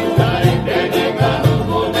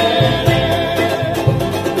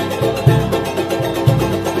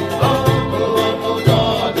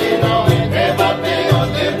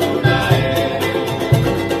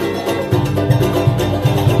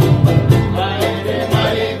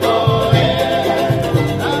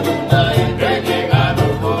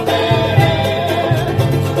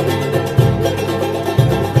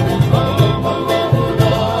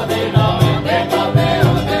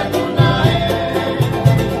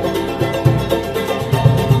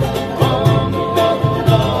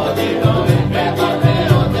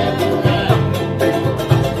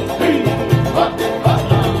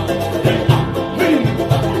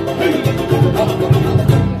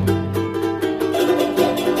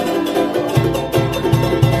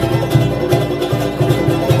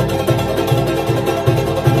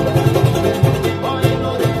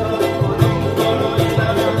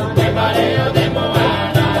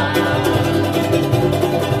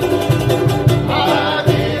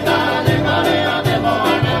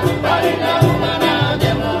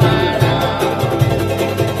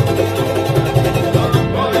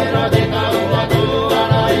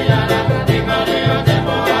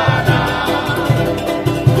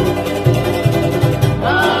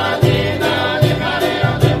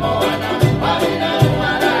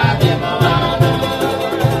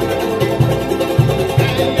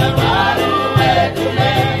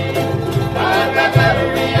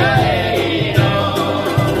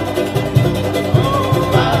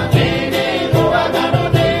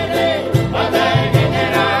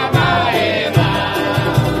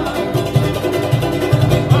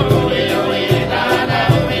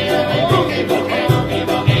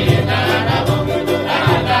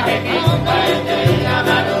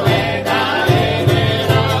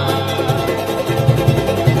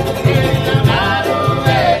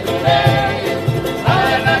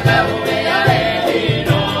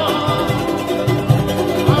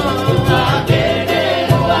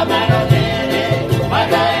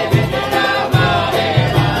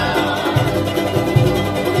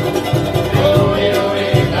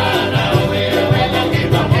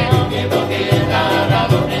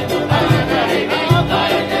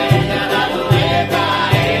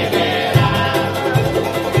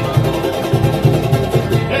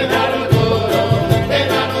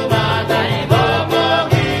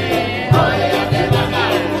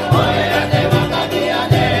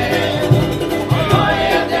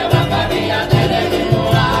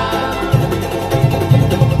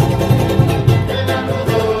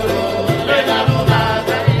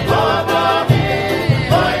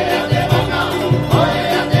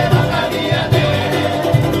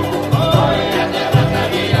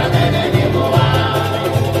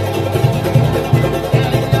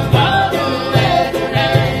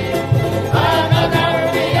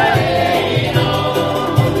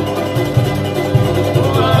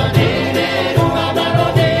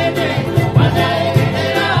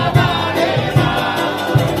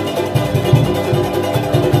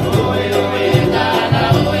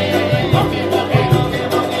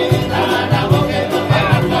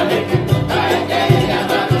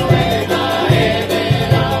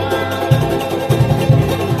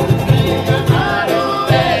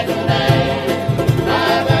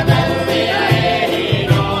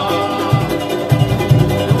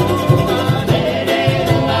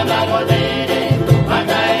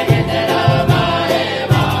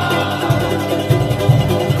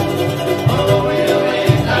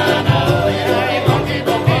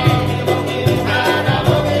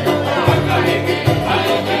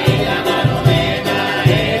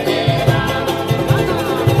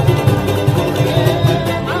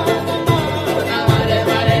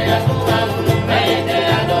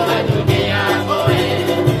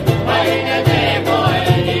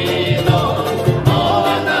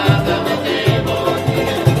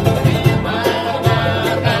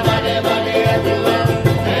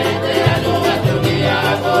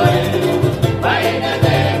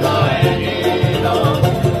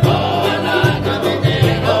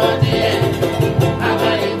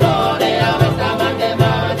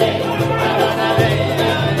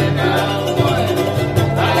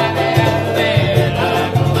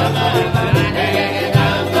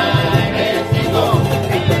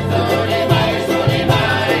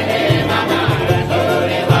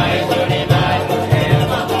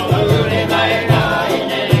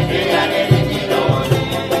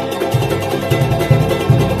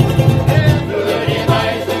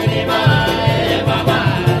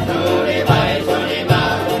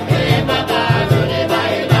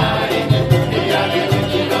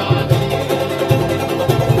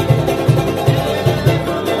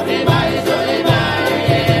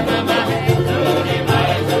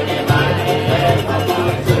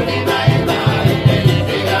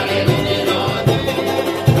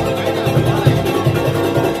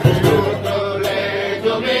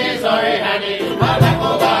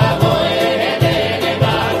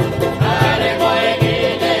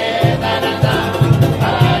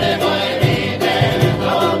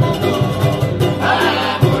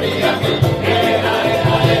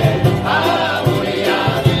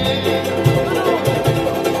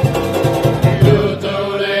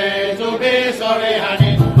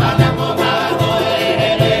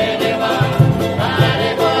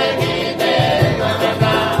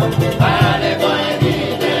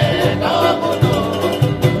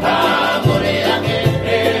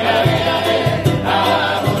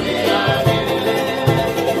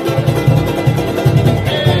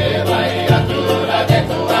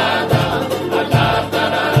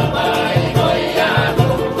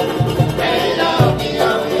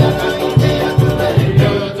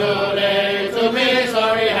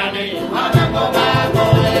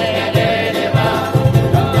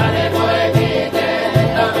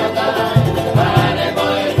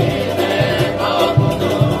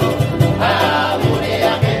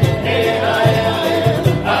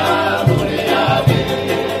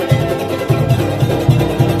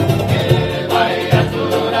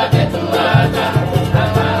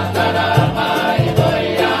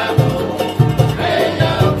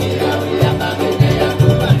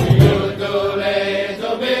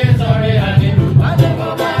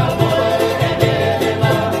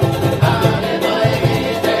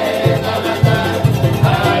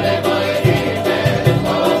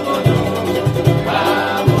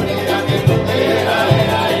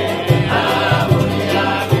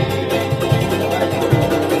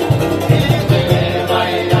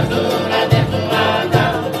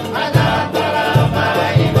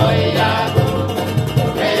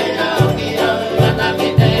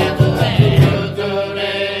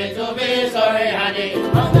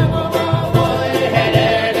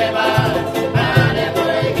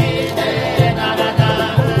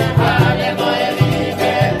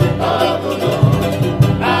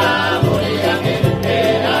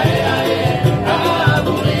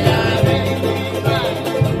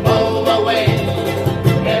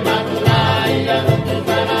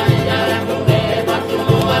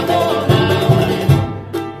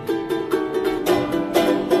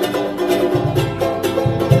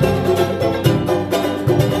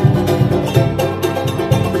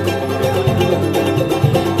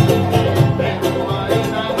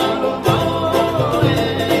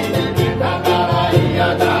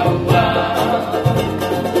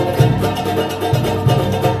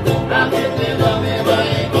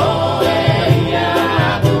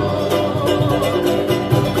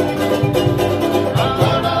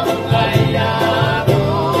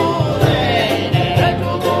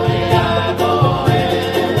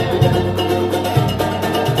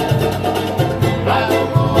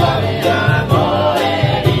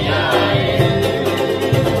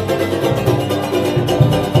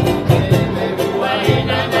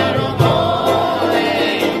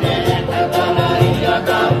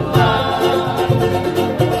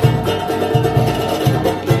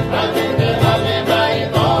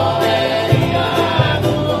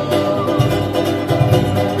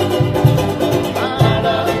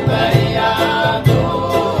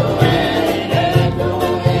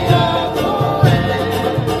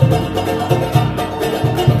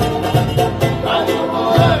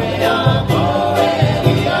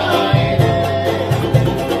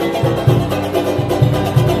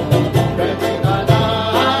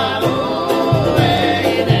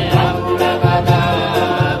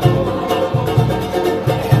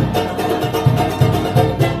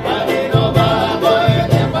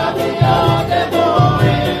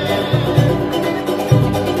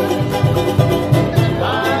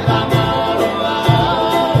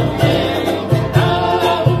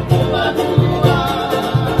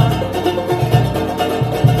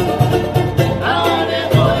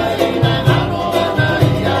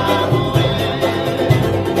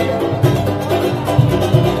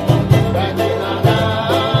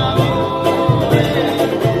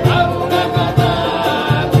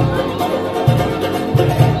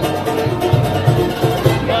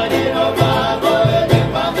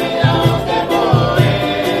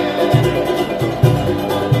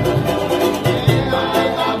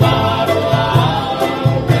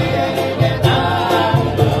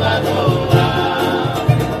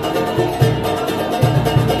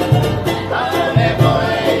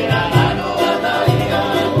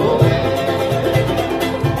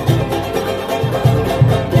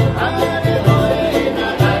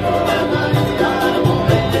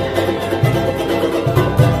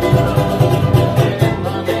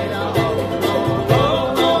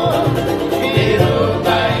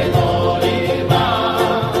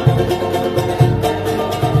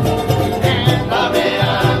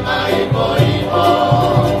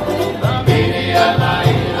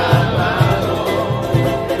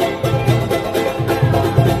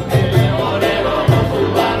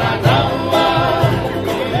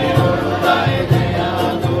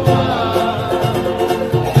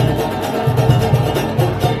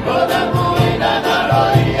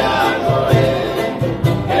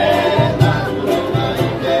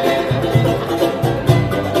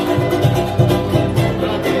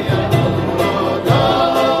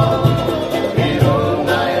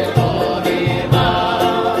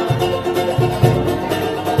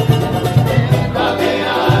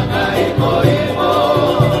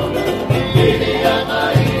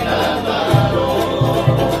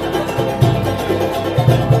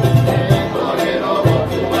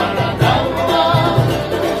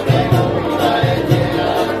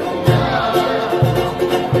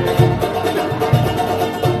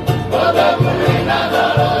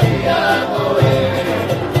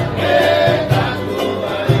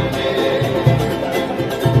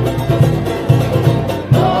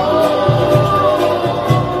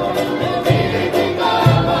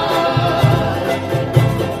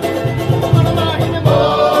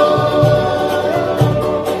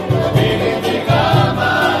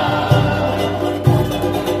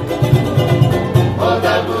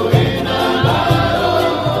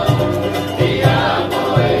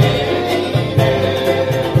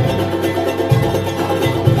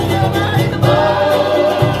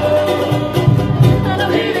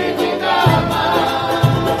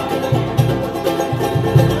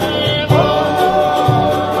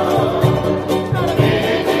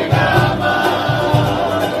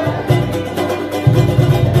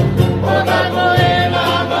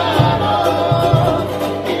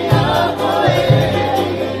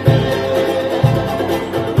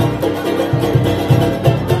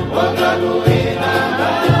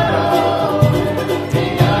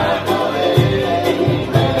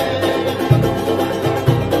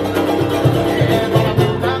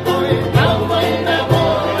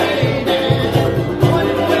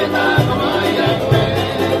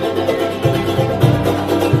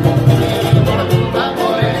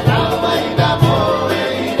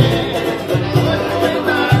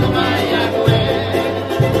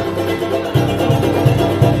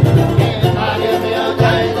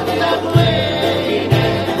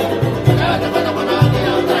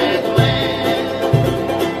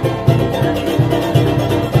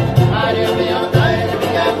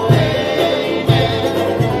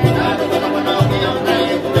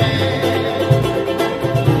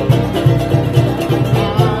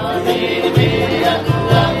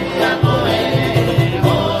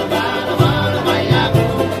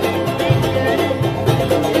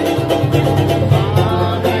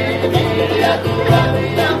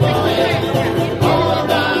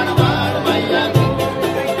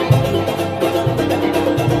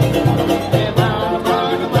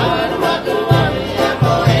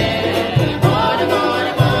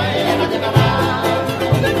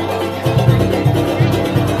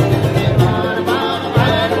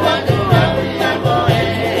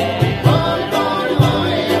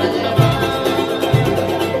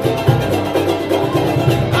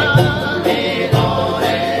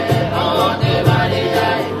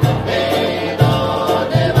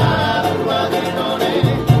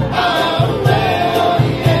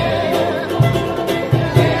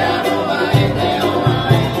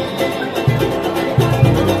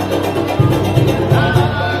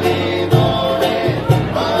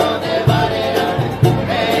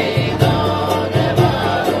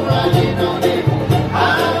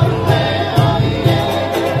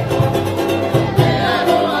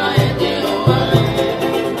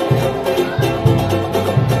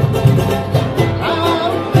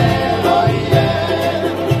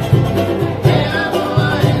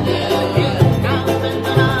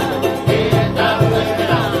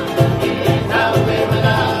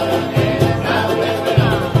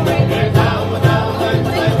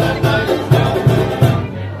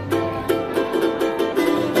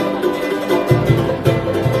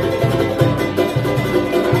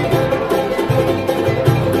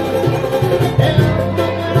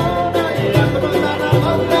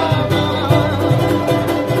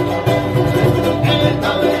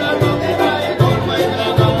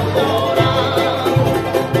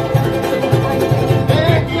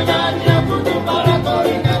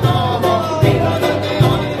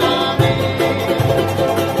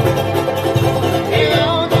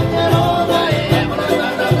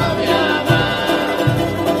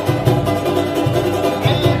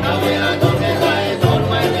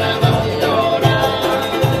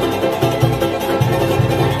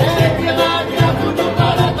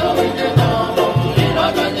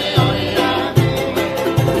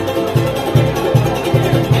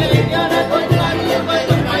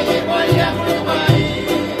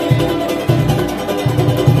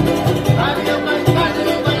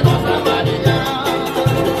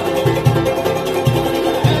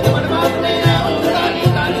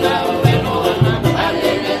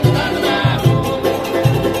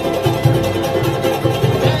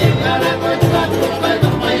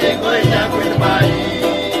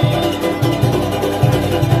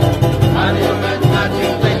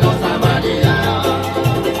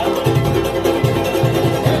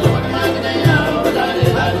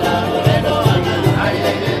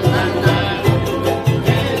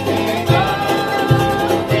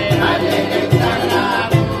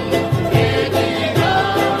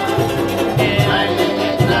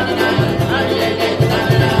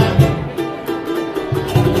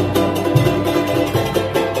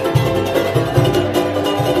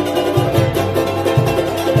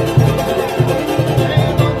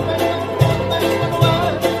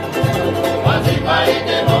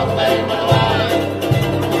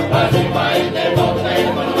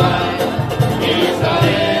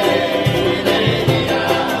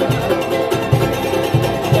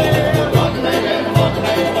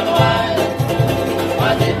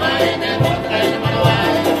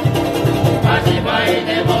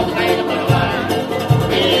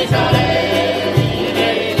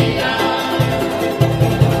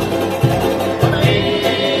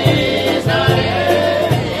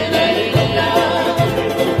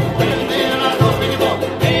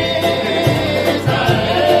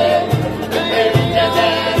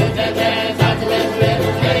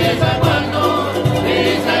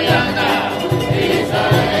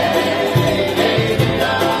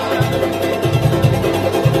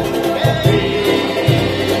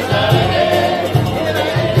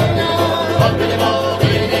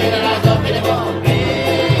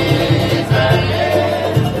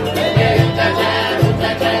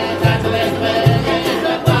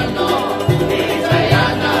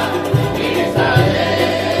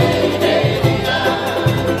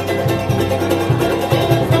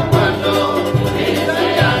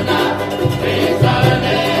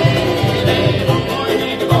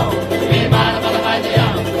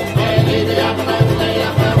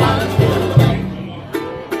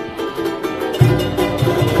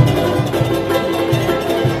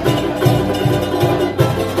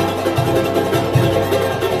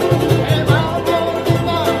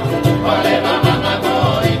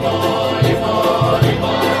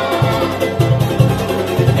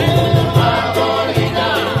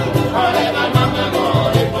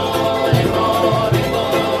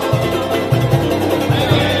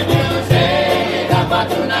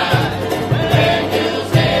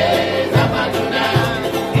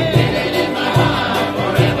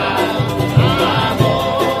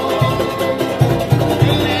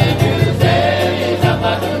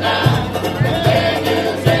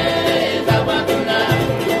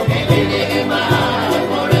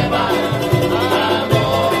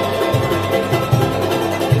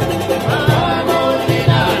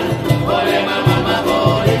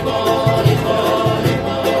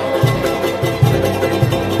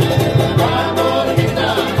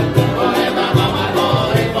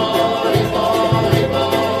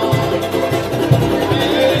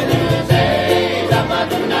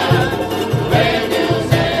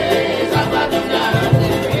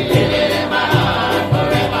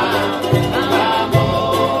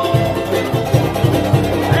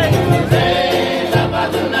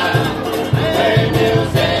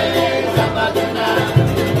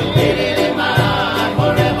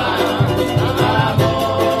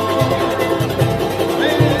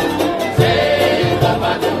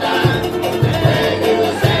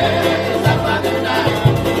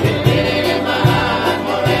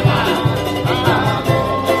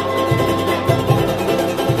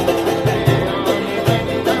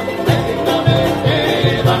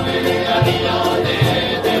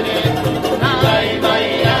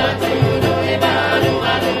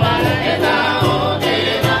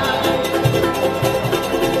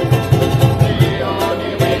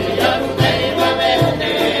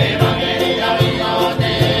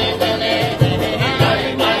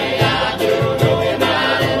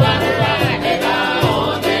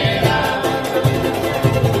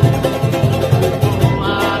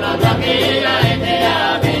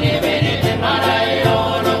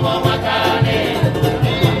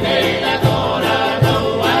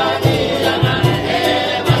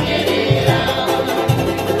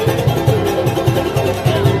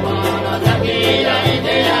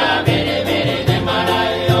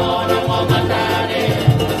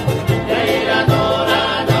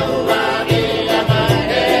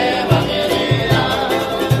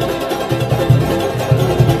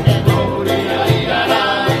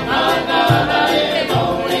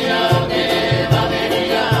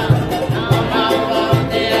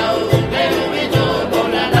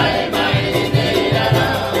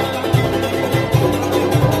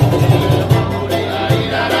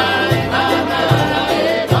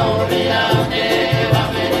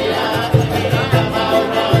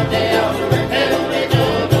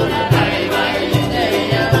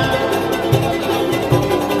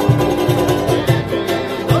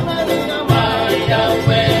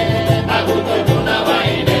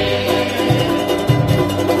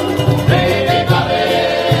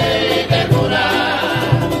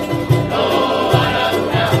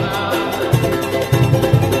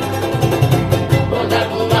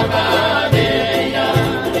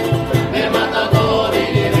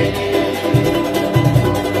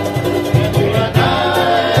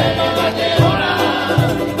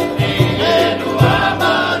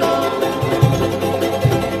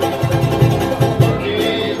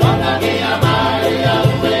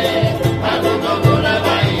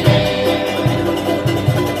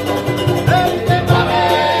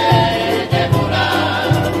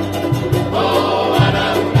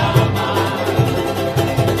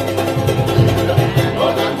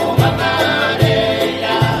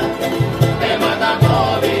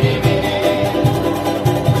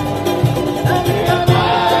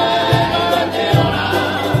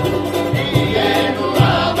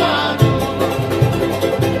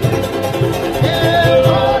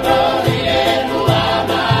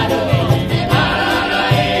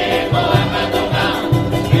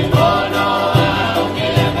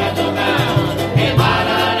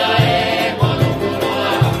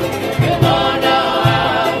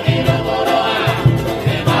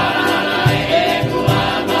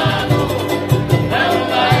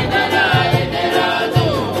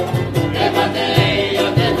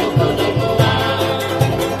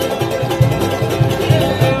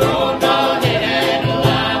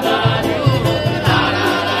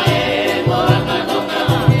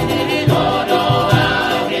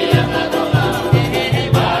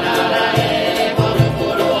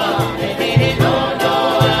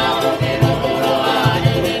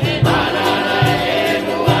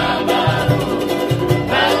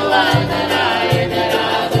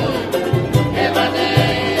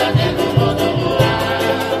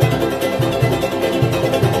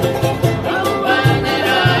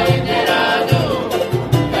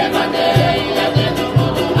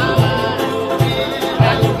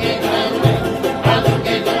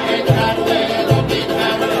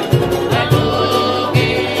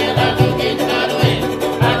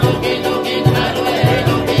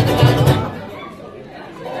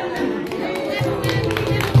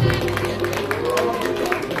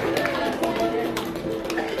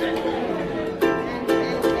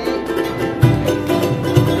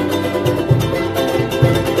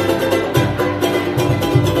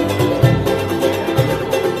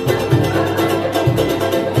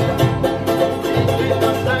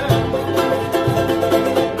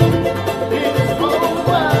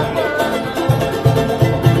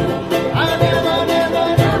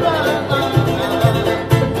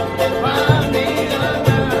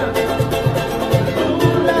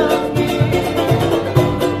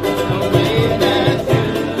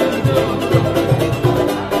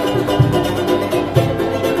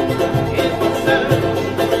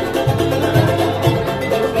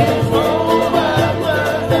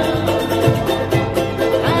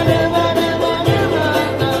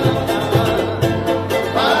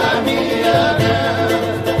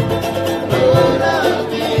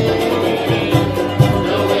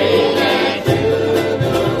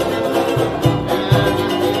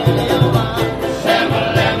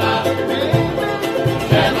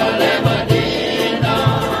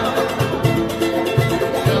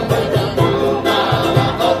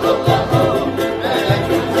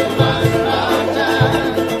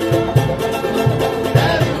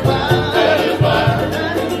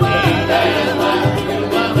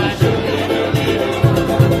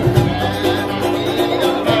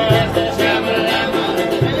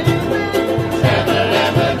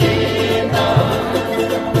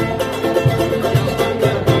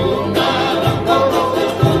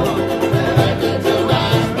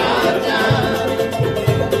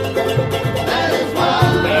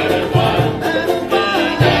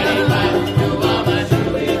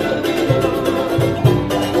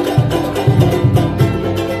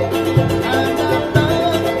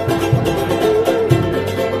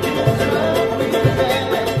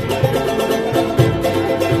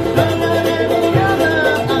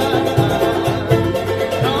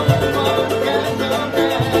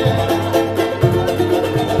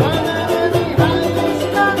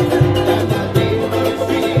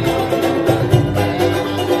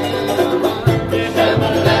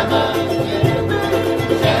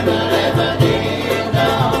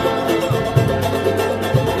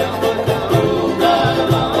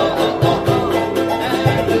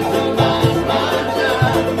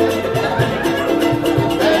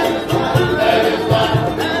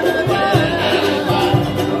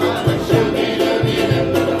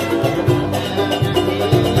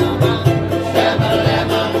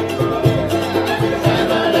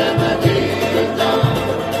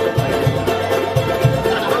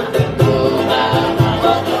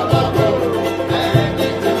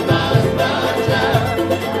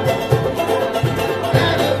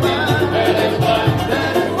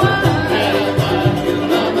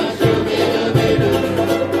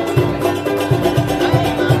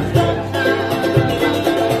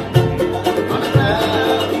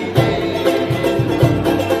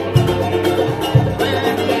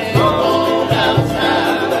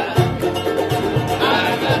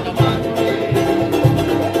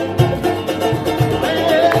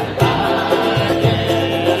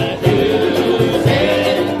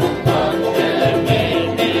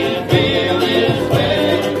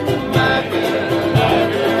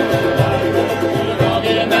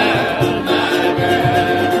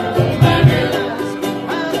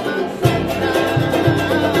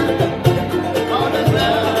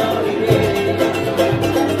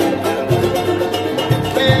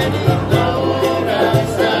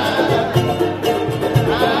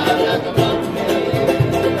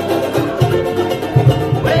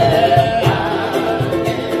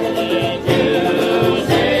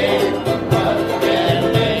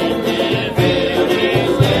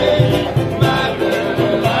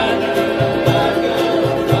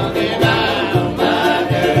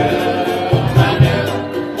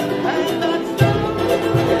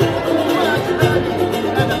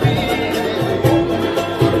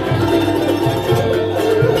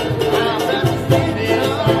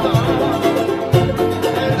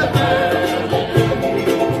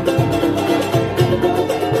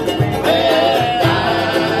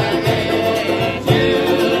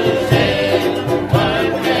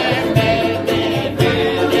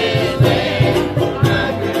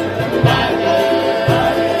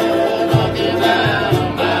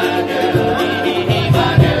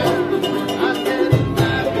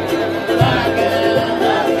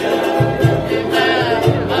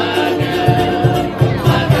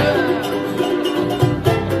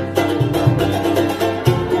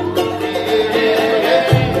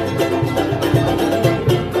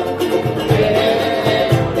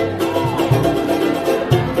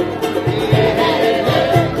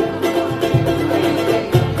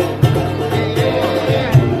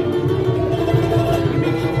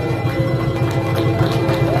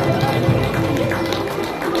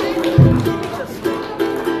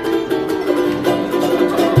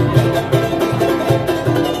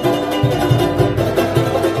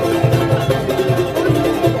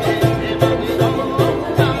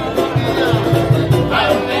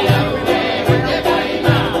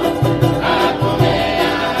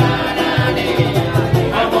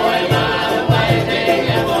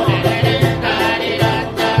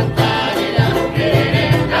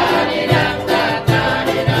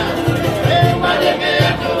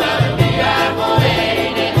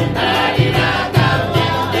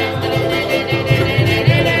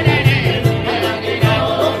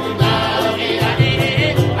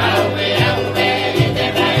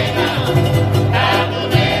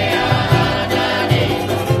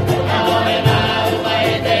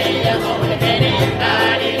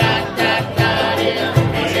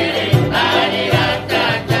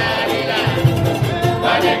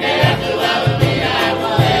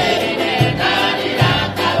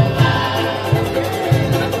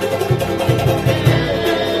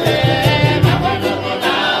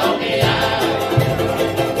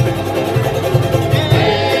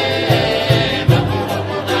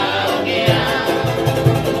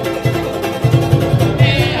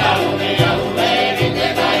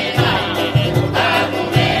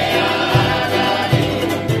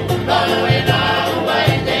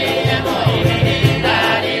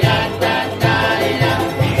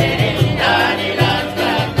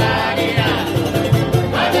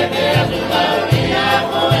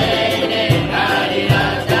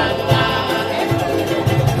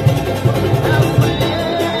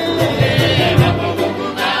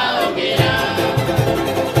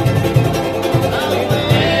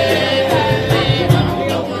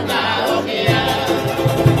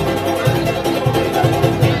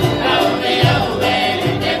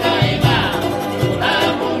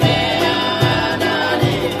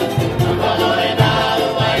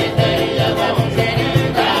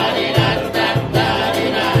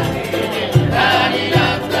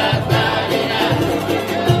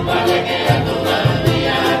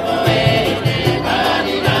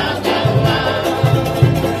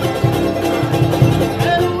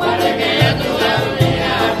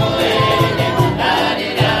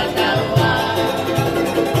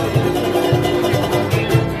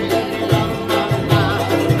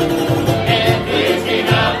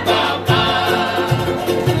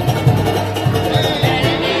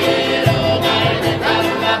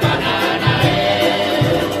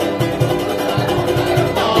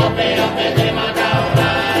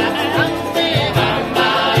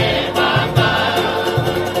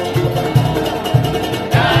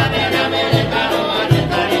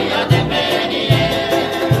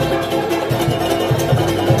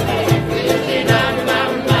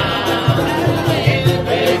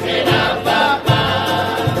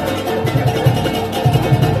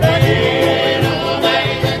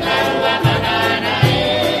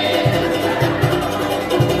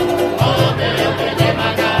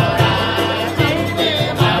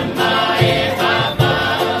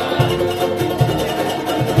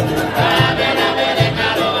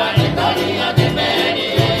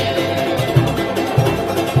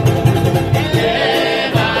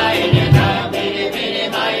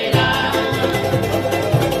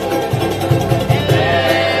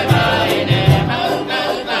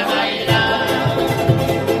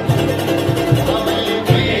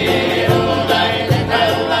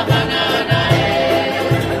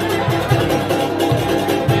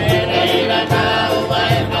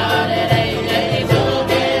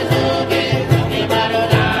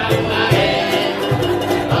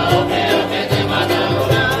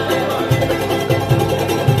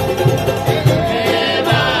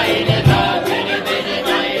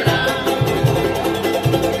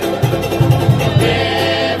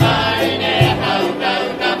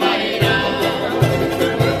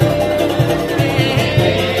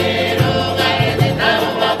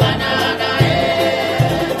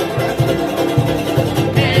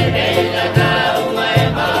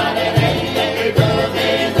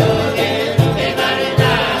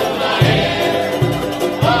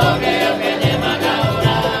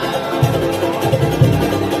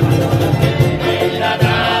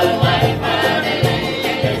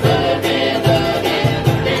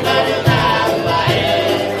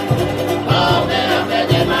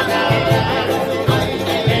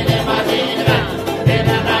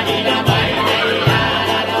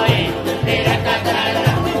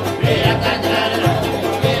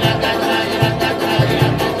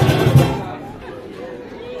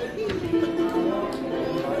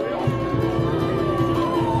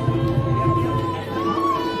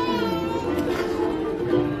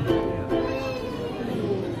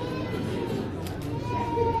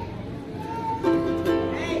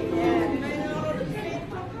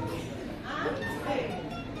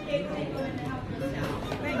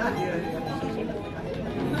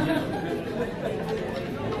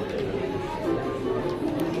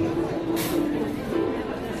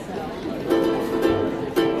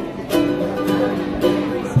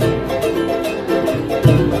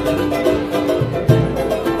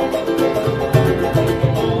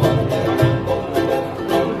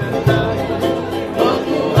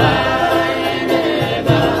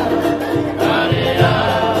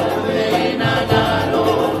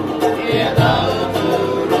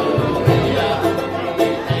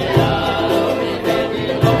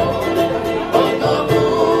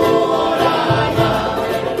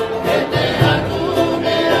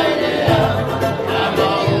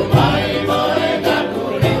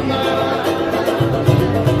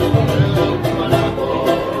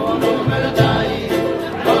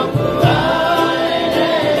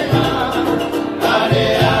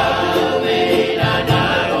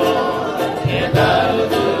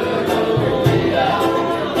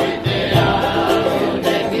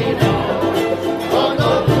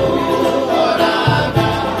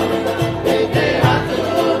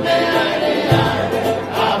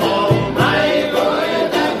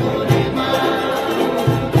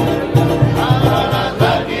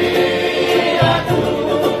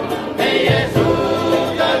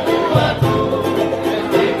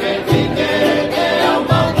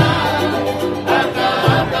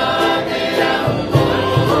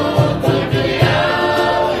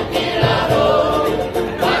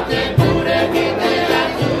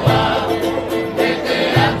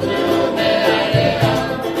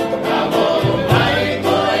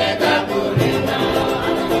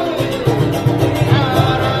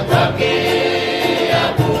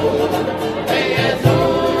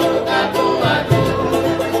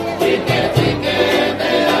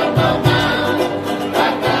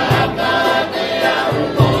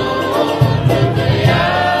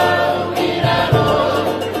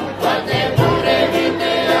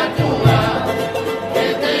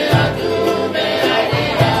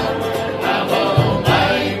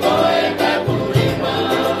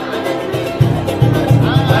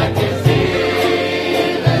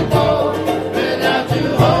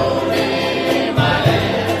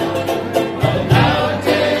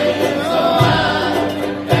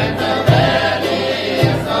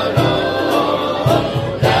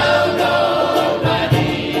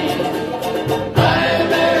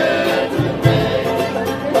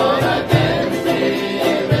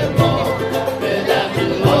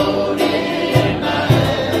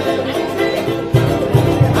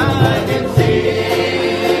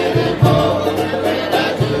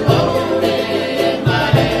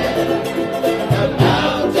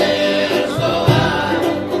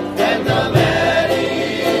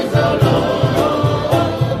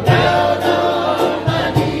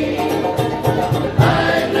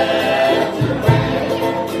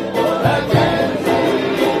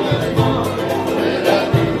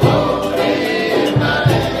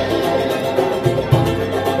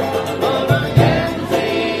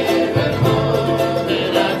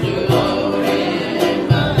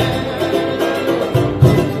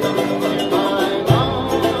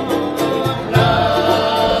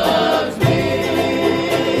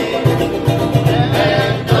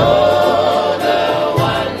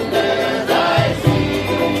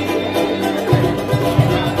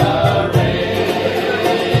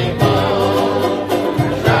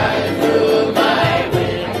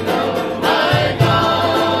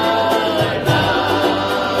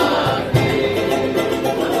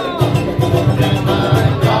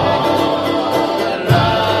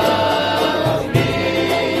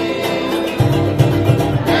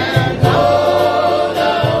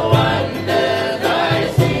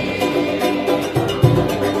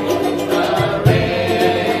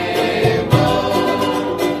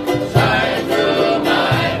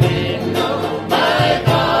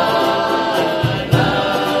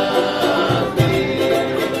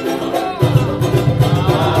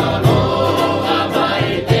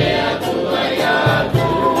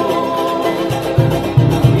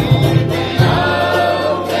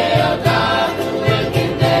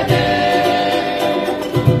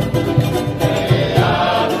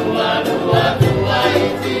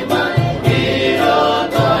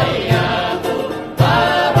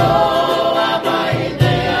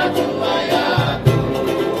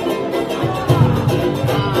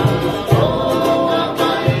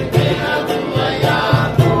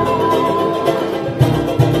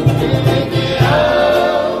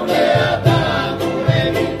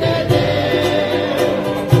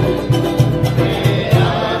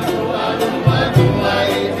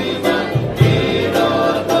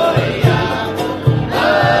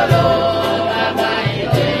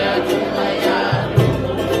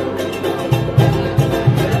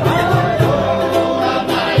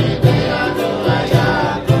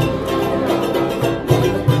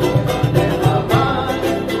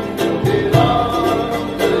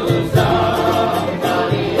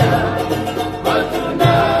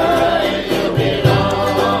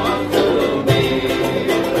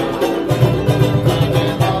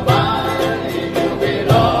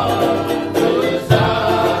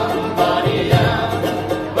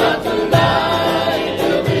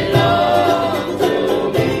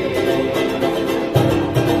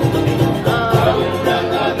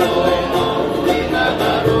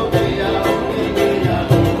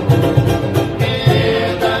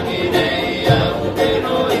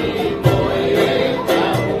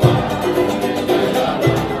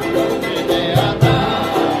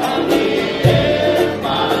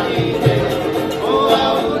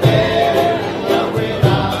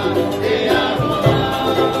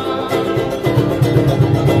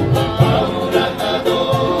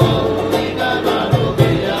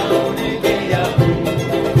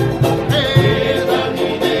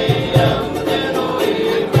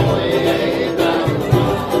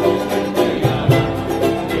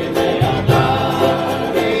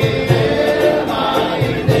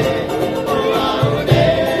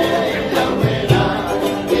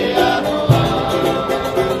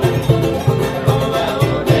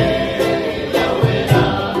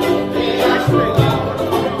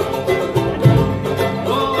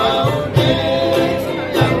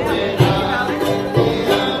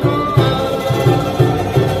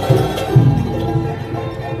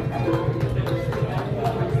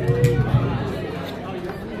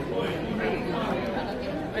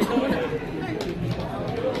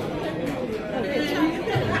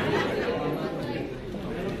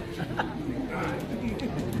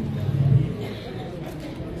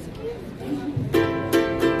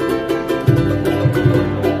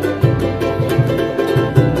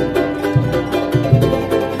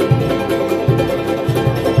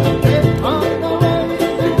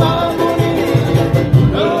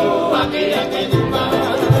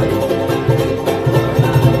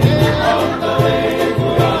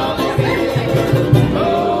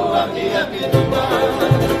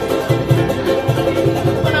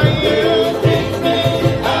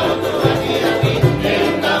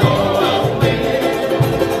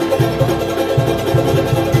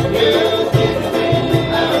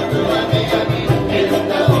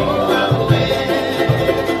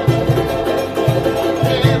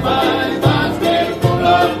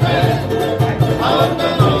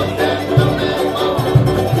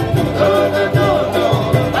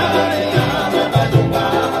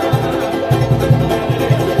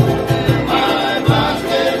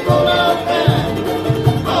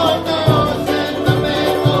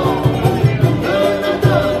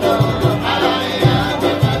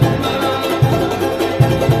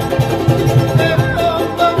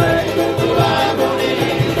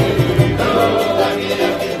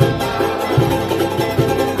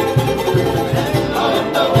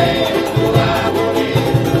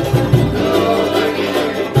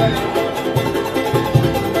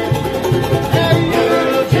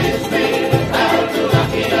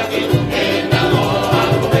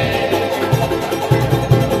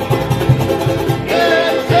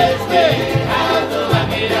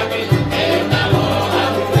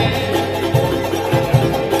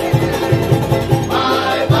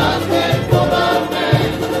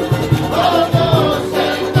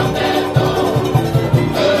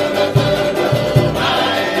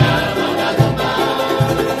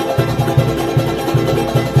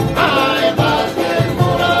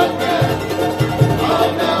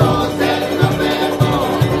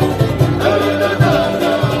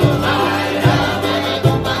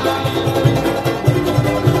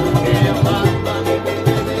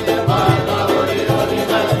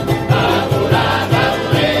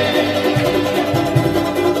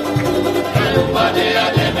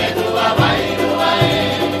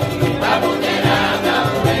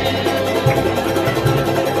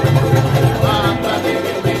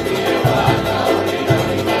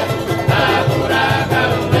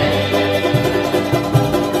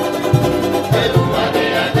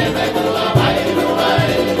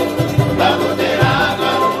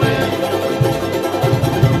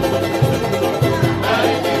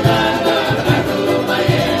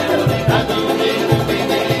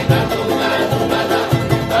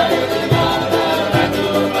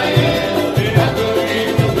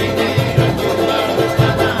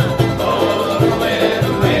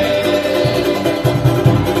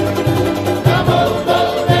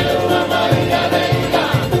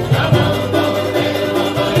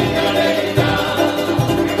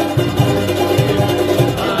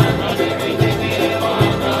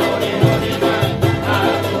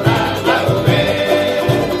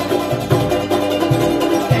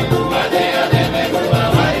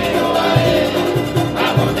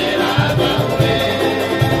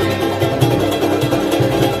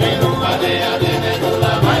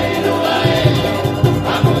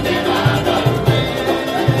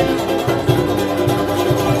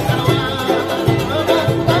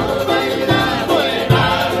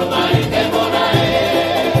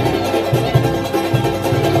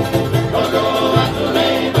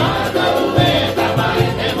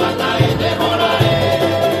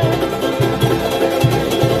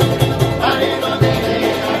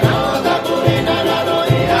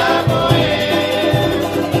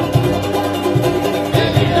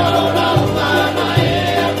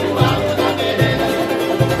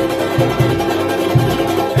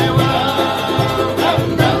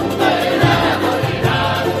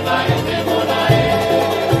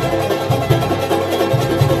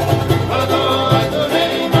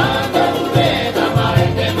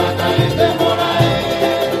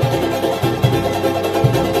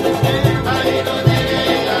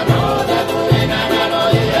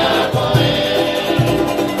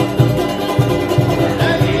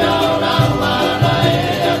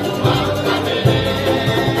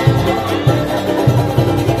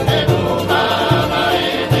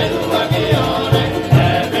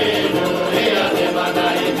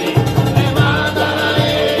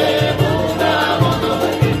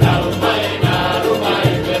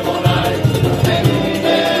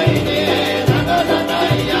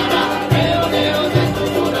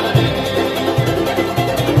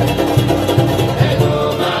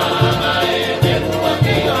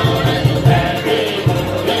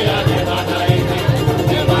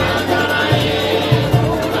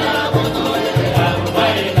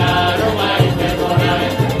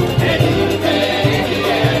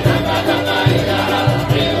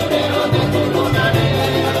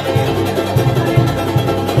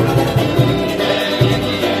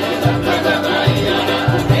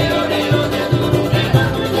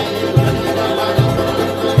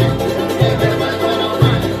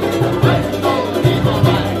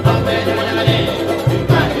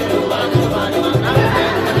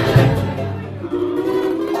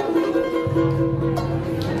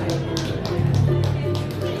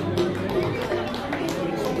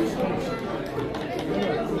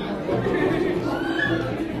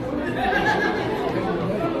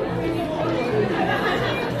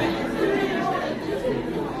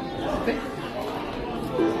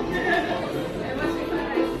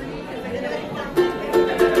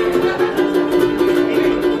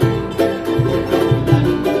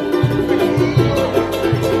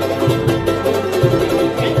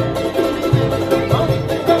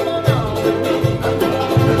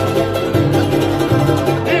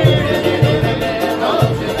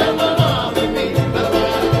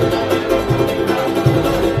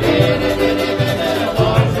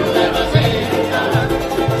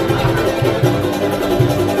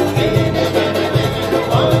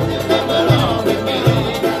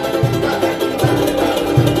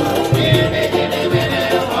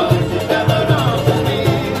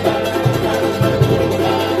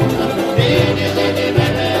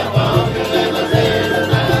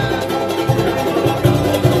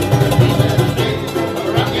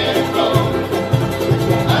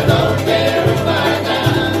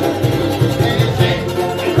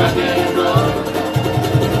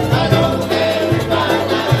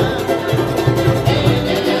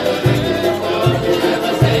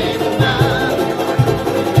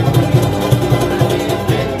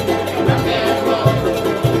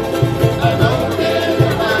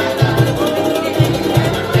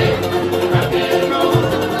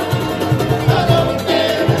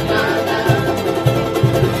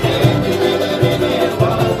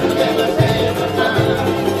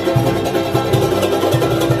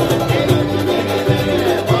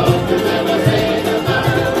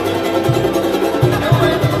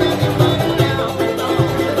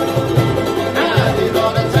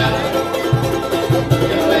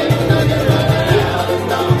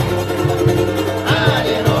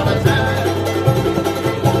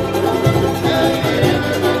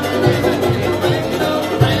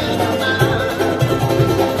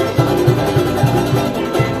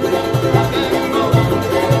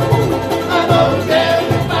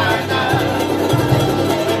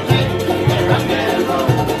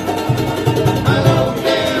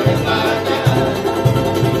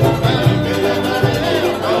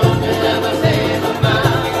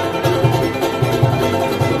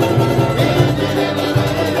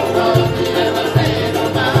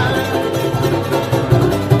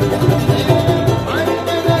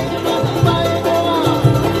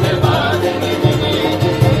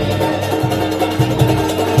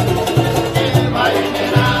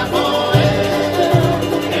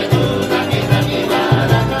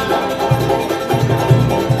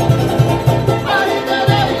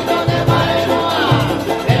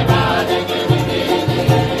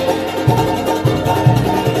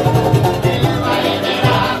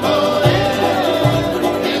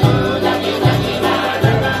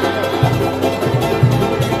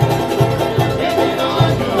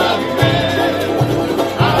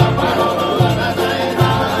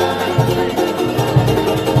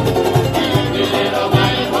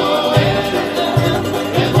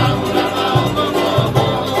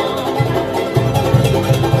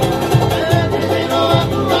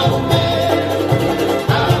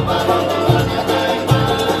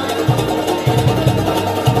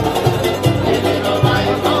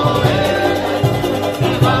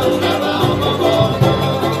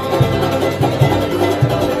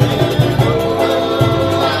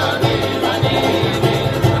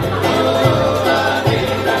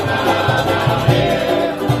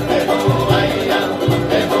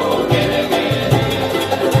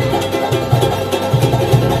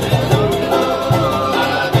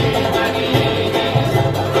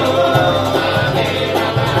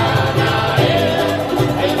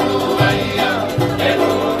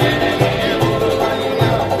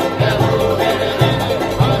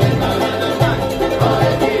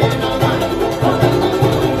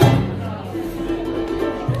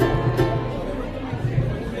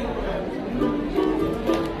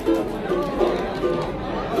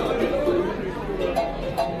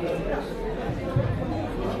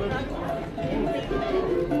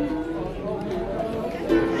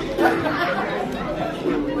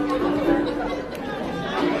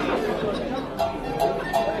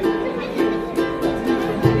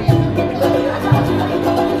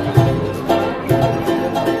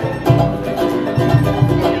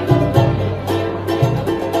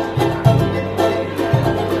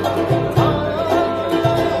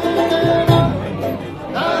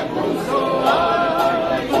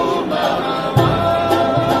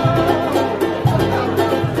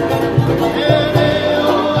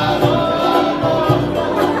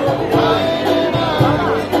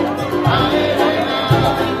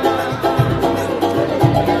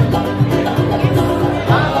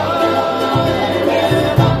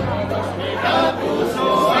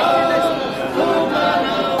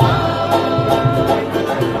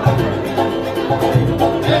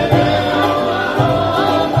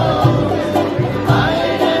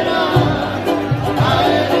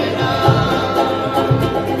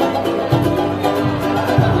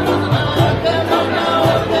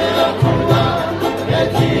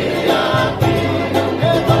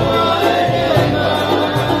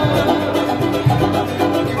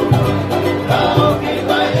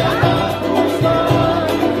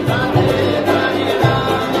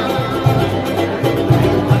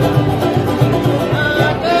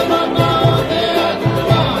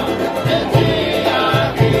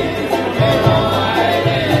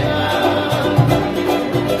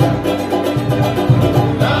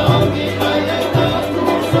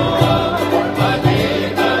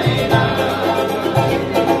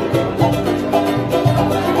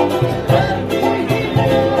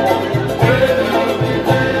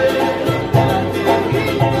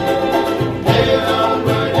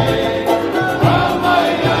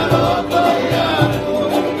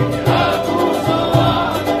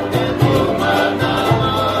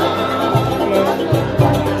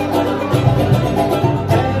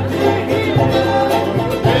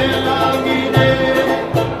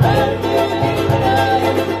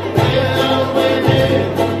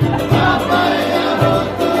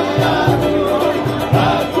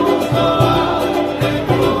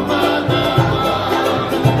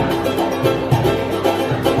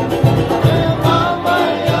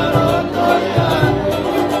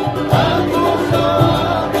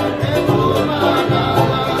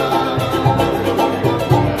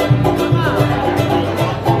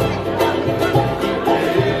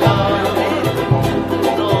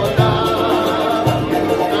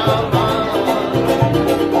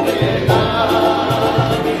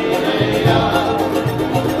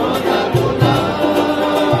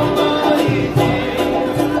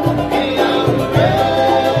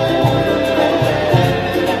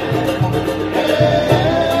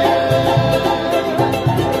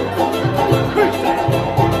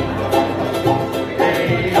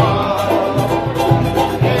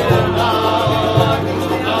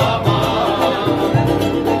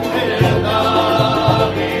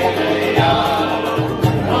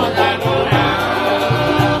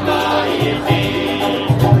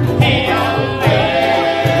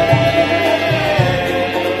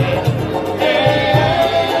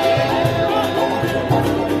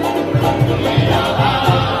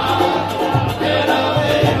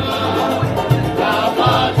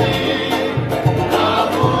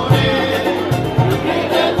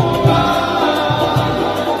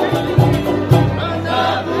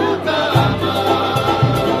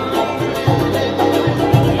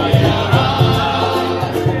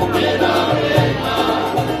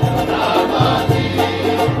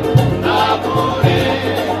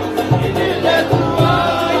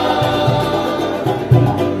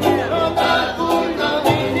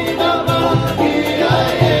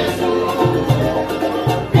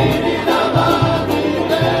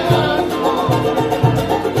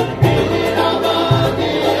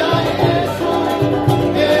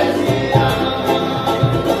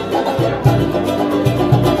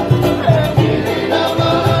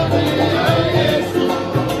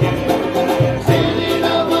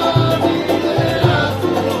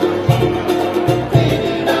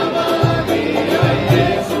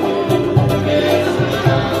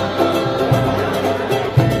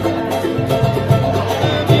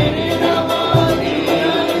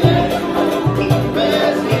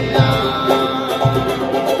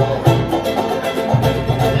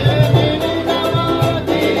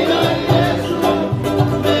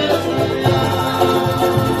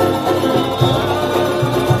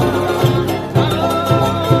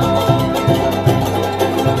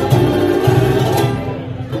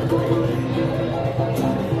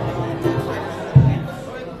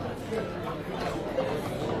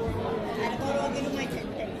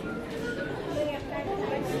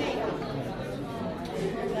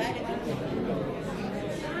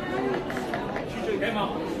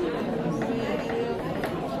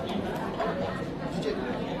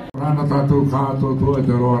Rana tātou kātou e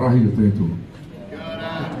te roa rahi o tētou.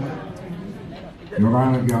 Yo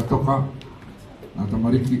rana ki a toka, nā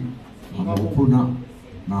tamariki, nā mokupuna,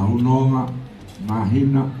 nā hunonga, nā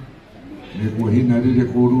hina, me kua hina rire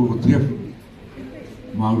kōru o tiaki,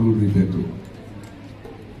 maururi tētou.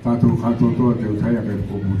 Tātou kātou toa te utaia kai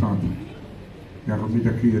kōmu tātou. Kia ka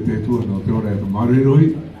mita ki e tētua no te ora e te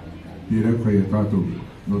mariroi, i reu kai e tātou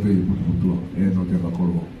no te i putuputua, e no te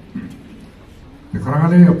kakoro. Te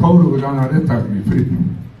karangane e pauru o rana reta ki Filipi.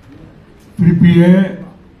 Filipi e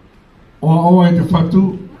oa e te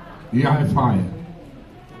whatu i ae whae.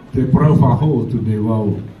 Te parau whaho o tu ne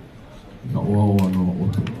wau na oa no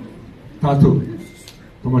otu. Tātou,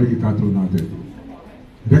 tamariki tātou nā tētou.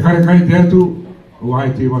 Rekarekai te atu o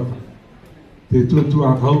ai te wata. Te tuatu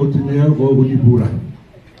a kau o te nea o uni pūrai.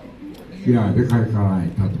 Kia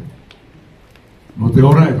rekarekai tātou. No te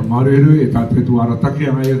ora e ka mareru e tā te tu arataki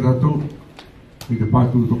a ngai e tātou. I te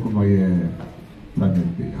pātu toko mai e tāne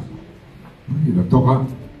te ia. I te toka,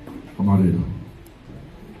 ka mareru.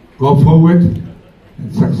 Go forward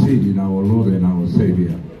and succeed in our Lord and our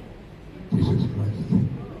Savior, Jesus Christ.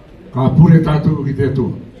 Ka pure tātou ki te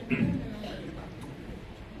tua.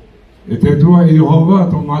 E te tua i Jehova,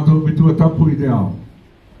 tō mātou mitua tapu i te ao.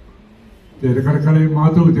 Te rekarekare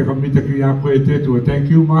mātou, te kamita ki a koe te tua.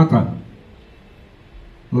 Thank you, mātai.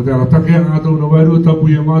 No te aratake a ngātou na wairu tapu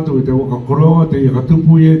i a mātou i te waka koronga te i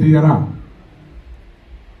katupu i e te ara.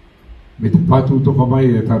 Me te patu toka mai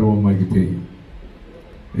e taroa mai ki te.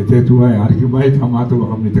 E te tua e ariki mai tā mātou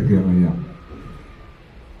a kamita ki a ngai a.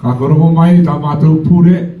 Ka koronga mai tā mātou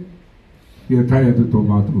pure ki a tai atu tō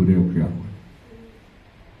mātou reo ki a koe.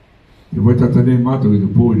 Te waitatane mātou i te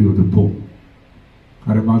pōri o te pō.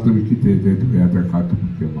 Kare mātou i ki te tua e a te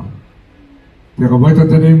katupu ki a mātou. Te ka waita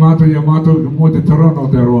tenei mātou i a mātou i mua te tarana o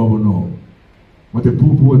te aroa wano. Ma te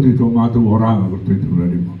pūpua tui tō mātou o ranga kuru tui tūra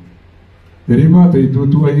rima. Te rima te i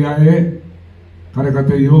tuatua i a e, kare ka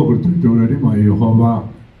te i o kuru tui tūra rima i Jehova,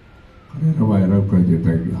 kare rawa e rauka i te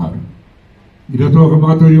taiki haru. I rotoa ka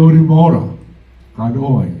mātou i ori maora, ka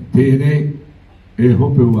noai, tēnei e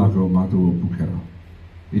hope ua ka o mātou o pukera.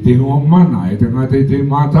 I te ngō mana, e te ngāte i te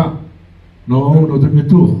māta, no te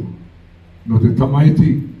metua, no te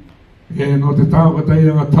tamaiti, e no te tāwatai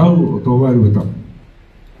anga tau o tō wairu e tau.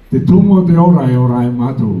 Te tumo te ora e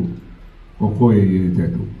mātou o koe i e te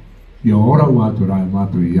atu. I ora wātu rai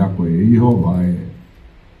mātou i a koe i Jehova e.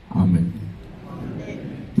 Amen.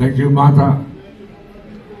 Thank you, Mata.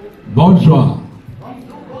 Bonsoir.